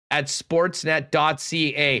at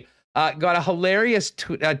sportsnet.ca. Got a hilarious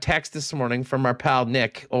text this morning from our pal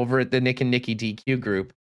Nick over at the Nick and Nikki DQ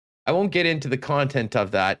group. I won't get into the content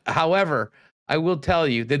of that. However, I will tell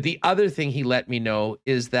you that the other thing he let me know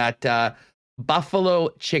is that Buffalo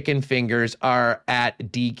chicken fingers are at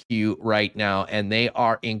DQ right now, and they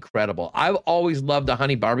are incredible. I've always loved the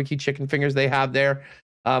honey barbecue chicken fingers they have there,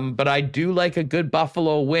 but I do like a good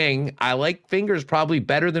buffalo wing. I like fingers probably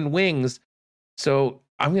better than wings, so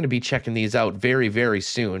I'm going to be checking these out very, very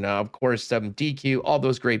soon. Of course, DQ, all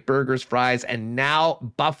those great burgers, fries, and now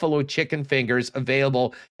buffalo chicken fingers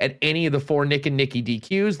available at any of the 4 Nick and Nikki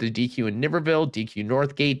DQs, the DQ in Niverville, DQ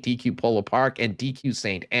Northgate, DQ Polo Park, and DQ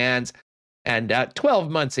St. Anne's. And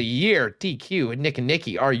 12 months a year, DQ and Nick and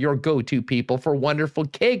Nikki are your go-to people for wonderful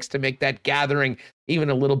cakes to make that gathering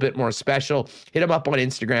even a little bit more special. Hit them up on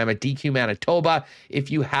Instagram at DQ Manitoba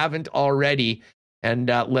if you haven't already. And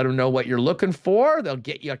let them know what you're looking for. They'll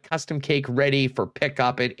get you a custom cake ready for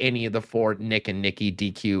pickup at any of the 4 Nick and Nikki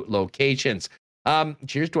DQ locations.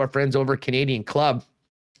 Cheers to our friends over at Canadian Club.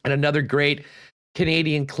 And another great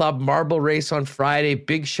Canadian Club marble race on Friday.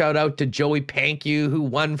 Big shout out to Joey Pankyu, who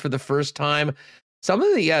won for the first time. Some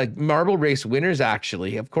of the marble race winners,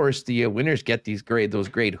 actually. Of course, the winners get those great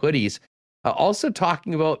hoodies. Also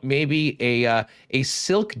talking about maybe a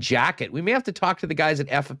silk jacket. We may have to talk to the guys at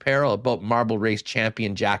F Apparel about Marble Race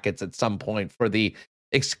champion jackets at some point for the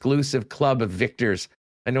exclusive club of victors.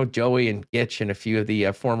 I know Joey and Gitch and a few of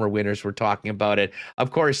the former winners were talking about it. Of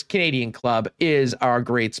course, Canadian Club is our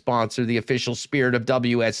great sponsor, the official spirit of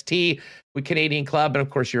WST with Canadian Club, and of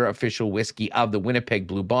course, your official whiskey of the Winnipeg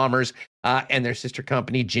Blue Bombers and their sister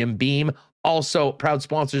company, Jim Beam. Also, proud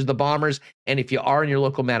sponsors of the Bombers. And if you are in your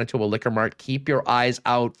local Manitoba Liquor Mart, keep your eyes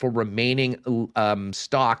out for remaining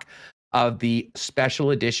stock of the special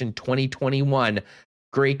edition 2021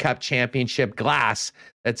 Grey Cup Championship glass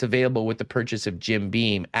that's available with the purchase of Jim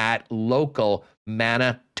Beam at local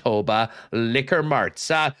Manitoba Liquor Marts.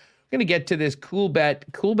 We're going to get to this cool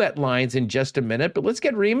bet lines in just a minute, but let's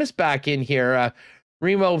get Remus back in here.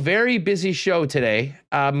 Remo, very busy show today.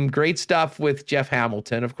 Great stuff with Jeff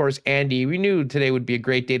Hamilton. Of course, Andy, we knew today would be a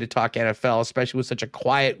great day to talk NFL, especially with such a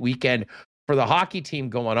quiet weekend for the hockey team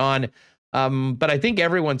going on. But I think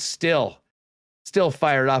everyone's still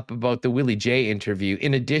fired up about the Willie J interview,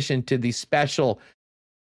 in addition to the special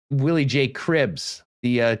Willie J Cribs,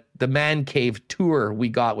 the man cave tour we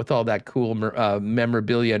got with all that cool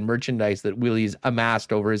memorabilia and merchandise that Willie's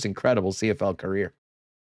amassed over his incredible CFL career.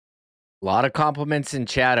 A lot of compliments in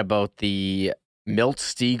chat about the Milt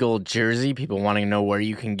Stegall jersey. People wanting to know where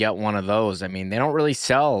you can get one of those. I mean, they don't really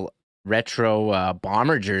sell retro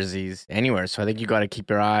Bomber jerseys anywhere, so I think you got to keep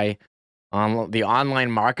your eye on the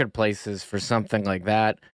online marketplaces for something like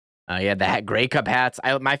that. Yeah, the Grey Cup hats.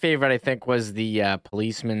 My favorite, I think, was the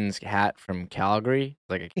policeman's hat from Calgary,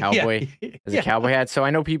 like a cowboy, a cowboy hat. So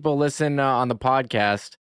I know people listen on the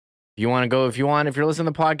podcast. If you're listening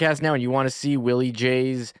to the podcast now and you want to see Willie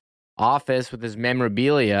J's office with his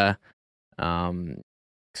memorabilia,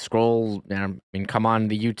 scroll and come on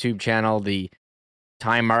the YouTube channel. The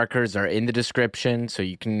time markers are in the description, so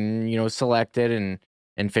you can select it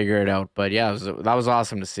and figure it out. But yeah, that was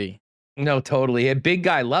awesome to see. No, totally. A big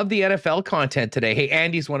guy. Love the NFL content today. Hey,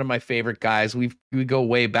 Andy's one of my favorite guys. We go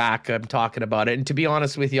way back. I'm talking about it. And to be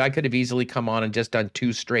honest with you, I could have easily come on and just done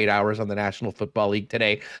 2 straight hours on the National Football League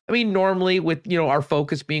today. I mean, normally with, our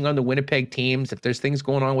focus being on the Winnipeg teams, if there's things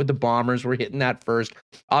going on with the Bombers, we're hitting that first.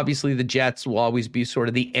 Obviously, the Jets will always be sort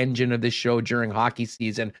of the engine of the show during hockey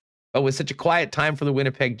season. But with such a quiet time for the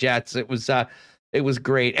Winnipeg Jets, it was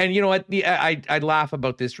great. And you know what? I laugh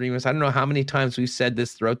about this, Remus. I don't know how many times we've said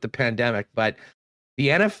this throughout the pandemic, but the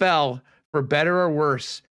NFL, for better or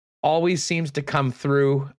worse, always seems to come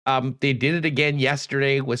through. They did it again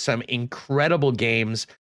yesterday with some incredible games.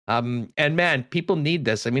 And man, people need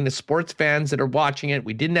this. I mean, the sports fans that are watching it,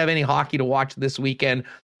 we didn't have any hockey to watch this weekend,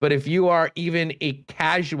 but if you are even a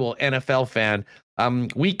casual NFL fan,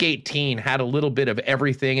 Week 18 had a little bit of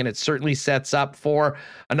everything, and it certainly sets up for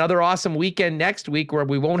another awesome weekend next week where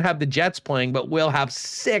we won't have the Jets playing, but we'll have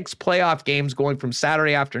 6 playoff games going from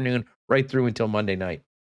Saturday afternoon right through until Monday night.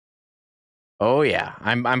 Oh yeah,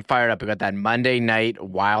 I'm fired up. We got that Monday night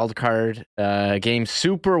wild card game,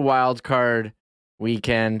 super wild card,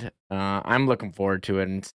 weekend. I'm looking forward to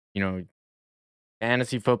it. And,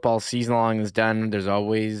 fantasy football season long is done. There's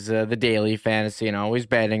always the daily fantasy and always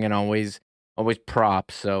betting and always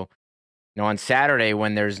props. So, on Saturday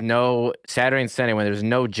and Sunday when there's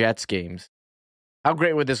no Jets games, how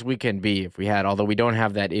great would this weekend be if we had, although we don't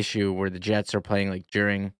have that issue where the Jets are playing like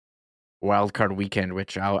during Wild Card weekend,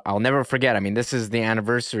 which I'll never forget. I mean, this is the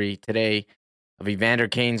anniversary today of Evander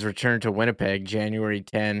Kane's return to Winnipeg, January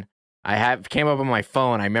 10. Came up on my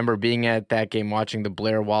phone. I remember being at that game watching the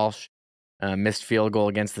Blair Walsh missed field goal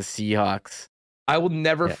against the Seahawks. I will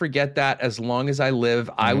never forget that as long as I live.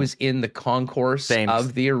 Mm-hmm. I was in the concourse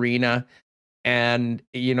of the arena. And,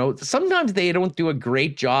 sometimes they don't do a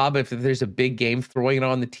great job if there's a big game throwing it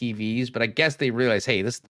on the TVs. But I guess they realize, hey,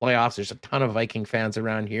 this is the playoffs. There's a ton of Viking fans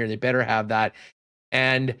around here. They better have that.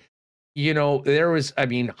 And, there was,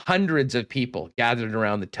 hundreds of people gathered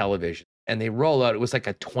around the television. And they roll out. It was like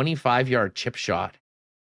a 25-yard chip shot.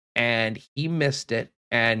 And he missed it.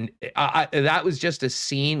 And that was just a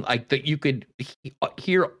scene like that. You could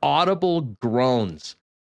hear audible groans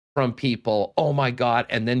from people. Oh my God.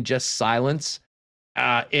 And then just silence.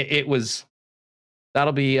 It was,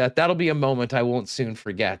 that'll be a moment I won't soon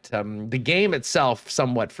forget. The game itself,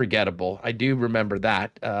 somewhat forgettable. I do remember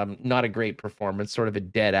that. Not a great performance, sort of a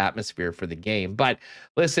dead atmosphere for the game. But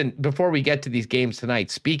listen, before we get to these games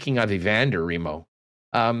tonight, speaking of Evander, Remo,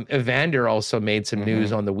 Evander also made some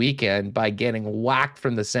news on the weekend by getting whacked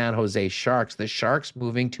from the San Jose Sharks. The Sharks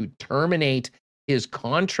moving to terminate his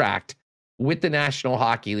contract with the National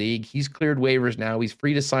Hockey League. He's cleared waivers now. He's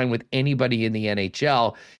free to sign with anybody in the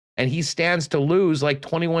NHL, and he stands to lose like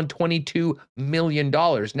 $22 million.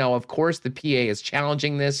 Now, of course, the PA is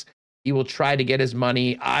challenging this. He will try to get his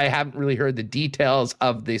money. I haven't really heard the details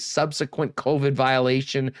of the subsequent COVID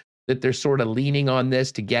violation that they're sort of leaning on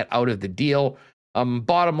this to get out of the deal.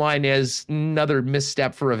 Bottom line is another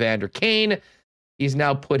misstep for Evander Kane. He's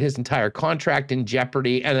now put his entire contract in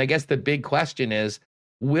jeopardy. And I guess the big question is,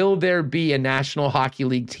 will there be a National Hockey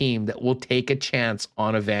League team that will take a chance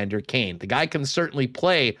on Evander Kane? The guy can certainly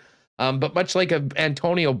play, but much like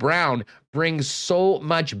Antonio Brown brings so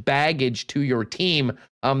much baggage to your team,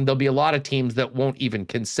 there'll be a lot of teams that won't even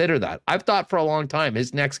consider that. I've thought for a long time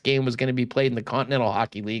his next game was going to be played in the Continental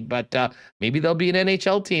Hockey League, but maybe there'll be an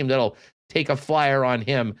NHL team that'll take a flyer on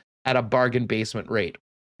him at a bargain basement rate.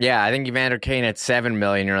 Yeah, I think Evander Kane at $7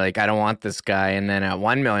 million, you're like, I don't want this guy. And then at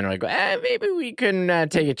 $1 million, you're like, maybe we can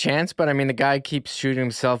take a chance. But the guy keeps shooting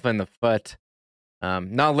himself in the foot.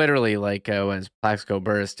 Not literally like as Plaxico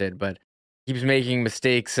Burress did, but keeps making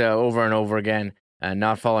mistakes over and over again,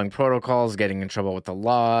 not following protocols, getting in trouble with the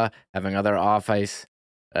law, having other off-ice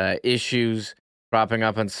issues, propping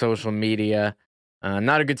up on social media.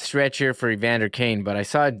 Not a good stretch here for Evander Kane, but I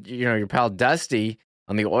saw, your pal Dusty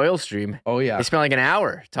on the Oil stream. Oh, yeah. They spent like an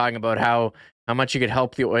hour talking about how much you could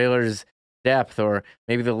help the Oilers' depth, or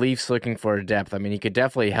maybe the Leafs looking for a depth. He could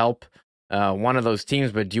definitely help one of those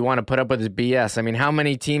teams, but do you want to put up with his BS? How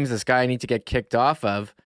many teams this guy needs to get kicked off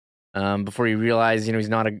of before you realize, he's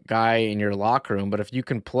not a guy in your locker room? But if you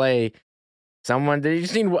can play someone, you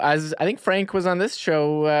just need, as I think Frank was on this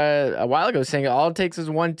show a while ago saying all it takes is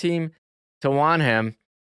one team to want him.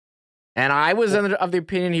 And I was of the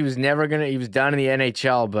opinion he was done in the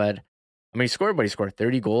NHL, but he scored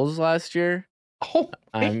 30 goals last year. Oh,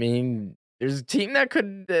 there's a team that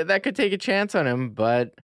could take a chance on him,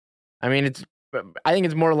 but I think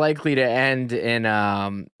it's more likely to end in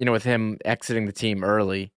with him exiting the team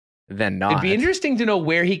early than not. It'd be interesting to know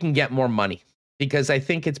where he can get more money, because I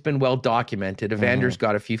think it's been well documented. Evander's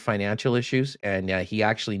got a few financial issues, and he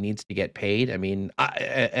actually needs to get paid. And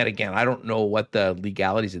again, I don't know what the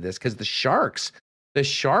legalities of this, because the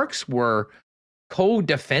Sharks were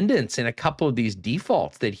co-defendants in a couple of these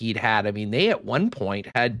defaults that he'd had. They at one point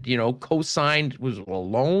had, co-signed, was a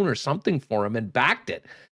loan or something for him and backed it,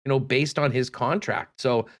 based on his contract.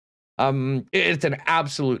 So it's an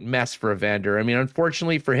absolute mess for Evander.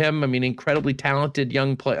 Unfortunately for him, incredibly talented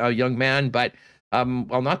young man, but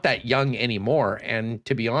not that young anymore. And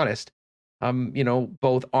to be honest,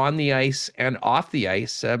 both on the ice and off the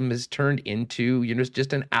ice, has turned into,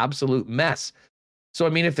 just an absolute mess. So,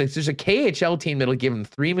 if there's a KHL team that'll give him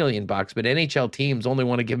 $3 million, but NHL teams only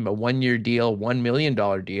want to give him a 1-year deal, $1 million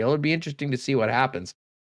deal, it'd be interesting to see what happens.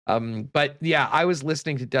 But yeah, I was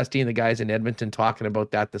listening to Dusty and the guys in Edmonton talking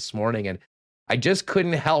about that this morning, and I just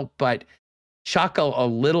couldn't help but chuckle a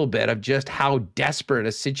little bit of just how desperate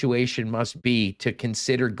a situation must be to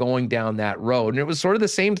consider going down that road. And it was sort of the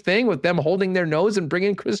same thing with them holding their nose and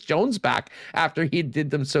bringing Chris Jones back after he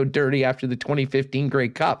did them so dirty after the 2015 Grey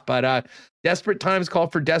Cup. But desperate times call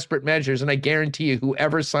for desperate measures, and I guarantee you,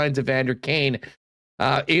 whoever signs Evander Kane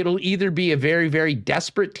It'll either be a very, very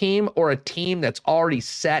desperate team or a team that's already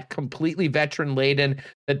set, completely veteran laden,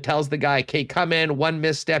 that tells the guy, okay, come in, one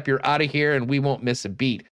misstep, you're out of here, and we won't miss a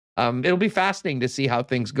beat. It'll be fascinating to see how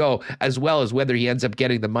things go, as well as whether he ends up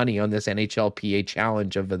getting the money on this NHLPA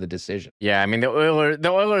challenge of the decision. Yeah, I mean, the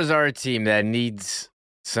Oilers are a team that needs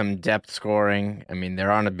some depth scoring. I mean,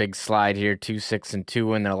 they're on a big slide here,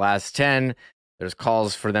 2-6-2 in their last 10. There's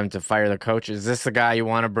calls for them to fire the coach. Is this the guy you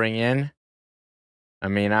want to bring in? I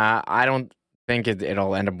mean, I don't think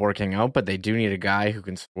it'll end up working out, but they do need a guy who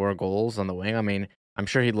can score goals on the wing. I mean, I'm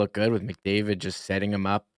sure he'd look good with McDavid just setting him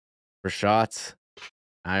up for shots.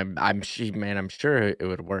 I'm sure it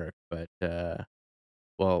would work, but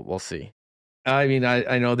we'll see. I mean,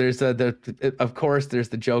 I know there's of course there's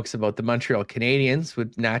the jokes about the Montreal Canadiens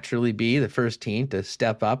would naturally be the first team to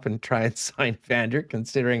step up and try and sign Vander,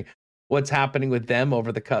 considering what's happening with them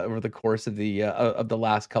over the course of the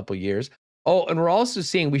last couple years. Oh, and we're also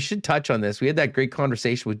seeing, we should touch on this. We had that great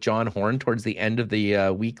conversation with John Horn towards the end of the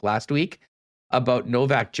week last week about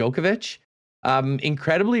Novak Djokovic.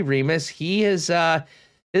 Incredibly, Remus, he has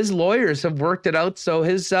his lawyers have worked it out so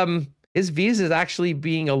his visa is actually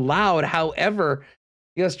being allowed. However,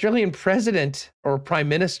 the Australian president or prime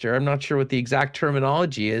minister, I'm not sure what the exact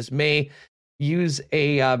terminology is, may use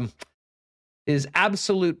his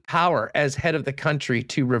absolute power as head of the country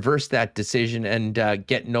to reverse that decision and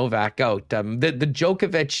get Novak out. The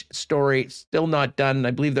Djokovic story still not done.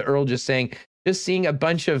 I believe the Earl just seeing a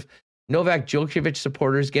bunch of Novak Djokovic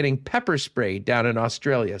supporters getting pepper sprayed down in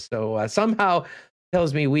Australia. So somehow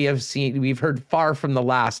tells me we've heard far from the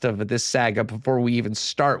last of this saga before we even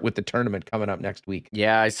start with the tournament coming up next week.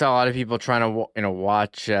 Yeah, I saw a lot of people trying to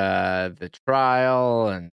watch the trial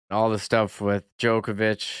and all the stuff with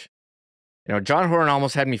Djokovic. John Horn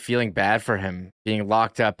almost had me feeling bad for him being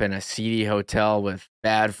locked up in a seedy hotel with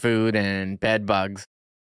bad food and bed bugs.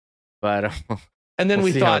 But and then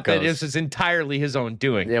we thought that this was entirely his own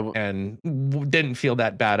doing, and didn't feel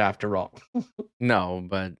that bad after all. No,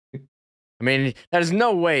 but I mean, there's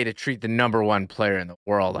no way to treat the number one player in the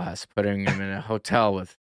world as putting him in a hotel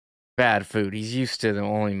with bad food. He's used to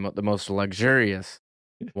the most luxurious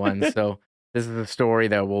one. So this is the story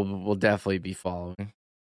that we'll definitely be following.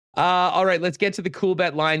 All right, let's get to the Cool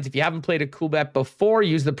Bet lines. If you haven't played a Cool Bet before,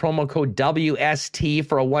 use the promo code WST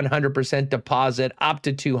for a 100% deposit up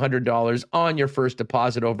to $200 on your first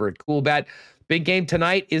deposit over at Cool Bet. Big game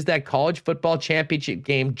tonight is that college football championship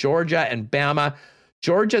game, Georgia and Bama.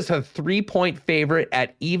 Georgia's a 3-point favorite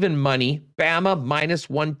at even money. Bama minus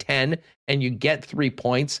 110, and you get 3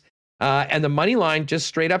 points. And the money line just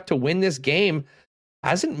straight up to win this game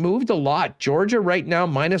hasn't moved a lot. Georgia right now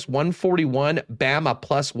minus 141, Bama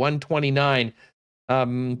plus 129.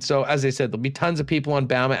 So as I said, there'll be tons of people on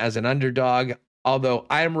Bama as an underdog, although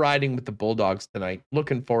I am riding with the Bulldogs tonight.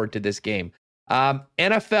 Looking forward to this game.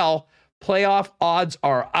 NFL playoff odds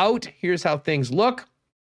are out. Here's how things look.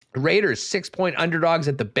 Raiders 6-point underdogs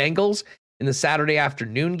at the Bengals in the Saturday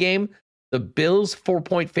afternoon game. The Bills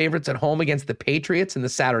 4-point favorites at home against the Patriots in the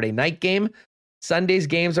Saturday night game. Sunday's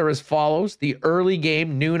games are as follows. The early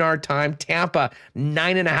game, noon our time, Tampa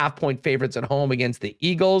 9.5-point favorites at home against the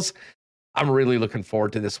Eagles. I'm really looking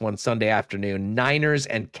forward to this one Sunday afternoon. Niners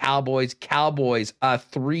and Cowboys. Cowboys a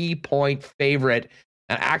 3-point favorite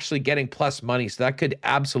and actually getting plus money. So that could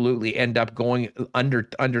absolutely end up going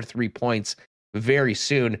under 3 points very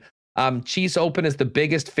soon. Chiefs open as the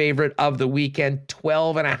biggest favorite of the weekend,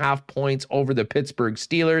 12.5 points over the Pittsburgh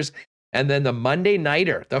Steelers. And then the Monday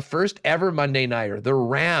Nighter, the first ever Monday Nighter, the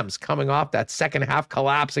Rams coming off that second half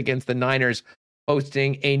collapse against the Niners,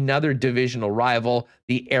 hosting another divisional rival,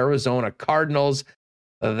 the Arizona Cardinals.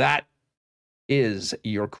 That is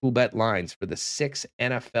your Cool Bet lines for the 6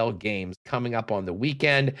 NFL games coming up on the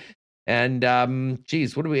weekend. And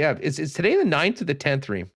what do we have? Is today the 9th or the 10th,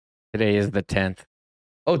 Reem? Today is the 10th.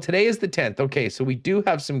 Oh, today is the 10th. Okay, so we do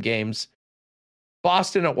have some games.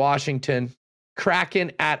 Boston at Washington,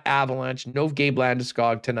 Kraken at Avalanche, no Gabe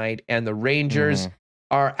Landeskog tonight, and the Rangers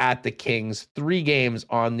are at the Kings. 3 games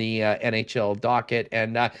on the NHL docket,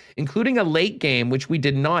 and including a late game, which we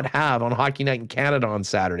did not have on Hockey Night in Canada on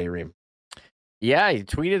Saturday, Reem. Yeah, he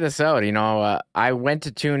tweeted this out. I went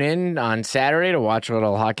to tune in on Saturday to watch a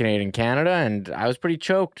little Hockey Night in Canada, and I was pretty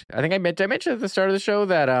choked. I think I mentioned at the start of the show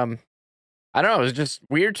that, I don't know, it was just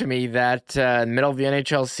weird to me that in the middle of the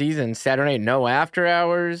NHL season, Saturday, no after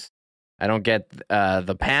hours. I don't get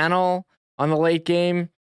the panel on the late game.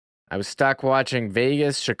 I was stuck watching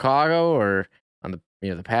Vegas, Chicago, or on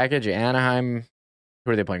the package, Anaheim.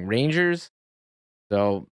 Who are they playing? Rangers.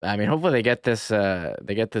 So I mean, hopefully they get this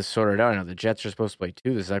sorted out. I know the Jets are supposed to play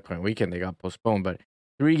 2 this upcoming weekend. They got postponed, but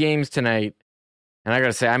 3 games tonight. And I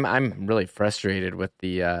gotta say, I'm really frustrated with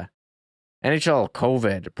the NHL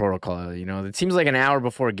COVID protocol. You know, it seems like an hour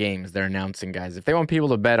before games they're announcing guys. If they want people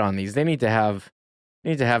to bet on these, they need to have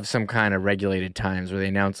some kind of regulated times where they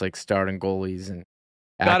announce like starting goalies and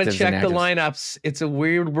gotta actives check and the actives. lineups. It's a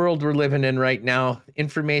weird world we're living in right now.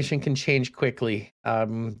 Information can change quickly.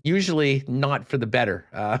 Usually not for the better,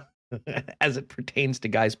 as it pertains to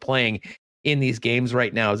guys playing in these games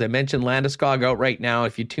right now. As I mentioned, Landeskog out right now.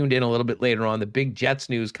 If you tuned in a little bit later on, the big Jets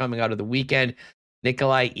news coming out of the weekend.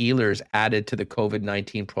 Nikolai Ehlers added to the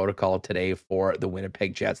COVID-19 protocol today for the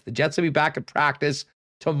Winnipeg Jets. The Jets will be back at practice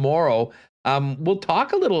tomorrow. We'll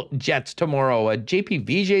talk a little Jets tomorrow. JP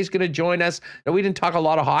Vijay is going to join us. Now, we didn't talk a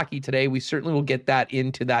lot of hockey today. We certainly will get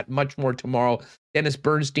into that much more tomorrow. Dennis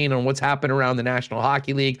Bernstein on what's happened around the National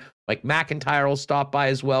Hockey League. Mike McIntyre will stop by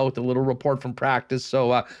as well with a little report from practice.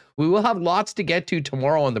 So we will have lots to get to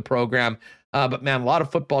tomorrow on the program. But man, a lot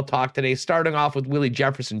of football talk today, starting off with Willie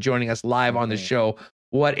Jefferson joining us live on the show.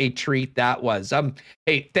 What a treat that was.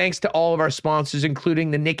 Hey, thanks to all of our sponsors,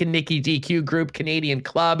 including the Nick and Nicky DQ Group, Canadian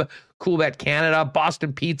Club, Coolbet Canada,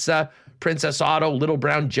 Boston Pizza, Princess Auto, Little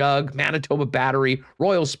Brown Jug, Manitoba Battery,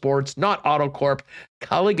 Royal Sports, Not Auto Corp,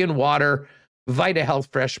 Culligan Water, Vita Health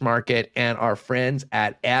Fresh Market, and our friends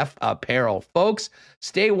at F Apparel. Folks,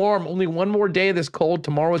 stay warm. Only one more day of this cold.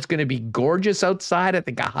 Tomorrow it's going to be gorgeous outside. I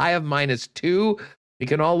think a high of -2. We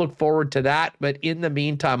can all look forward to that. But in the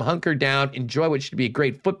meantime, hunker down. Enjoy what should be a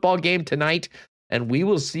great football game tonight. And we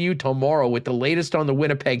will see you tomorrow with the latest on the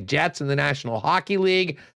Winnipeg Jets and the National Hockey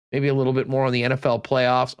League. Maybe a little bit more on the NFL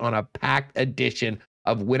playoffs on a packed edition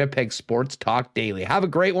of Winnipeg Sports Talk Daily. Have a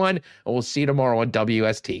great one, and we'll see you tomorrow on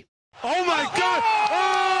WST. Oh my God!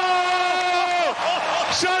 Oh!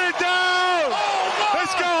 Shut it down!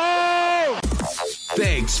 Let's go home!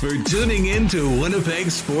 Thanks for tuning in to Winnipeg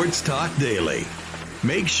Sports Talk Daily.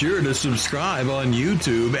 Make sure to subscribe on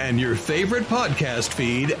YouTube and your favorite podcast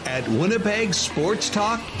feed at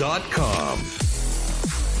winnipegsportstalk.com.